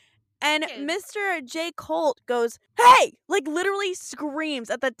 And Mr. J. Colt goes, hey! Like, literally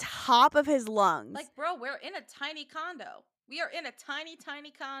screams at the top of his lungs. Like, bro, we're in a tiny condo. We are in a tiny, tiny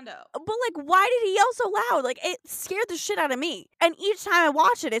condo. But, like, why did he yell so loud? Like, it scared the shit out of me. And each time I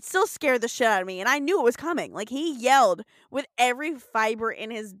watched it, it still scared the shit out of me. And I knew it was coming. Like, he yelled with every fiber in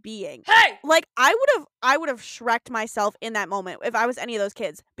his being. Hey! Like, I would have Shrek'd myself in that moment if I was any of those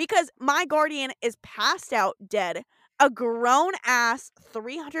kids. Because my guardian is passed out, dead. A grown-ass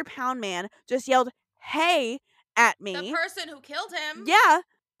 300-pound man just yelled, hey, at me. The person who killed him. Yeah.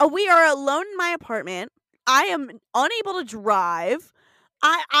 We are alone in my apartment. I am unable to drive.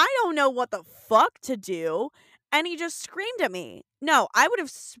 I don't know what the fuck to do. And he just screamed at me. No, I would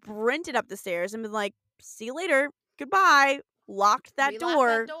have sprinted up the stairs and been like, see you later. Goodbye. Locked that door.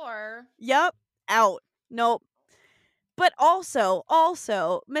 That door. Yep. Out. Nope. But also,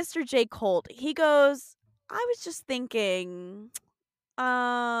 Mr. J. Colt, he goes, I was just thinking,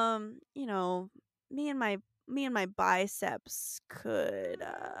 you know, me and my biceps could,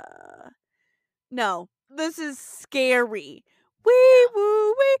 no, this is scary. Wee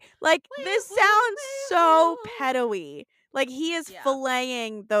woo wee. Like, this sounds so pedo-y. Like, he is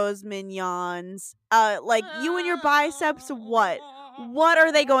filleting those mignons. Like, you and your biceps, what? What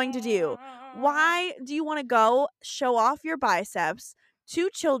are they going to do? Why do you want to go show off your biceps to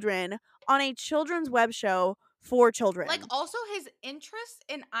children on a children's web show for children? Like, also his interest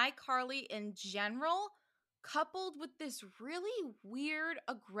in iCarly in general, coupled with this really weird,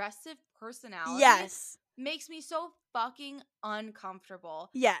 aggressive personality. Yes. Makes me so fucking uncomfortable.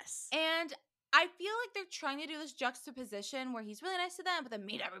 Yes. And I feel like they're trying to do this juxtaposition where he's really nice to them, but then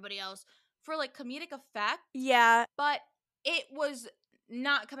mean to everybody else for, like, comedic effect. Yeah. But it was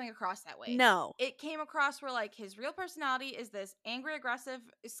not coming across that way. No. It came across where, like, his real personality is this angry, aggressive,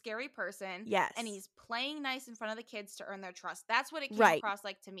 scary person. Yes. And he's playing nice in front of the kids to earn their trust. That's what it came across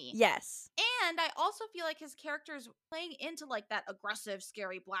like to me. Yes. And I also feel like his character is playing into, like, that aggressive,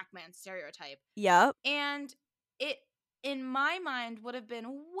 scary black man stereotype. Yep. And it, in my mind, would have been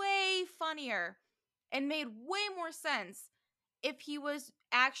way funnier and made way more sense if he was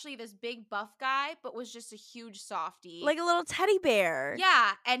actually this big buff guy, but was just a huge softie. Like a little teddy bear.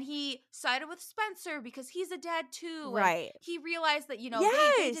 Yeah, and he sided with Spencer because he's a dad too. Right. And he realized that, you know,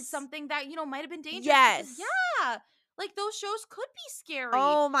 Yes. they did something that, you know, might have been dangerous. Yes. Yeah. Like, those shows could be scary.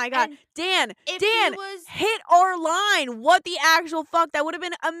 Oh my God. And Dan, if Dan, he was hit our line. What the actual fuck? That would have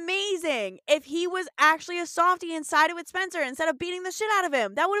been amazing if he was actually a softie and sided with Spencer instead of beating the shit out of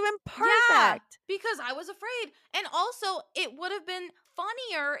him. That would have been perfect. Yeah, because I was afraid. And also, it would have been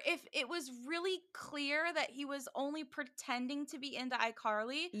funnier if it was really clear that he was only pretending to be into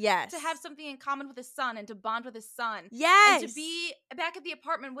iCarly. Yes. To have something in common with his son and to bond with his son. Yes. And to be back at the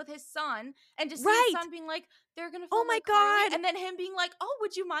apartment with his son and to see Right. his son being like, they're going to Oh film my iCarly. God. And then him being like, oh,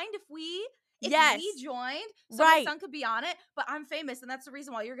 would you mind if we Yes. joined so Right. my son could be on it, but I'm famous and that's the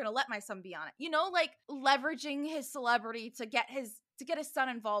reason why you're going to let my son be on it. You know, like leveraging his celebrity to get his son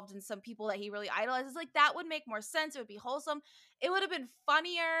involved in some people that he really idolizes. Like, that would make more sense. It would be wholesome. It would have been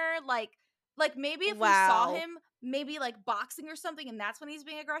funnier. Like maybe if we saw Wow. him maybe like boxing or something and that's when he's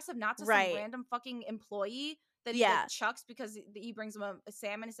being aggressive, not to Right. some random fucking employee that he Yeah. like chucks because he brings him a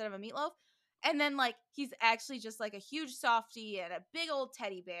salmon instead of a meatloaf. And then like he's actually just like a huge softie and a big old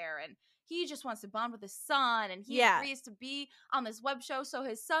teddy bear and he just wants to bond with his son and he Yeah. agrees to be on this web show so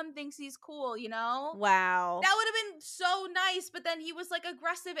his son thinks he's cool, you know? Wow. That would have been so nice, but then he was like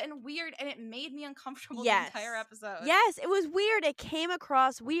aggressive and weird and it made me uncomfortable Yes. the entire episode. Yes, it was weird. It came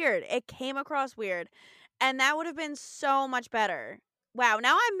across weird. And that would have been so much better. Wow,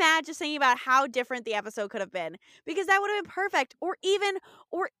 now I'm mad just thinking about how different the episode could have been because that would have been perfect. Or even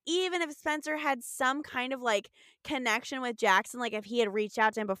if Spencer had some kind of like connection with Jackson, like if he had reached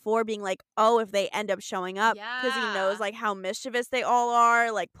out to him before being like, oh, if they end up showing up because he knows Yeah. like how mischievous they all are,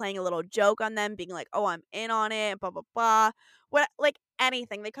 like playing a little joke on them, being like, oh, I'm in on it, blah, blah, blah. What, like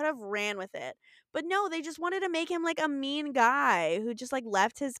anything. They could have ran with it. But no, they just wanted to make him like a mean guy who just like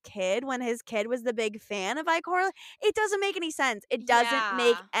left his kid when his kid was the big fan of iCarly. It doesn't make any sense. It doesn't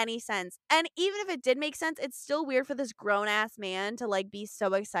make Yeah. any sense. And even if it did make sense, it's still weird for this grown ass man to like be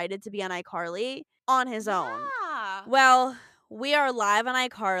so excited to be on iCarly on his own. Yeah. Well, we are live on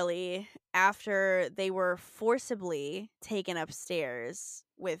iCarly after they were forcibly taken upstairs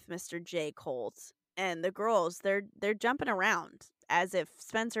with Mr. J. Colt. And the girls, they're jumping around as if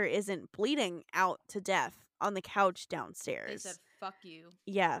Spencer isn't bleeding out to death on the couch downstairs. They said, fuck you.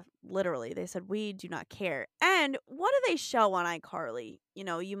 Yeah, literally. They said, we do not care. And what do they show on iCarly? You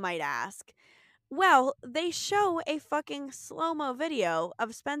know, you might ask. Well, they show a fucking slow-mo video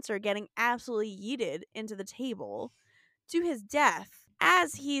of Spencer getting absolutely yeeted into the table to his death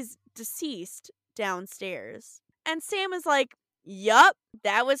as he's deceased downstairs. And Sam is like, yup,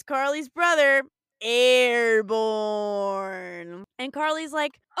 that was Carly's brother. Airborne. And Carly's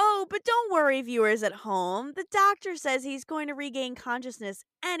like, oh, but don't worry, viewers at home. The doctor says he's going to regain consciousness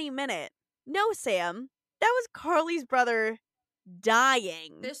any minute. No, Sam. That was Carly's brother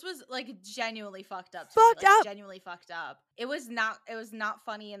dying. This was like genuinely fucked up. Fucked up. Genuinely fucked up. It was not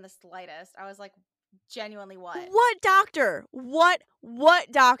funny in the slightest. I was like, genuinely what? What doctor? What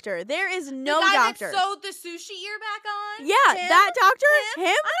doctor? There is no the guy doctor. that sewed the sushi ear back on? Yeah, Him? that doctor? Him?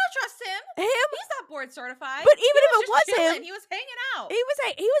 Him? I don't trust him. Him? He's not board certified. But even He if it just was chilling. him, He was hanging out. he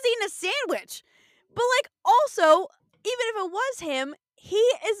was eating a sandwich. But like also, even if it was him, he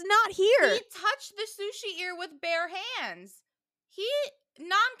is not here. He touched the sushi ear with bare hands. He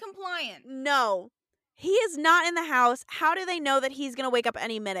non-compliant. No. He is not in the house. How do they know that he's going to wake up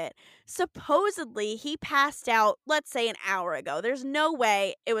any minute? Supposedly, he passed out, let's say, an hour ago. There's no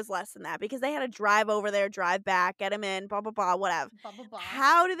way it was less than that because they had to drive over there, drive back, get him in, blah, blah, blah, whatever. Blah, blah, blah.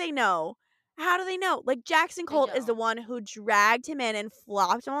 How do they know? How do they know? Like, Jackson Colt is the don't. one who dragged him in and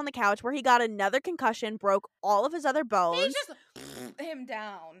flopped him on the couch where he got another concussion, broke all of his other bones. He just him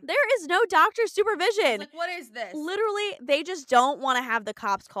down. There is no doctor's supervision. Like, what is this? Literally, they just don't want to have the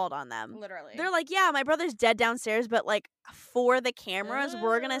cops called on them. Literally. They're like, yeah, my brother's dead downstairs, but like for the cameras,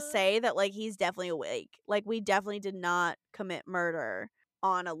 we're going to say that like he's definitely awake. Like we definitely did not commit murder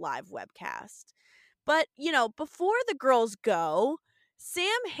on a live webcast. But, you know, before the girls go, Sam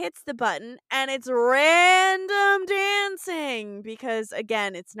hits the button and it's random dancing because,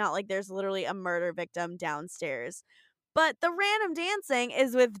 again, it's not like there's literally a murder victim downstairs. But the random dancing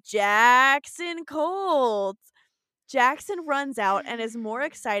is with Jackson Colt. Jackson runs out and is more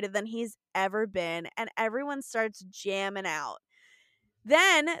excited than he's ever been, and everyone starts jamming out.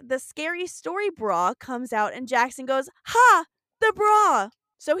 Then the scary story bra comes out and Jackson goes, ha, the bra.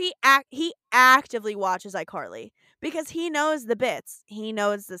 So he actively watches iCarly because he knows the bits. He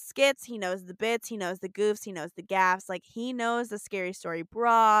knows the skits, he knows the bits, he knows the goofs, he knows the gaffes. Like he knows the scary story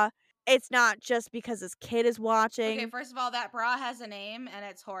bra. It's not just because his kid is watching. Okay, first of all, that bra has a name and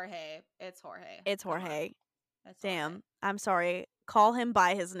it's Jorge. It's Jorge. It's Come on. Jorge. It's Damn. Jorge. I'm sorry. Call him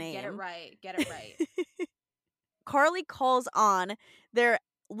by his name. Get it right. Get it right. Carly calls on their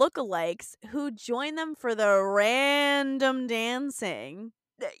lookalikes who join them for the random dancing.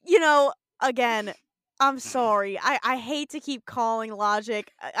 Again, I'm sorry. I hate to keep calling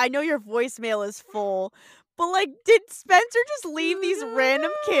Logic. I know your voicemail is full, but like, did Spencer just leave these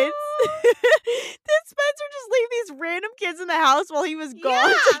random kids? Did Spencer just leave these random kids in the house while he was gone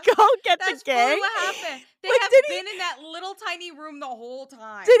to go get That's the gang? fully what happened. They Like, have did been in that little tiny room the whole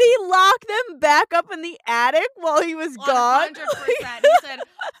time. Did he lock them back up in the attic while he was gone? 100%. He said,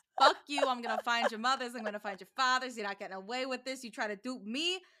 fuck you, I'm going to find your mothers, I'm going to find your fathers, you're not getting away with this, you try to dupe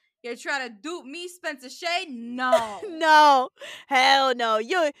me, Spencer Shay? No. No. Hell no.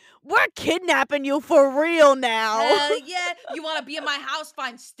 We're kidnapping you for real now. Hell yeah. You want to be in my house?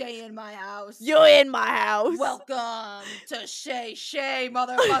 Fine, stay in my house. You're in my house. Welcome to Shay,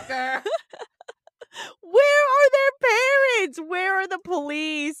 motherfucker. Where are their parents? Where are the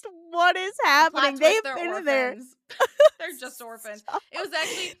police? What is happening? They've been orphans. in there. They're just orphans. It was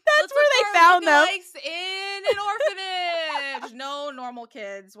actually that's where they found them. In an orphanage. No normal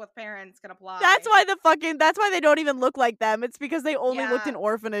kids with parents can apply. That's why they don't even look like them. It's because they only looked in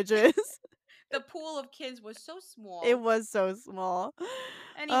orphanages. The pool of kids was so small. It was so small.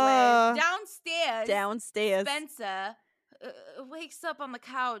 Anyway, downstairs, Spencer wakes up on the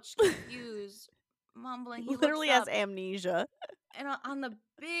couch, confused, mumbling. He literally looks has up, amnesia. and on the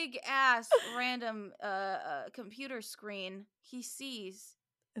big ass random computer screen, he sees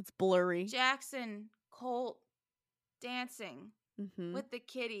it's blurry. Jackson Colt dancing with the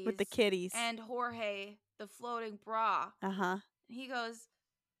kitties. And Jorge, the floating bra. Uh-huh. He goes,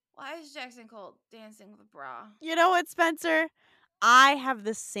 why is Jackson Colt dancing with a bra? You know what, Spencer? I have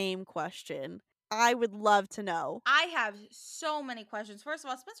the same question. I would love to know. I have so many questions. First of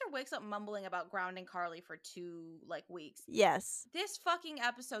all, Spencer wakes up mumbling about grounding Carly for 2 weeks. Yes. This fucking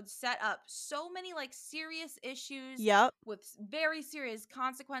episode set up so many serious issues. Yep. With very serious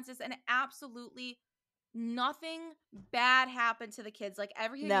consequences, and absolutely nothing bad happened to the kids.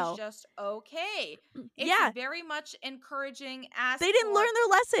 Everything is just okay. It's very much encouraging. They didn't learn their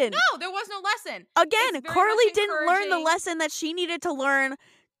lesson. No, there was no lesson. Again, Carly didn't learn the lesson that she needed to learn.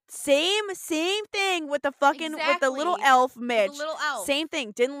 Same thing with the fucking with the little elf Mitch. The little elf. Same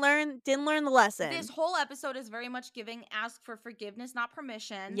thing. Didn't learn the lesson. This whole episode is very much giving ask for forgiveness, not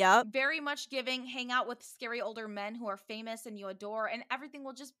permission. Yep. Very much giving hang out with scary older men who are famous and you adore, and everything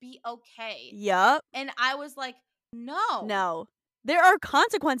will just be okay. Yep. And I was like, no. No. There are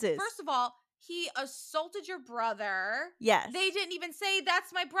consequences. First of all, he assaulted your brother. Yes. They didn't even say,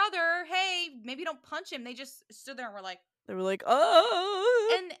 that's my brother. Hey, maybe don't punch him. They just stood there and were like, they were like,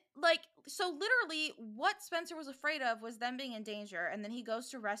 oh. And so literally what Spencer was afraid of was them being in danger. And then he goes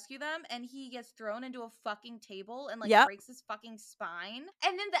to rescue them and he gets thrown into a fucking table and breaks his fucking spine.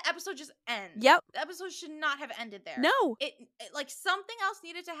 And then the episode just ends. Yep. The episode should not have ended there. No. It something else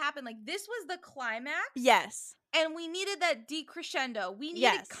needed to happen. This was the climax. Yes. And we needed that decrescendo. We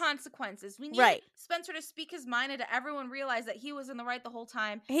needed consequences. We needed Spencer to speak his mind and to everyone realize that he was in the right the whole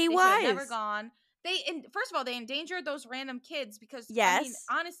time. He was. They never gone. First of all, they endangered those random kids because,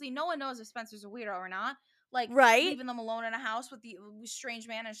 honestly, no one knows if Spencer's a weirdo or not. Leaving them alone in a house with the strange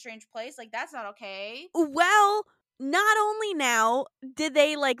man in a strange place, that's not okay. Well, not only now did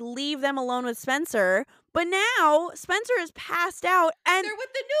they, leave them alone with Spencer, but now Spencer is passed out and they're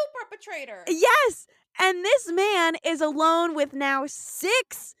with the new perpetrator. Yes! And this man is alone with now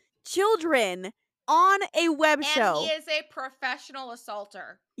 6 children on a web show. And he is a professional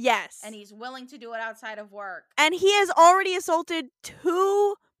assaulter. Yes. And he's willing to do it outside of work. And he has already assaulted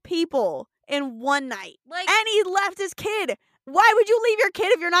 2 people in one night. And he left his kid. Why would you leave your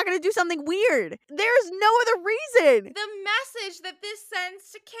kid if you're not going to do something weird? There's no other reason. The message that this sends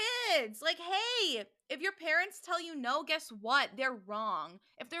to kids. Hey, if your parents tell you no, guess what? They're wrong.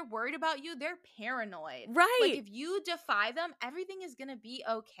 If they're worried about you, they're paranoid. Right. If you defy them, everything is going to be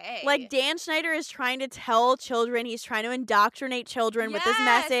okay. Dan Schneider is trying to tell children, he's trying to indoctrinate children with this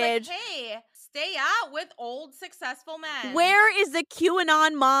message. Hey, stay out with old, successful men. Where is the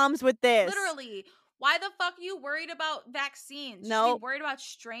QAnon moms with this? Literally. Why the fuck are you worried about vaccines? No. You should be worried about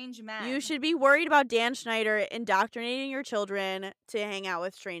strange men. You should be worried about Dan Schneider indoctrinating your children to hang out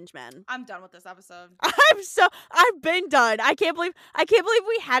with strange men. I'm done with this episode. I've been done. I can't believe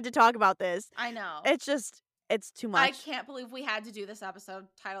we had to talk about this. I know. It's too much. I can't believe we had to do this episode,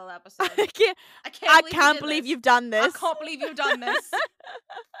 title episode. I can't believe you've done this. I can't believe you've done this.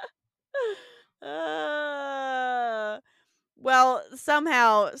 Well,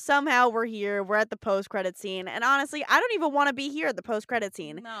 somehow we're here. We're at the post-credit scene. And honestly, I don't even want to be here at the post-credit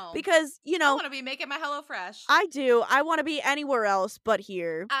scene. No. Because, I want to be making my HelloFresh. I do. I want to be anywhere else but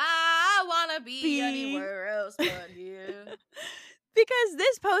here. I want to be anywhere else but here. Because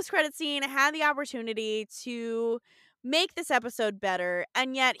this post-credit scene had the opportunity to make this episode better,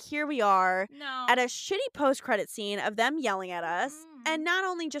 and yet here we are No. at a shitty post-credit scene of them yelling at us, and not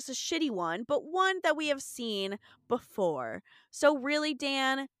only just a shitty one, but one that we have seen before. So really,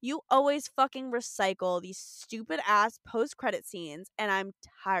 Dan, you always fucking recycle these stupid-ass post-credit scenes, and I'm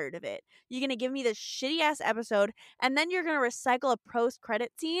tired of it. You're gonna give me this shitty-ass episode, and then you're gonna recycle a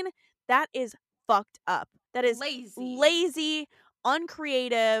post-credit scene? That is fucked up. That is lazy,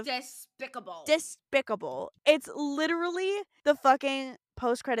 uncreative, despicable. It's literally the fucking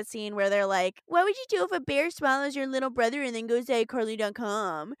post-credit scene where they're like, what would you do if a bear swallows your little brother and then goes to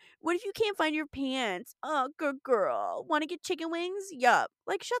iCarly.com? What if you can't find your pants? Oh, good girl. Want to get chicken wings? Yup.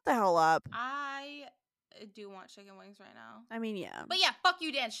 Like, shut the hell up. I do want chicken wings right now. I mean, yeah. But yeah, fuck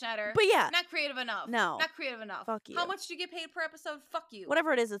you, Dan Schneider. But yeah. Not creative enough. No. Not creative enough. Fuck you. How much do you get paid per episode? Fuck you.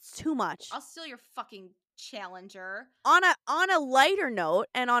 Whatever it is, it's too much. I'll steal your fucking challenger. On a lighter note,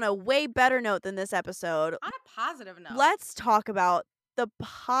 and on a way better note than this episode, on a positive note, let's talk about the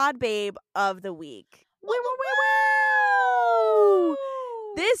pod babe of the week. Woo!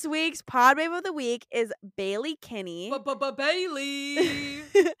 This week's pod babe of the week is Bailey Kinney. Bailey.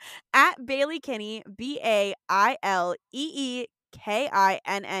 At Bailey Kinney, BAILEEKINNEY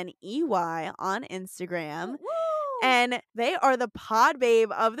on Instagram. Woo! And they are the pod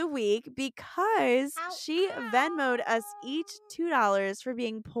babe of the week because she Venmo'd us each $2 for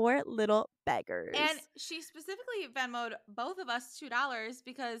being poor little beggars. And she specifically Venmo'd both of us $2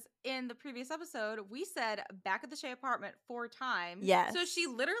 because in the previous episode, we said back at the Shea apartment 4 times. Yes. So she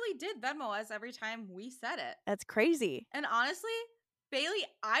literally did Venmo us every time we said it. That's crazy. And honestly, Bailey,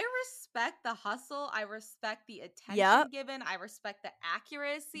 I respect the hustle. I respect the attention given. I respect the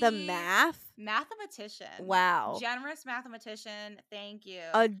accuracy. The math. Mathematician. Wow. Generous mathematician. Thank you.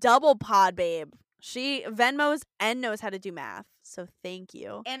 A double pod babe. She Venmos and knows how to do math. So thank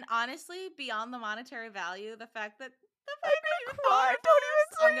you. And honestly, beyond the monetary value, the fact that I'm gonna cry. Don't even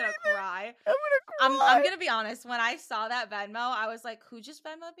say I'm gonna cry. I'm gonna cry. I'm gonna be honest. When I saw that Venmo, I was like, "Who just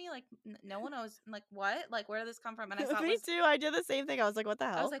Venmo'd me? Like, no one knows. I'm like, what? Like, where did this come from?" And I saw me too. I did the same thing. I was like, "What the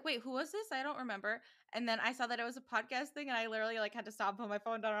hell?" I was like, "Wait, who was this? I don't remember." And then I saw that it was a podcast thing, and I literally like had to stop, put my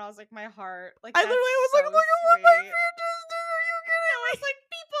phone down, and I was like, my heart. Like, I literally was so like, "Look at what my fan just did. Are you kidding?" I was like,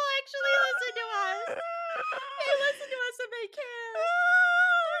 people actually listen to us. They listen to us and they care.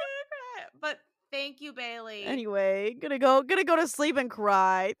 But thank you, Bailey. Anyway, gonna go to sleep and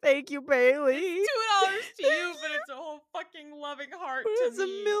cry. Thank you, Bailey. It's $2 to you, but it's a whole fucking loving heart to It's me.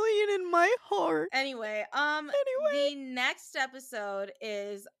 $1 million in my heart. Anyway, the next episode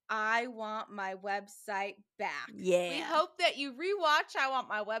is I Want My Website Back. Yeah. We hope that you rewatch I Want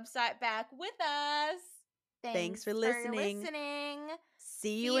My Website Back with us. Thanks for listening.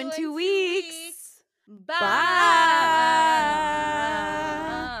 See you in 2 weeks. Bye.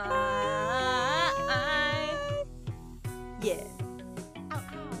 Yeah.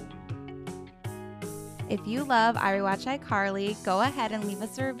 If you love I Rewatch iCarly, go ahead and leave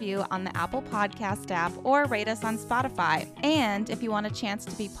us a review on the Apple Podcast app or rate us on Spotify. And if you want a chance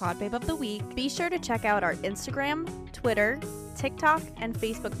to be Pod Babe of the Week, be sure to check out our Instagram, Twitter, TikTok, and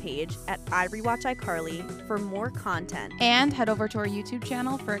Facebook page at I Rewatch iCarly for more content. And head over to our YouTube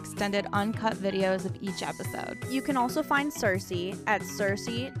channel for extended uncut videos of each episode. You can also find Cersei at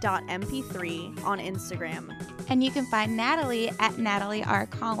cersei.mp3 on Instagram. And you can find Natalie at Natalie R.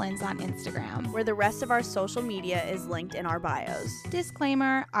 Collins on Instagram, where the rest of our social media is linked in our bios.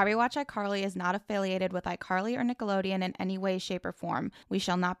 Disclaimer, I Rewatch iCarly is not affiliated with iCarly or Nickelodeon in any way, shape, or form. We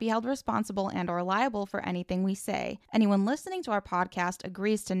shall not be held responsible and or liable for anything we say. Anyone listening to our podcast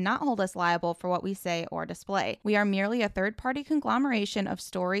agrees to not hold us liable for what we say or display. We are merely a third-party conglomeration of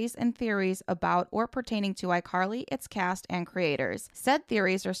stories and theories about or pertaining to iCarly, its cast, and creators. Said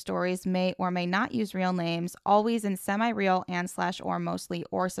theories or stories may or may not use real names, always in semi-real and/or mostly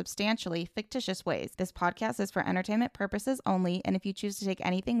or substantially fictitious ways. This podcast is for entertainment purposes only, and if you choose to take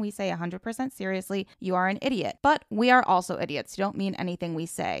anything we say 100% seriously, you are an idiot. But we are also idiots who don't mean anything we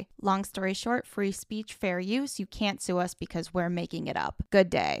say. Long story short, free speech, fair use. You can't sue us because we're making it up. Good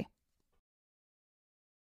day.